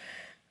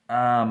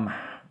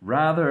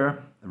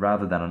 rather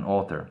than an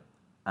author.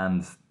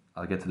 And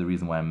I'll get to the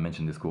reason why I'm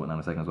mentioning this quote in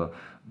a second as well.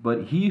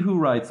 But he who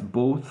writes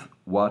both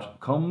what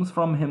comes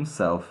from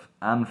himself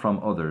and from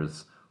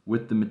others,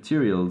 with the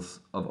materials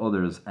of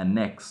others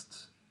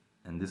annexed,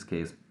 in this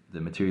case,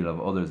 the material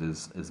of others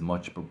is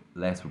much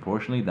less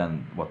proportionally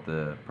than what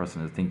the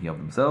person is thinking of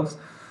themselves,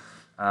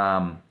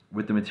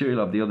 with the material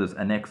of the others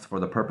annexed for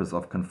the purpose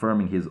of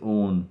confirming his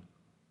own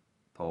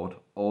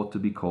thought, ought to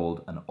be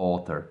called an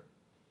author.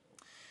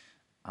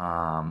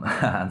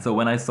 And so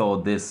when I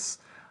saw this,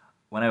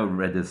 when I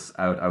read this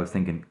out, I was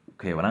thinking,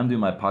 okay, when I'm doing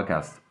my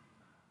podcast,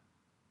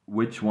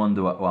 which one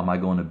am I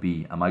going to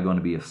be? Am I going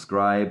to be a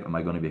scribe? Am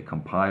I going to be a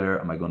compiler?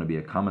 Am I going to be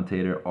a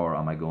commentator? Or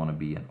am I going to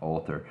be an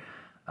author?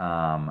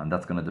 And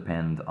that's going to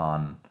depend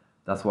on.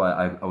 That's why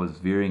I was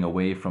veering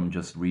away from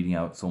just reading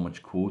out so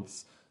much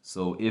quotes.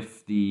 So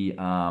if the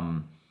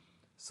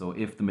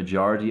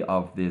majority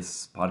of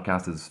this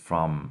podcast is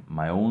from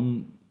my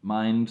own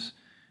mind,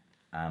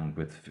 and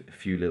with a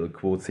few little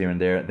quotes here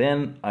and there,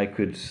 then I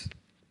could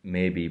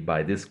maybe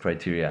by this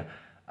criteria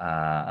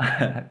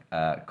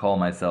call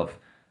myself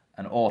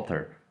an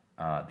author,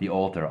 the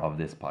author of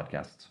this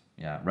podcast.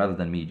 Yeah, rather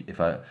than me. If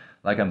I,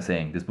 like I'm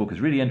saying, this book is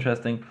really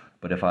interesting,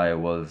 but if I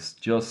was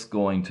just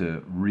going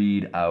to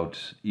read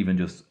out even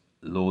just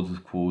loads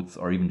of quotes,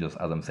 or even just,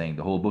 as I'm saying,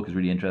 the whole book is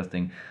really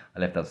interesting,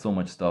 I left out so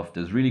much stuff.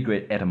 There's really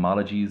great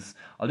etymologies.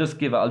 I'll just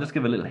give a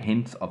little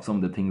hint of some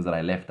of the things that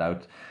I left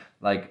out.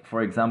 Like,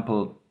 for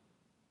example,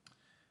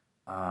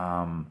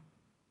 the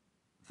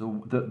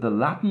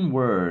Latin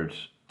word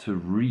to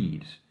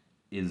read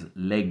is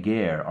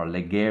legere or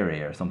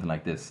legere or something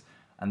like this,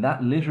 and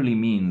that literally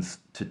means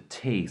to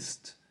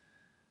taste.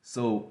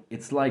 So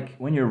it's like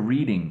when you're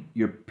reading,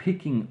 you're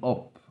picking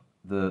up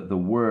the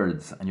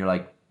words and you're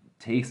like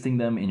tasting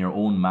them in your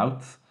own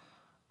mouth.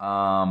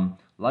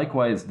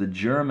 Likewise, the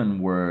German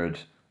word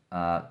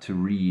to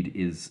read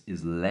is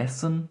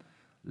lesson.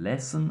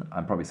 Lesson.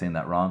 I'm probably saying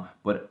that wrong,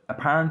 but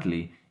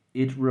apparently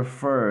it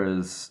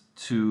refers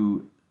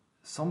to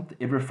something.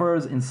 It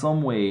refers in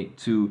some way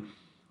to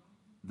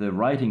the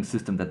writing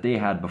system that they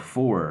had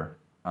before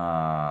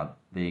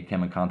they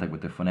came in contact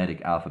with the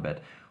phonetic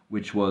alphabet,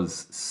 which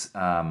was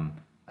I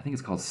think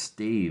it's called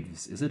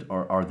staves, is it,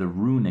 or the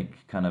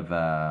runic kind of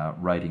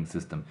writing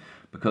system,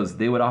 because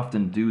they would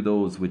often do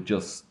those with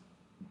just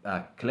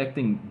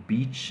collecting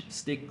beech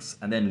sticks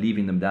and then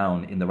leaving them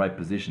down in the right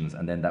positions,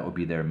 and then that would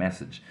be their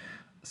message.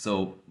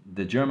 So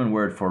the German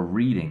word for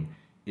reading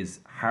is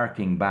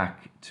harking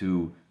back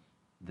to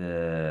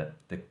the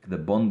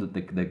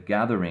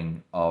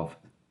gathering of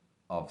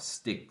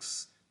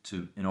sticks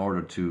in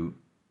order to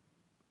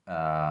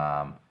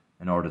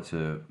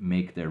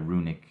make their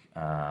runic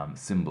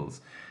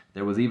symbols.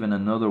 There was even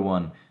another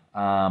one.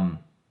 Let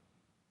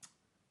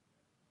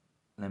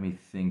me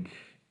think.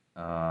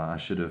 I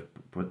should have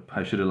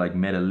like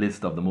made a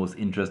list of the most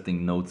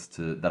interesting notes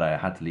that I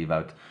had to leave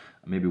out.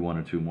 Maybe one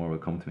or two more will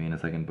come to me in a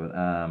second. But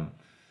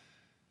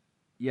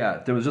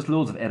yeah, there was just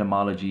loads of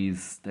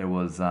etymologies. There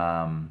was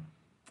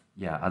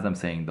yeah, as I'm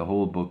saying, the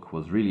whole book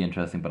was really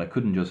interesting, but I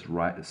couldn't just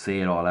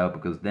say it all out,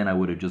 because then I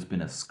would have just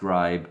been a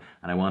scribe,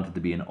 and I wanted to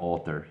be an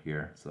author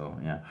here. So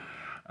yeah.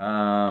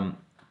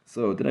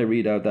 So did I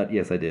read out that?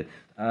 Yes, I did.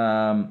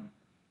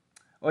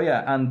 Oh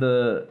yeah, and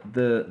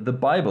the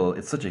Bible,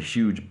 it's such a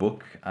huge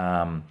book.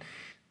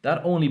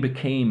 That only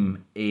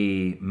became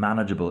a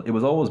manageable. It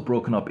was always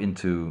broken up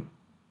into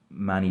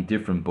many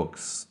different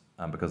books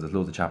because there's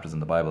loads of chapters in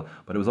the Bible,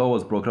 but it was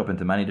always broken up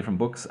into many different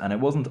books. And it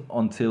wasn't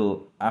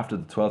until after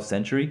the 12th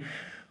century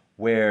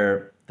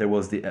where there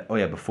was just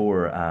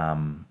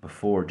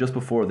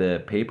before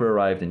the paper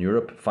arrived in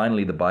Europe,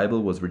 finally the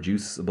Bible was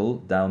reducible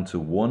down to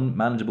one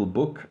manageable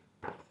book.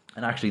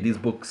 And actually, these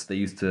books, they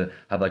used to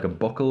have like a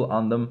buckle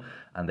on them,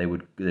 and they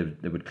would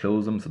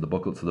close them so the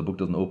book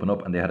doesn't open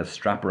up, and they had a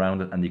strap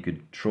around it, and you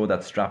could throw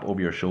that strap over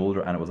your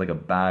shoulder, and it was like a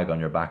bag on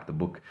your back, the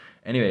book.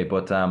 Anyway,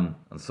 but so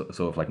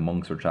if like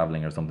monks were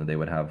traveling or something, they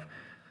would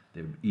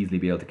easily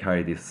be able to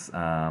carry this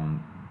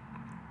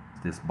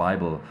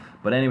Bible.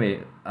 But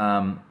anyway,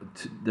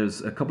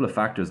 there's a couple of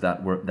factors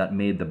that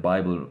made the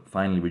Bible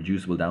finally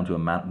reducible down to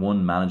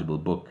one manageable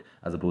book,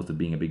 as opposed to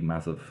being a big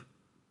massive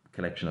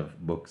collection of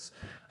books.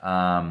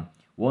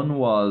 One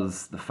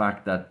was the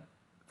fact that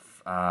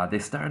they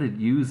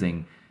started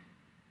using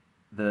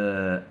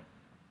the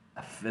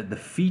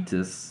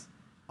fetus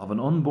of an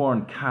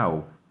unborn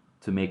cow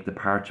to make the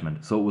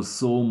parchment, so it was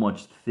so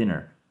much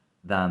thinner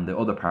than the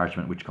other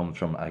parchment, which comes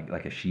from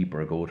like a sheep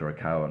or a goat or a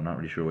cow. I'm not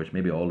really sure which,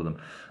 maybe all of them.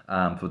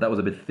 So that was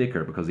a bit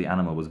thicker because the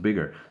animal was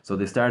bigger. So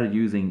they started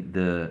using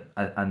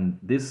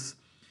this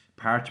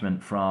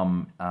parchment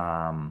from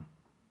an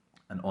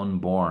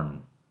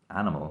unborn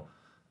animal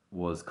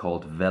was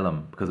called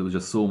vellum because it was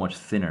just so much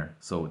thinner.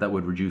 So that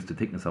would reduce the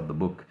thickness of the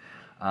book.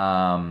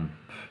 How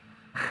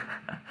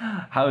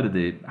did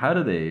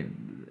they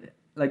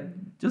like,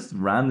 just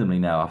randomly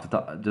now off the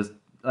top, just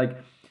like,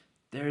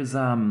 there's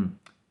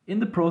in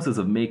the process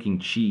of making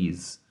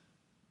cheese,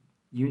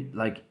 you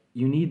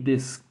need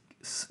this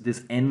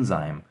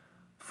enzyme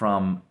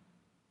from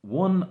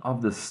one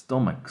of the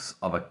stomachs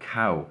of a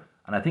cow,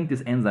 and I think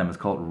this enzyme is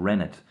called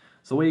rennet.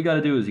 So what you got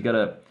to do is you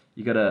gotta.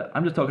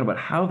 I'm just talking about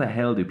how the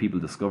hell do people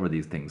discover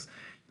these things?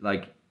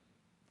 Like,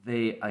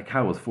 a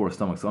cow has 4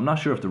 stomachs, so I'm not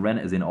sure if the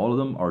rennet is in all of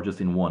them or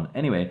just in one.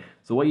 Anyway,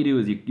 so what you do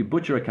is you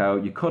butcher a cow,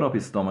 you cut up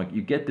his stomach,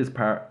 you get the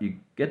part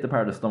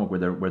of the stomach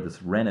where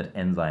this rennet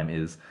enzyme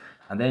is,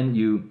 and then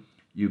you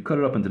cut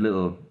it up into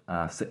little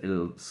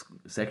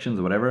sections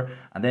or whatever,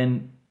 and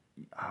then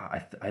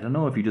I don't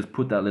know if you just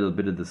put that little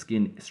bit of the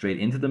skin straight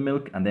into the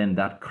milk and then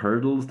that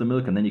curdles the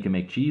milk and then you can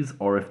make cheese,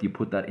 or if you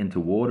put that into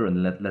water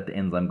and let the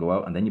enzyme go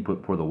out and then you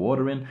pour the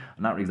water in.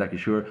 I'm not exactly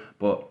sure,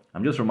 but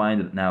I'm just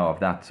reminded now of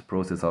that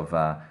process of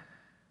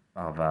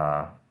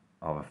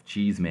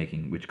cheese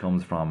making, which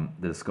comes from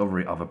the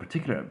discovery of a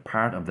particular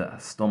part of the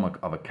stomach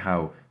of a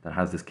cow that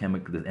has this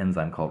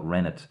enzyme called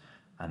rennet.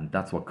 And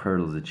that's what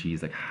curdles the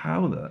cheese. Like,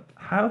 how the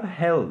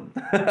hell,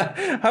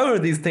 how are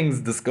these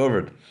things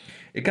discovered?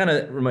 It kind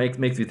of makes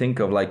me think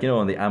of, like,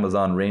 in the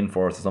Amazon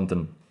rainforest or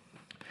something,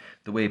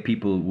 the way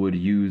people would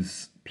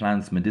use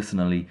plants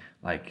medicinally,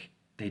 like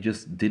they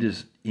just did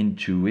it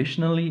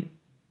intuitionally.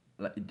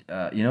 Like,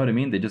 you know what I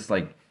mean? They just,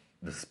 like,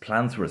 the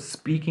plants were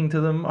speaking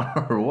to them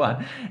or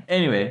what?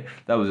 Anyway,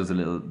 that was just a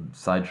little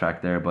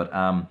sidetrack there. But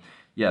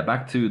yeah,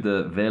 back to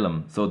the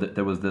vellum. So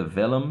there was the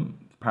vellum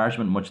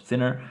parchment, much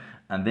thinner.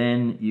 And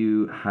then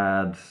you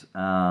had,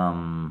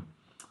 and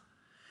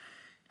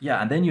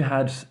then you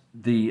had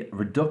the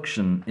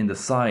reduction in the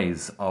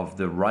size of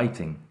the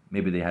writing.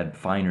 Maybe they had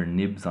finer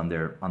nibs on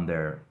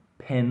their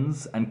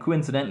pens. And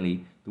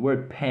coincidentally, the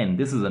word pen,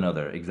 this is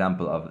another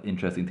example of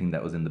interesting thing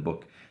that was in the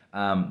book.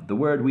 The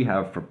word we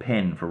have for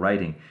pen, for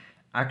writing,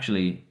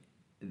 actually,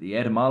 the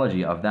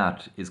etymology of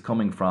that is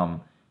coming from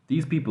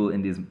these people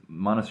in these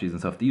monasteries and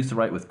stuff. They used to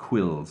write with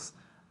quills.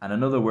 And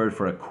another word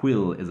for a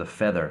quill is a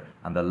feather,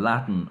 and the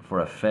Latin for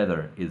a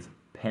feather is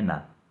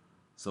penna.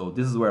 So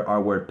this is where our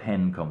word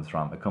pen comes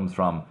from. It comes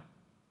from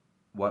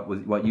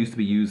what used to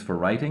be used for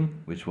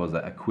writing, which was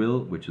a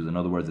quill, which is, in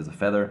other words, is a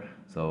feather.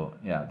 So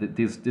yeah,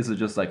 this is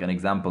just like an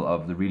example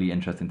of the really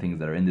interesting things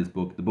that are in this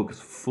book. The book is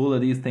full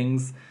of these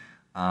things,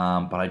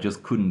 but I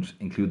just couldn't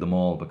include them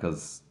all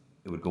because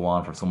it would go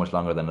on for so much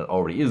longer than it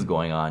already is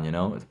going on.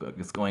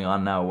 It's going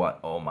on now.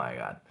 What? Oh my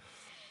God.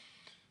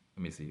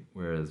 Let me see.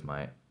 Where is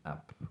my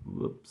app?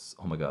 Whoops.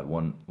 Oh my God.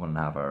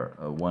 1.5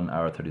 hour. 1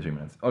 hour 33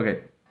 minutes.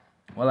 Okay.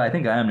 Well, I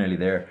think I am nearly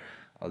there.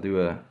 I'll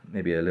do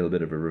maybe a little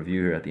bit of a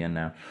review here at the end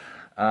now.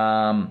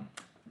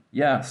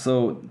 Yeah.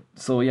 So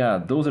yeah,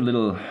 those are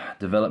little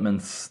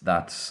developments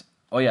that.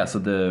 Oh yeah. So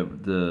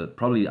the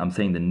probably I'm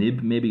saying the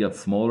nib maybe got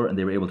smaller and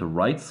they were able to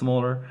write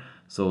smaller.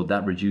 So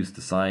that reduced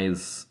the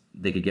size.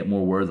 They could get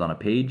more words on a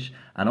page,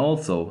 and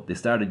also they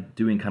started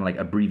doing kind of like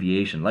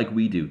abbreviation, like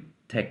we do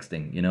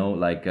texting.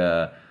 Like.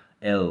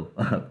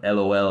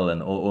 LOL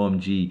and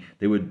OMG,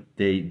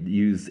 they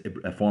use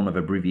a form of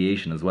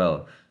abbreviation as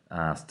well,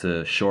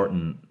 to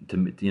shorten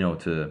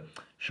the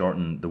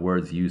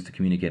words used to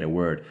communicate a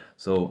word.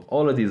 So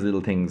all of these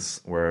little things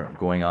were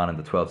going on in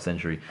the 12th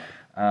century.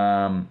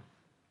 Yeah,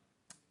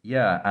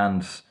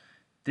 and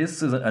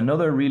this is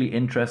another really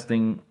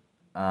interesting,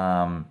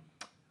 and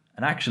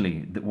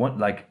actually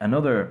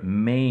another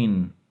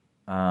main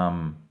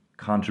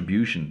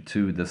contribution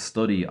to the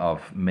study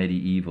of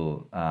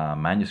medieval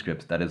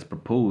manuscripts that is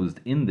proposed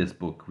in this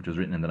book, which was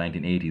written in the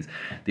 1980s.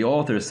 The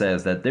author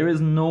says that there is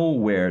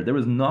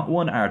not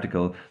one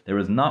article, there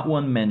is not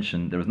one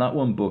mention, there is not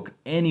one book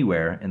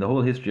anywhere in the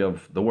whole history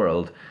of the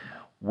world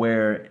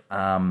where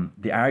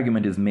the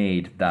argument is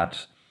made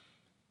that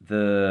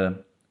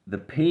the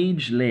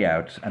page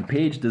layout and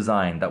page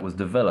design that was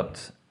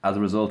developed as a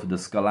result of the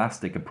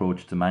scholastic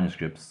approach to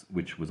manuscripts,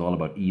 which was all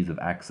about ease of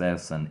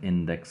access and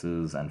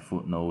indexes and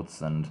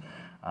footnotes, and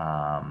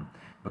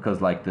because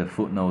like the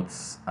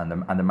footnotes and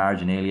the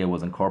marginalia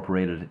was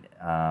incorporated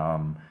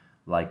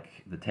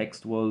like the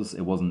text was,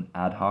 it wasn't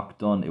ad hoc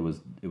done. It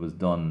was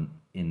done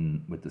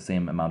in with the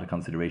same amount of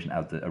consideration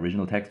as the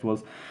original text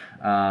was.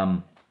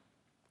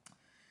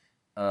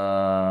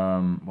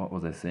 What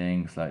was I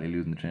saying? Slightly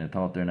losing the train of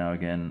thought there now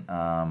again.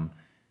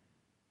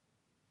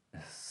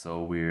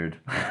 So weird.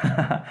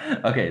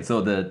 Okay,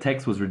 so the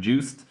text was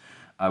reduced.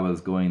 I was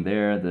going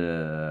there.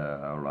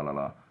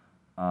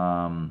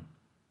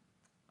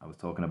 I was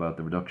talking about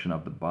the reduction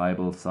of the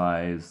Bible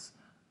size.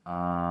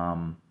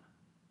 Damn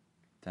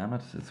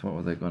it! What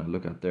was I going to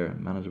look at there?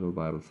 Manageable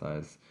Bible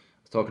size.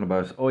 I was talking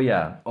about. Oh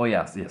yes.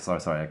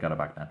 Sorry. I got it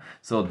back now.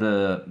 So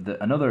the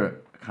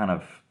another kind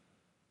of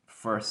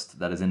first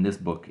that is in this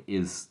book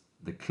is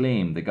the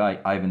claim. The guy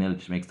Ivan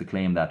Illich makes the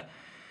claim that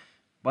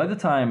by the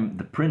time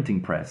the printing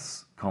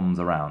press comes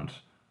around,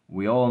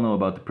 we all know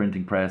about the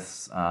printing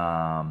press.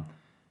 The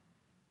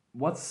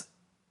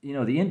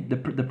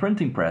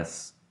printing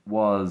press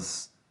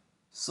was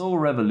so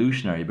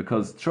revolutionary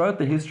because throughout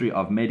the history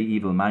of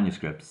medieval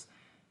manuscripts,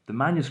 the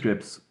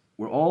manuscripts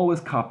were always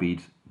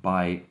copied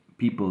by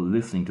people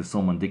listening to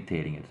someone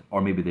dictating it,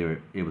 or maybe they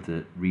were able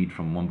to read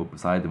from one book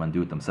beside them and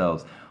do it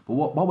themselves. But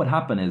what would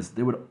happen is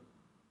they would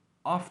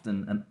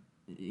often, and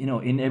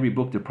in every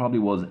book there probably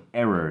was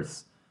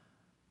errors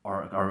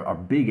or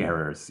big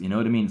errors, you know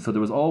what I mean? So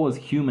there was always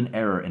human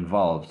error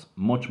involved,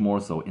 much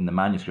more so in the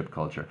manuscript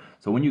culture.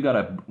 So when you got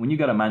a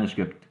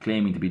manuscript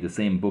claiming to be the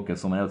same book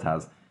as someone else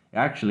has,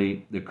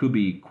 actually there could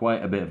be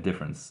quite a bit of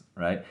difference,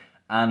 right?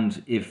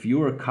 And if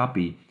your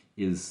copy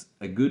is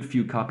a good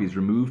few copies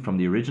removed from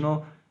the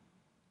original,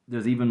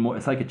 there's even more.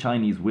 It's like a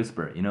Chinese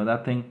whisper, you know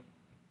that thing?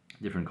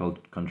 Different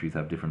countries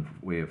have different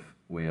way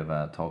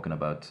of talking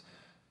about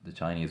the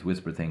Chinese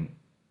whisper thing.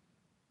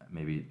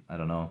 Maybe, I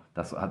don't know.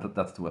 That's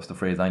the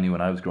phrase I knew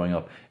when I was growing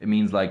up. It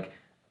means like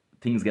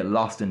things get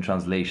lost in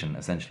translation,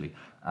 essentially.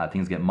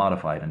 Things get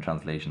modified in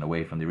translation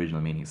away from the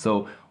original meaning.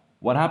 So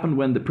what happened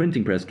when the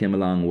printing press came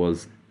along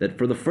was that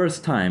for the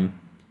first time,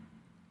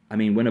 I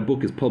mean, when a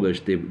book is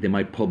published, they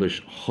might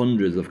publish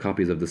hundreds of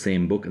copies of the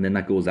same book, and then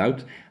that goes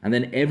out. And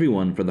then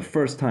everyone, for the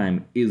first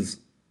time, is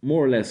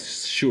more or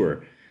less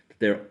sure that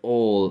they're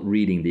all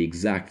reading the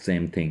exact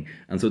same thing.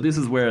 And so this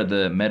is where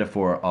the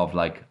metaphor of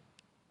like,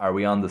 are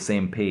we on the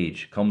same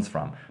page comes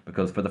from,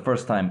 because for the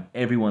first time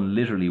everyone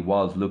literally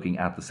was looking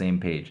at the same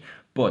page.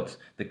 But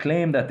the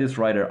claim that this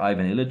writer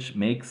Ivan Illich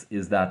makes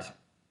is that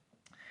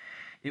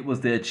it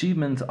was the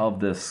achievement of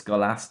the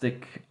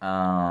scholastic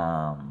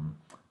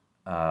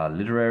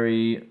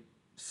literary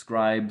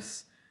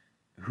scribes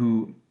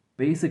who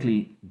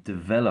basically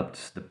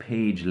developed the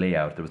page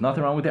layout. There was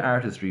nothing wrong with the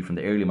artistry from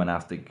the early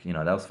monastic,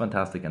 that was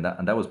fantastic, and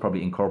that was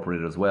probably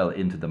incorporated as well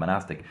into the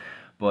monastic.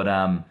 But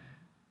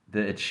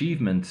the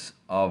achievement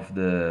of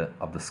the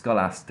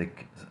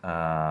scholastic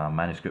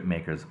manuscript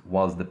makers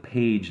was the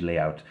page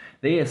layout.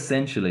 They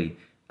essentially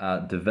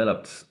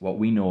developed what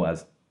we know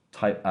as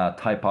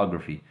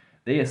typography.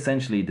 They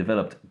essentially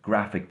developed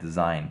graphic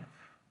design.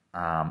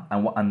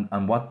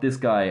 And what this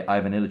guy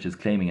Ivan Illich is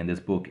claiming in this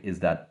book is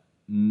that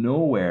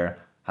nowhere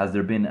has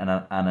there been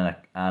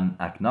an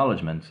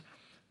acknowledgement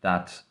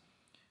that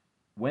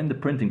when the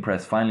printing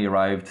press finally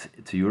arrived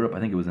to Europe, I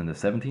think it was in the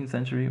 17th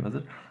century, was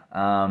it?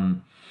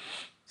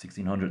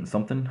 1600 and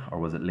something, or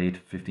was it late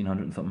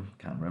 1500 and something?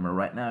 Can't remember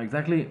right now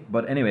exactly.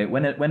 But anyway,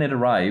 when it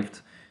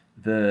arrived,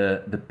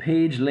 the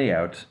page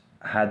layout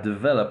had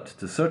developed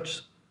to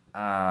such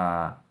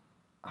a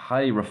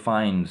high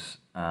refined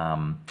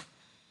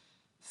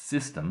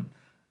system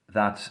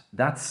that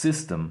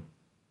system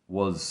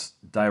was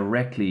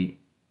directly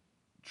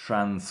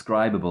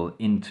transcribable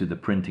into the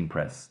printing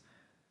press.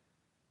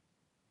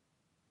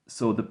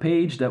 So the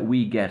page that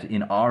we get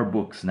in our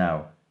books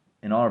now,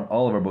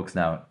 all of our books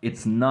now,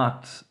 it's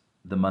not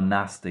the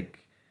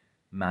monastic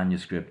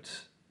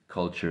manuscript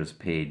culture's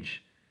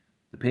page.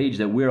 The page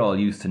that we're all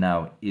used to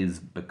now is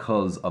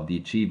because of the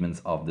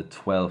achievements of the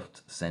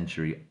 12th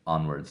century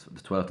onwards,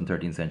 the 12th and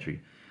 13th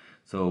century.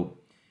 So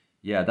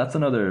yeah, that's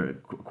another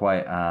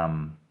quite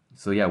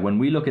so yeah, when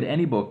we look at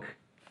any book,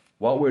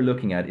 what we're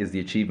looking at is the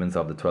achievements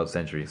of the 12th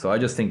century. So I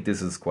just think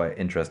this is quite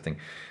interesting.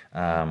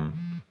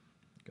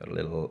 Got a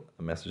little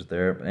message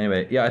there. But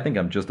anyway, yeah, I think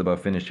I'm just about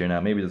finished here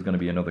now. Maybe there's going to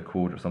be another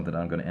quote or something that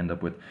I'm going to end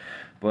up with.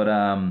 But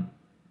let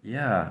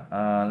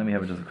me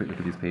have just a quick look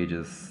at these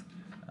pages.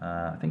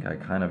 I think I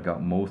kind of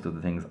got most of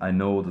the things. I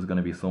know there's going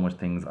to be so much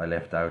things I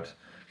left out,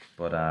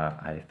 but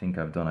I think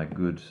I've done a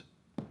good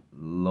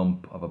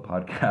lump of a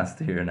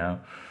podcast here now.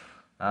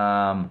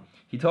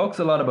 he talks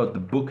a lot about the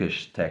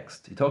bookish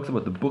text. He talks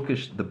about the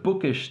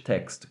bookish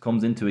text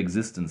comes into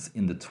existence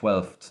in the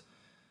 12th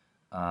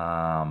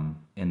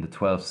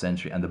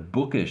century, and the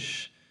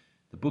bookish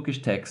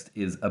text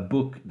is a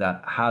book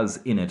that has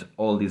in it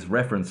all these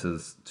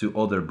references to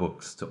other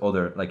books, to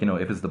other, like,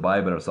 if it's the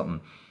Bible or something,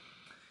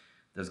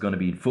 there's going to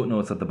be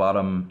footnotes at the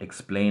bottom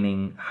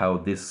explaining how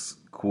this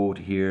quote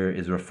here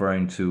is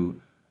referring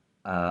to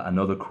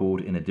another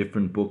quote in a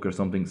different book or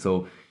something.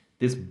 So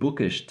this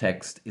bookish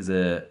text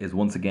is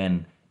once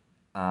again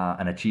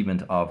an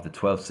achievement of the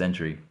 12th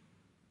century.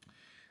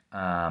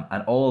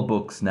 And all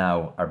books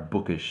now are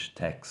bookish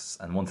texts.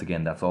 And once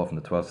again, that's all from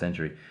the 12th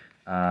century.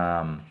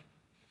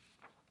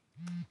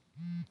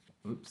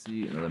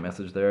 Oopsie, another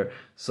message there.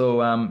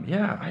 So,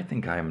 yeah, I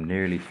think I'm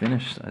nearly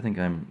finished. I think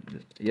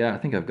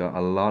I've got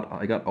a lot.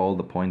 I got all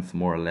the points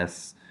more or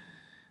less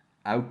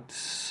out.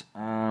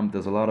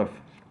 There's a lot of,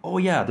 oh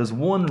yeah, there's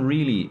one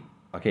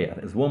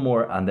there's one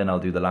more, and then I'll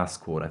do the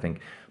last quote, I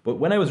think. But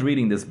when I was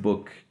reading this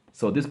book,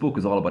 so this book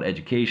is all about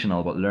education,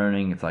 all about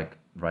learning. It's like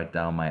right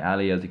down my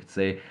alley, as you could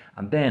say.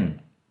 And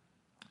then,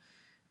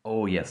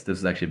 oh yes, this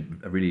is actually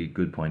a really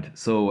good point.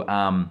 So,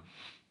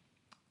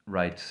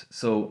 right.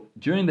 So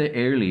during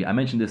I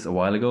mentioned this a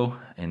while ago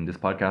in this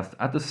podcast,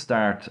 at the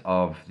start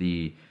of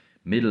the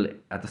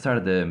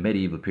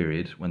medieval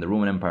period, when the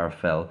Roman Empire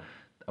fell,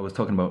 I was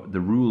talking about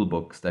the rule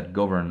books that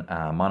govern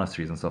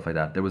monasteries and stuff like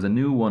that. There was a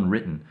new one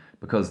written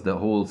because the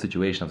whole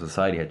situation of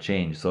society had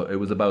changed. So it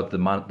was about the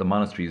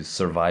monastery's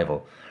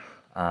survival.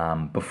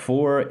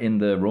 Before, in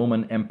the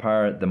Roman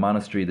Empire, the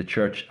monastery, the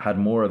church, had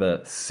more of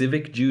a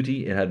civic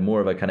duty. It had more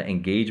of a kind of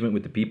engagement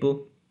with the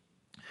people.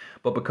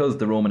 But because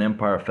the Roman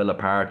Empire fell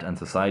apart and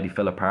society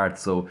fell apart,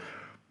 so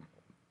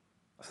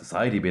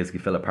society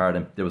basically fell apart,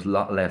 and there was a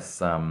lot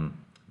less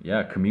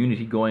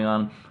community going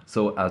on.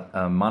 So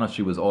a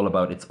monastery was all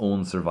about its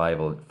own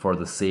survival for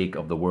the sake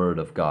of the word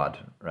of God,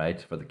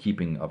 right? For the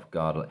keeping of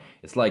God.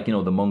 It's like,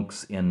 the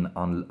monks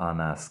on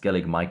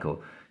Skellig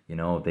Michael,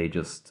 they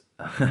just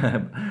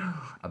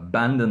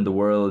abandoned the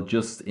world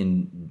just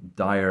in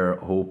dire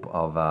hope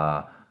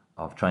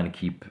of trying to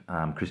keep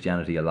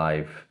Christianity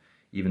alive,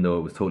 even though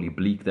it was totally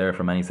bleak there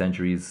for many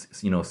centuries.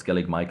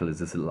 Skellig Michael is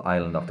this little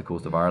island off the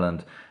coast of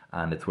Ireland,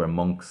 and it's where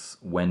monks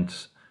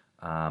went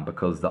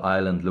because the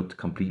island looked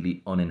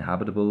completely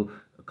uninhabitable,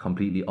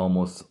 completely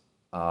almost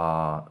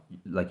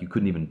like you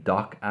couldn't even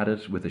dock at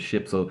it with a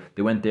ship. So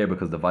they went there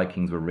because the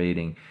Vikings were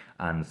raiding,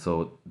 and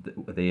so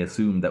they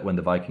assumed that when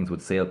the Vikings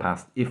would sail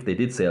past, if they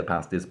did sail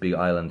past this big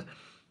island,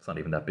 it's not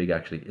even that big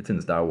actually, it's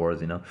in Star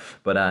Wars,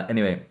 But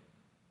anyway,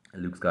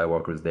 Luke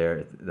Skywalker is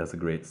there. That's a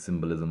great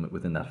symbolism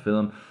within that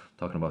film.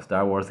 Talking about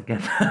Star Wars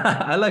again.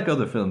 I like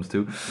other films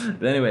too.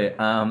 But anyway,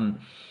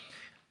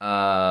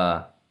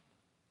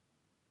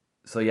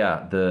 so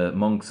yeah, the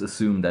monks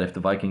assumed that if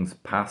the Vikings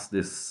passed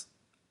this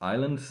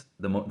island,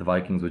 the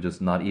Vikings would just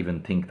not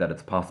even think that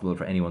it's possible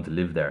for anyone to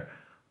live there.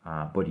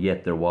 But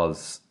yet there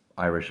was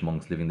Irish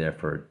monks living there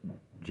for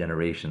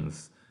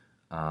generations.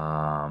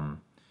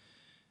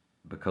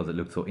 Because it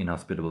looked so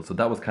inhospitable. So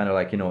that was kind of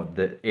like,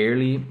 the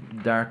early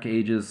Dark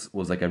Ages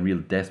was like a real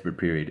desperate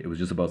period. It was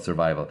just about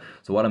survival.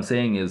 So what I'm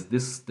saying is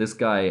this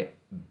guy,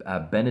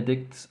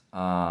 Benedict,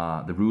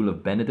 the rule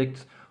of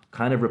Benedict,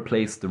 kind of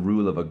replaced the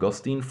rule of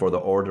Augustine for the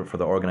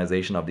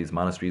organization of these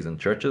monasteries and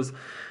churches,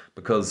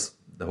 because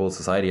the whole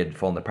society had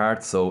fallen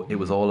apart. So it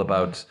was all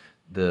about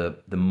the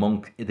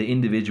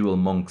individual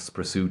monk's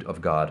pursuit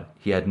of God.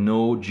 He had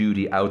no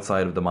duty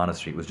outside of the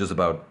monastery. It was just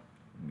about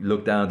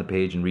look down at the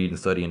page and read and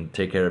study and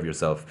take care of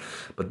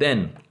yourself. But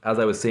then, as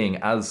I was saying,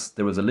 as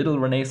there was a little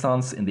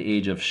renaissance in the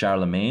age of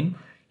Charlemagne,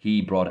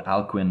 he brought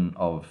Alcuin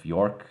of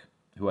York,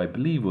 who I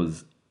believe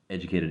was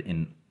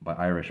educated by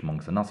Irish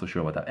monks. I'm not so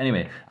sure about that.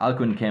 Anyway,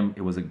 Alcuin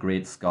it was a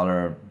great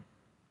scholar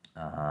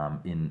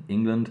in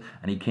England,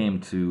 and he came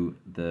to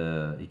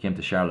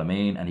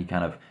Charlemagne, and he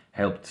kind of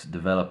helped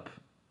develop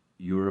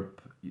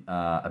Europe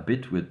a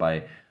bit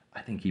I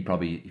think he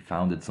probably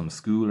founded some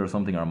school or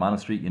something, or a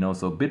monastery,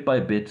 So bit by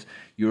bit,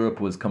 Europe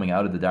was coming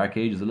out of the Dark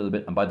Ages a little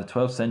bit. And by the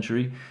 12th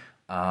century,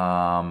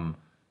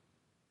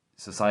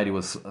 society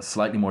was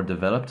slightly more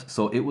developed.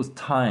 So it was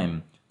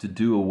time to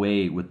do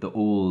away with the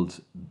old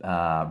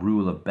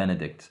rule of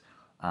Benedict,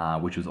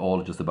 which was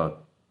all just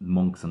about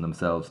monks and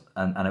themselves.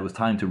 And it was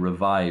time to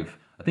revive,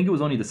 I think it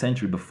was only the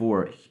century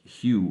before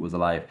Hugh was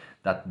alive,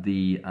 that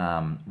the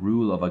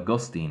rule of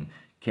Augustine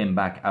came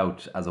back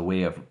out as a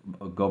way of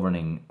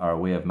governing, or a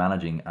way of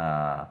managing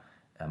a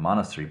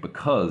monastery,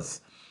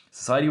 because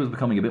society was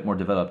becoming a bit more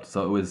developed.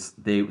 So it was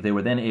they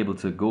were then able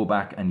to go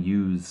back and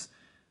use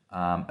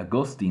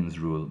Augustine's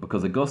rule,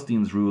 because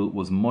Augustine's rule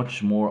was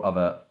much more of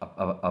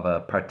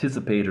a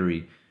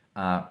participatory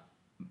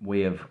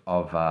way of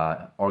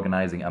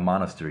organizing a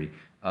monastery.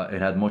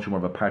 It had much more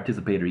of a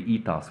participatory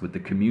ethos with the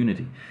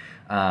community.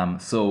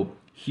 So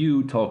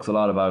Hugh talks a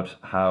lot about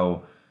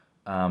how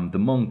the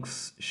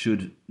monks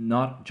should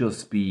not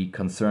just be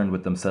concerned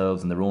with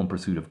themselves and their own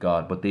pursuit of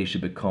God, but they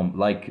should become,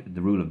 like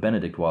the rule of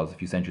Benedict was a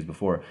few centuries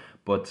before,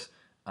 but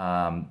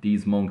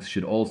these monks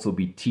should also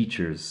be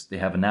teachers. They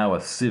have now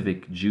a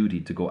civic duty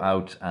to go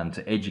out and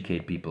to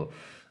educate people.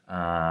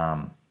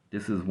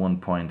 This is one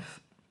point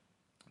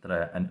that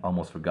I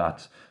almost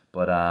forgot.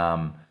 But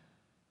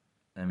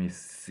let me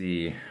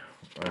see.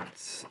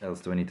 What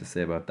else do I need to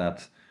say about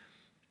that?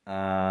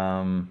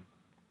 That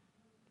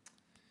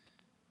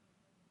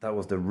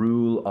was the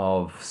rule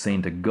of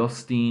Saint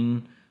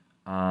Augustine.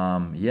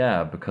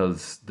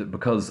 Because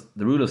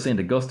the rule of Saint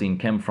Augustine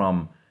came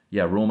from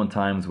Roman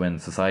times when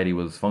society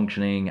was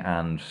functioning,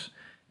 and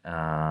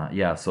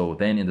so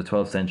then in the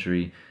 12th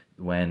century,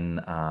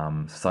 when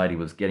society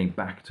was getting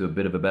back to a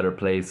bit of a better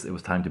place, it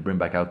was time to bring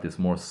back out this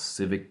more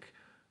civic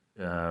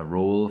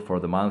role for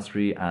the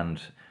monastery.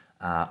 And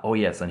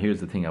and here's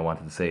the thing I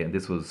wanted to say, and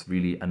this was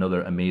really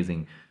another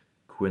amazing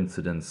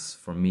coincidence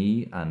for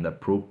me and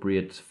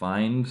appropriate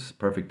find,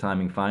 perfect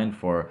timing find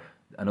for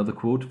another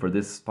quote for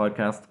this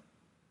podcast.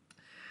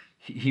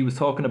 He was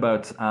talking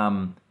about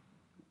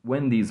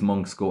when these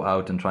monks go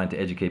out and trying to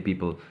educate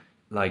people,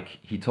 like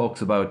he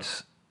talks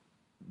about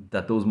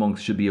that those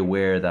monks should be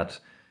aware that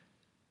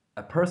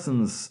a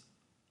person's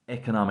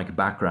economic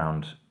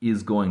background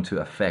is going to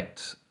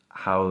affect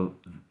how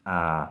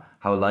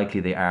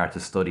likely they are to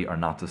study or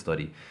not to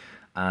study.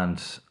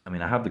 And I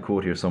mean, I have the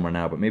quote here somewhere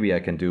now, but maybe I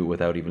can do it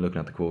without even looking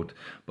at the quote.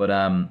 But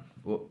a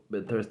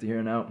bit thirsty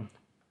here now.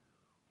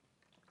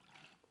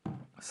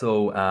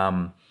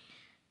 So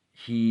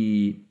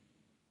he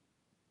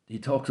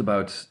talks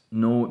about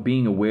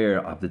being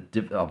aware of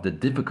the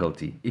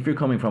difficulty. If you're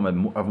coming from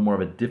more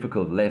of a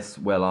difficult, less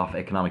well-off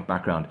economic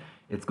background,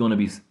 it's going to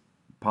be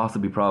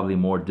probably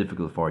more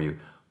difficult for you.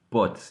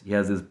 But he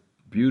has this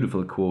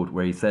beautiful quote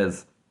where he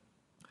says,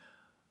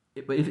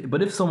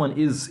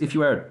 if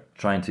you are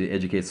trying to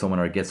educate someone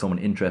or get someone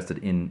interested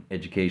in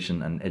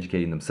education and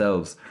educating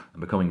themselves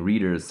and becoming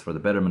readers for the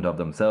betterment of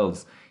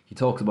themselves, he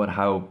talks about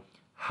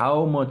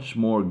how much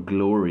more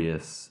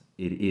glorious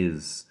it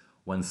is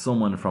when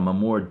someone from a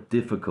more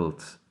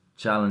difficult,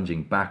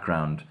 challenging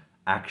background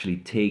actually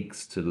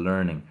takes to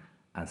learning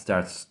and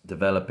starts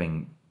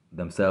developing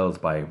themselves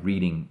by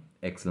reading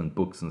excellent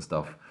books and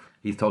stuff.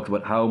 He's talked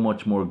about how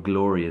much more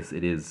glorious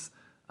it is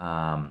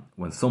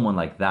when someone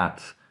like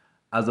that,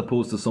 as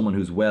opposed to someone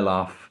who's well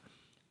off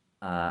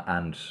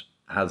and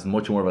has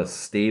much more of a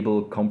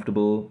stable,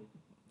 comfortable,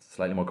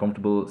 slightly more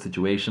comfortable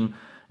situation,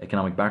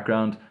 economic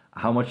background,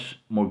 how much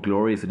more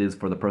glorious it is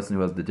for the person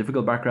who has the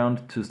difficult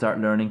background to start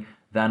learning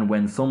than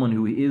when someone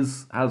who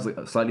has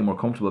a slightly more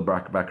comfortable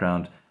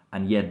background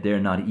and yet they're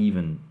not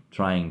even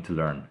trying to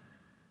learn.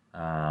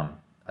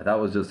 That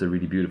was just a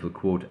really beautiful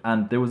quote.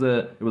 And there was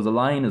a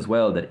line as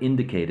well that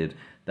indicated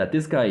that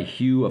this guy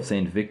Hugh of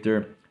Saint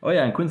Victor,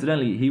 and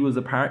coincidentally he was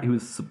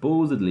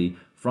supposedly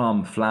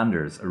from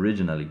Flanders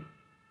originally,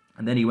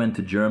 and then he went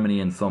to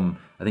Germany, and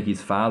I think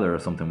his father or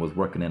something was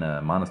working in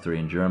a monastery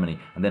in Germany,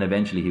 and then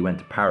eventually he went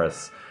to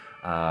Paris,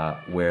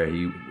 where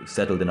he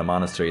settled in a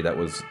monastery that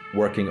was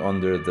working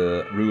under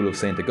the rule of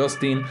Saint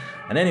Augustine.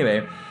 And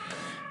anyway,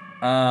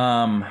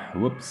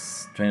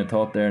 train of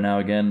thought there now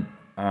again.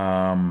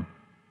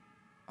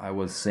 I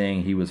was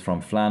saying he was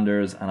from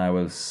Flanders, and I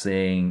was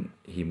saying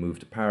he moved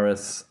to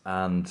Paris,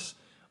 and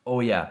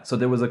so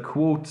there was a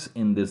quote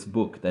in this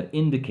book that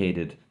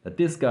indicated that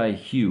this guy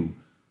Hugh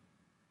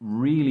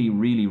really,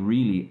 really,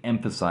 really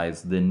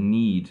emphasized the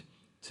need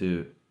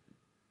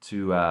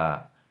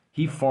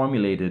he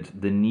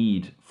formulated the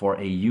need for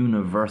a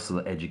universal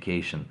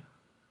education.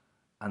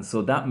 And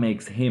so that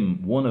makes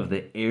him one of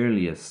the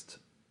earliest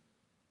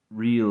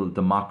real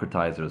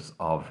democratizers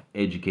of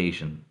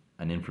education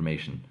and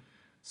information.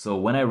 So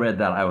when I read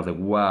that, I was like,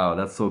 wow,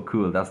 that's so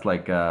cool. That's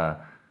like,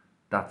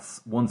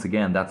 that's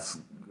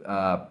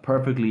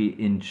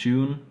perfectly in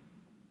tune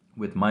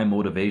with my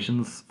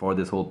motivations for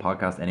this whole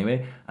podcast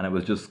anyway. And it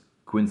was just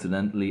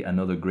coincidentally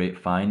another great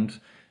find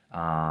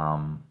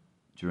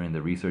during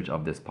the research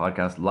of this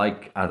podcast.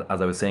 Like,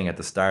 as I was saying at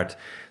the start,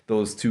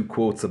 those two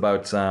quotes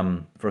about,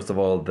 first of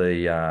all,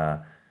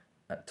 the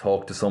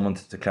talk to someone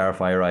to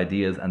clarify your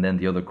ideas, and then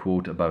the other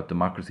quote about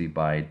democracy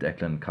by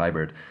Declan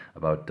Kiberd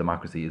about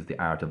democracy is the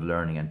art of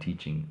learning and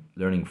teaching,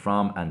 learning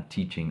from and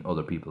teaching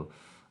other people,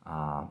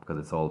 because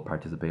it's all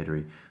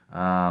participatory.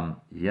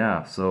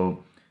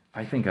 So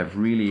I think I've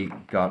really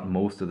got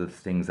most of the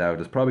things out.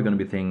 There's probably going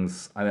to be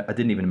things, I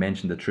didn't even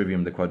mention the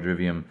trivium, the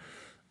quadrivium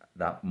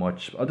that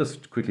much. I'll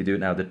just quickly do it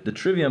now. The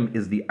trivium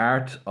is the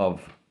art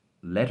of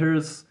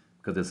letters,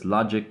 because it's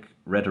logic,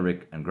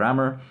 rhetoric, and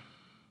grammar.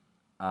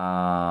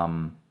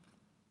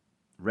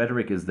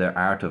 Rhetoric is the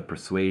art of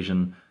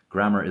persuasion.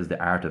 Grammar is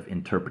the art of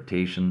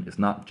interpretation. It's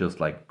not just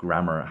like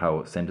grammar,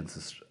 how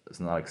sentences, it's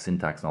not like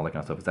syntax and all that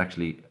kind of stuff. It's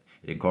actually,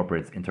 it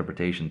incorporates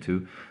interpretation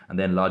too. And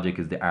then logic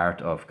is the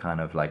art of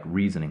kind of like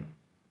reasoning.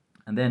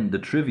 And then the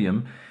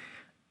trivium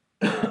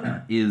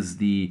is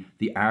the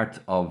art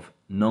of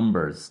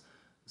numbers.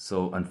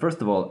 So, and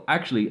first of all,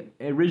 actually,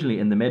 originally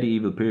in the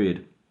medieval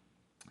period,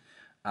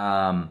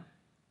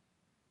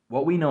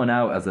 what we know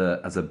now as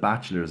a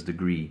bachelor's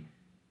degree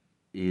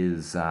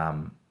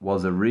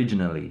was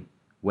originally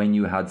when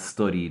you had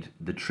studied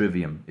the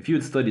trivium. If you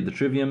had studied the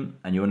trivium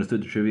and you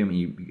understood the trivium, and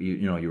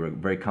you were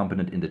very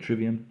competent in the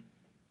trivium,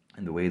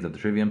 in the ways of the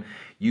trivium,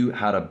 you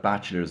had a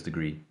bachelor's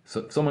degree.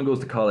 So if someone goes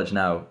to college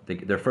now,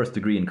 their first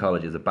degree in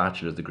college is a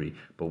bachelor's degree,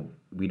 but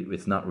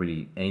it's not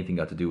really anything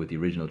got to do with the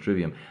original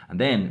trivium. And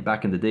then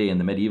back in the day, in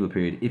the medieval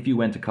period, if you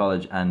went to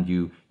college and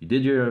you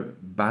did your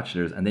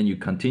bachelor's and then you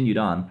continued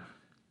on,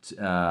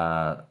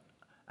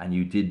 and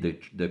you did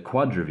the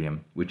quadrivium,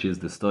 which is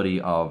the study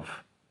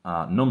of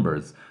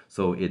numbers.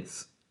 So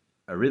it's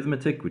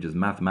arithmetic, which is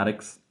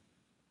mathematics.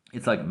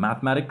 It's like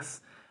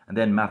mathematics, and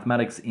then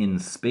mathematics in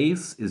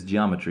space is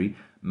geometry.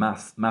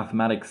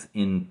 Mathematics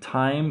in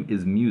time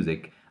is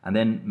music, and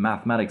then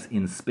mathematics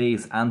in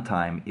space and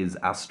time is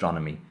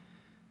astronomy.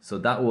 So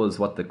that was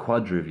what the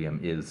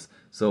quadrivium is.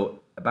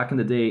 So back in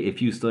the day,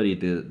 if you studied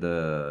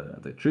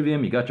the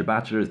trivium, you got your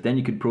bachelor's, then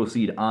you could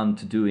proceed on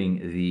to doing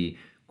the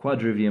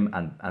quadrivium,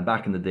 and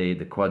back in the day,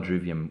 the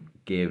quadrivium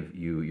gave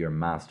you your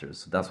master's.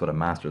 So that's what a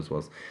master's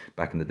was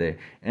back in the day.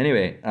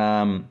 Anyway,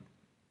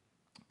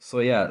 so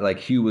yeah, like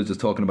Hugh was just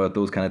talking about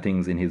those kind of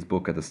things in his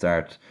book at the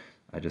start.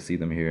 I just see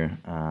them here.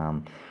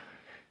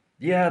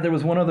 Yeah, there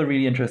was one other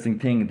really interesting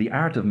thing, the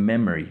art of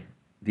memory.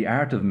 The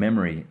art of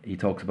memory, he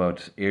talks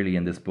about early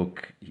in this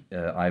book.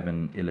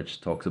 Ivan Illich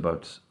talks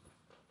about.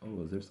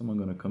 Oh, is there someone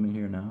going to come in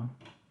here now?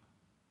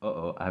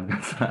 Uh-oh, I've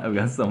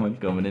got someone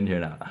coming in here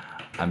now.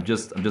 I'm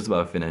just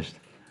about finished.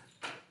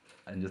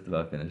 I'm just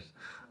about finished.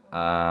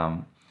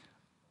 I'm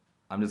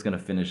just gonna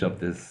finish up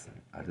this.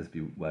 I'll just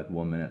be like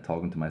 1 minute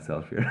talking to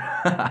myself here.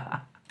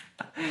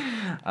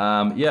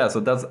 Yeah, so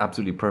that's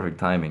absolutely perfect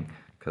timing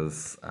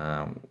because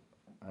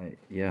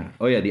yeah.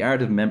 Oh yeah, the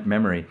art of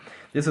memory.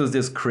 This was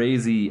this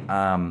crazy.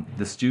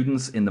 The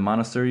students in the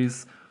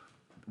monasteries,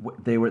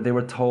 they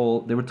were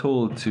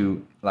told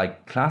to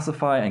like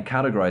classify and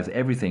categorize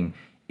everything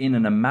in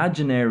an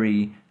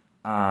imaginary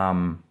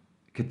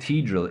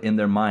cathedral in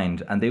their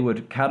mind, and they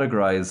would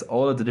categorize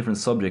all of the different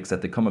subjects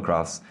that they come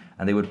across,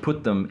 and they would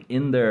put them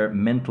in their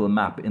mental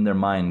map in their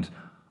mind.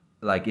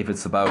 Like if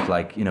it's about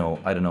like,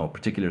 I don't know,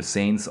 particular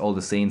saints, all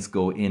the saints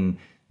go in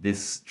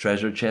this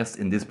treasure chest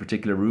in this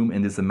particular room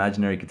in this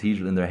imaginary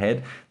cathedral in their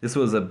head. This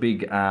was a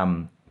big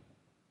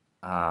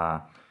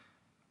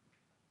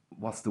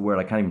what's the word?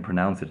 I can't even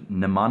pronounce it.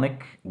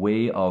 Mnemonic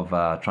way of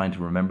trying to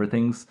remember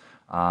things.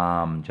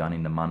 Johnny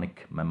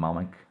mnemonic.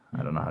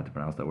 I don't know how to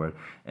pronounce that word.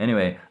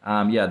 Anyway,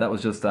 yeah, that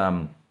was just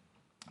the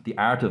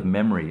art of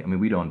memory. I mean,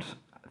 we don't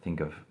think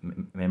of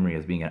memory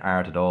as being an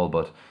art at all,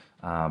 but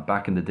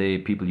back in the day,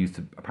 people used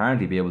to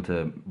apparently be able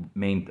to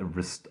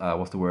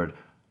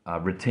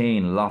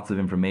retain lots of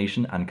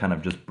information and kind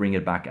of just bring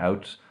it back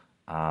out,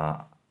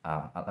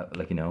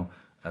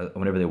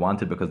 whenever they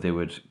wanted, because they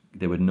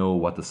would know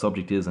what the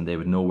subject is and they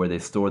would know where they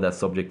store that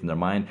subject in their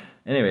mind.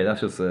 Anyway,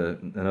 that's just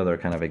another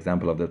kind of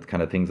example of the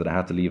kind of things that I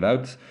had to leave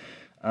out.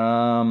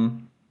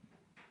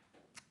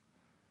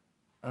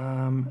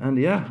 And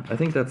yeah, I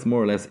think that's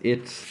more or less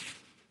it.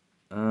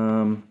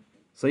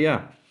 So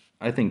yeah,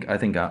 I think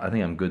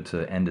I'm good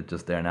to end it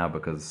just there now,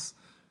 because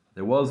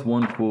there was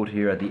one quote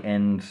here at the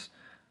end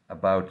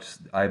about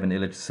Ivan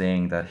Illich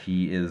saying that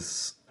he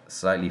is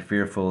slightly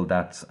fearful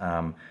that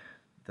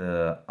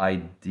the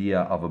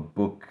idea of a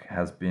book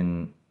has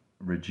bid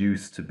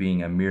reduced to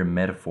being a mere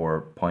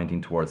metaphor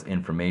pointing towards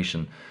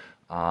information.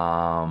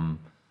 And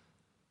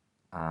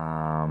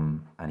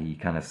he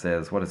kind of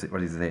says, what does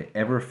he say?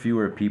 Ever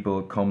fewer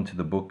people come to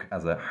the book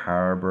as a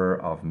harbor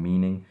of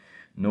meaning.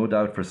 No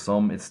doubt for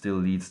some it still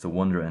leads to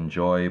wonder and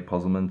joy,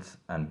 puzzlement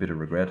and bitter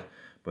regret.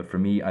 But for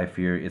me, I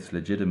fear its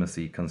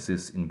legitimacy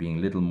consists in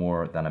being little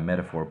more than a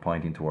metaphor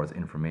pointing towards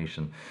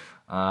information.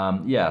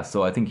 Yeah,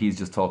 so I think he's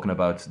just talking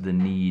about the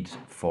need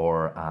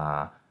for,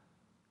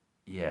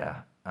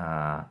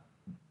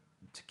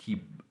 to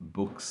keep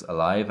books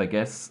alive, I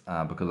guess,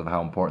 because of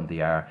how important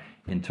they are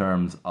in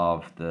terms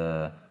of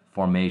the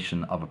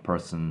formation of a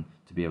person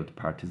to be able to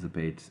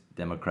participate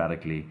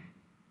democratically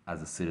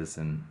as a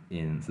citizen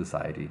in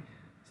society.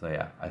 So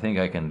yeah, I think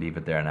I can leave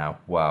it there now.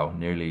 Wow,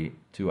 nearly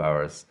 2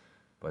 hours.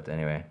 But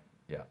anyway,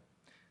 yeah.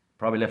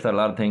 Probably left out a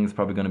lot of things,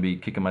 probably going to be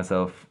kicking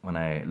myself when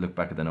I look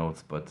back at the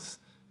notes, but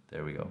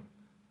there we go.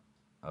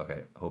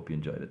 Okay, hope you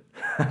enjoyed it.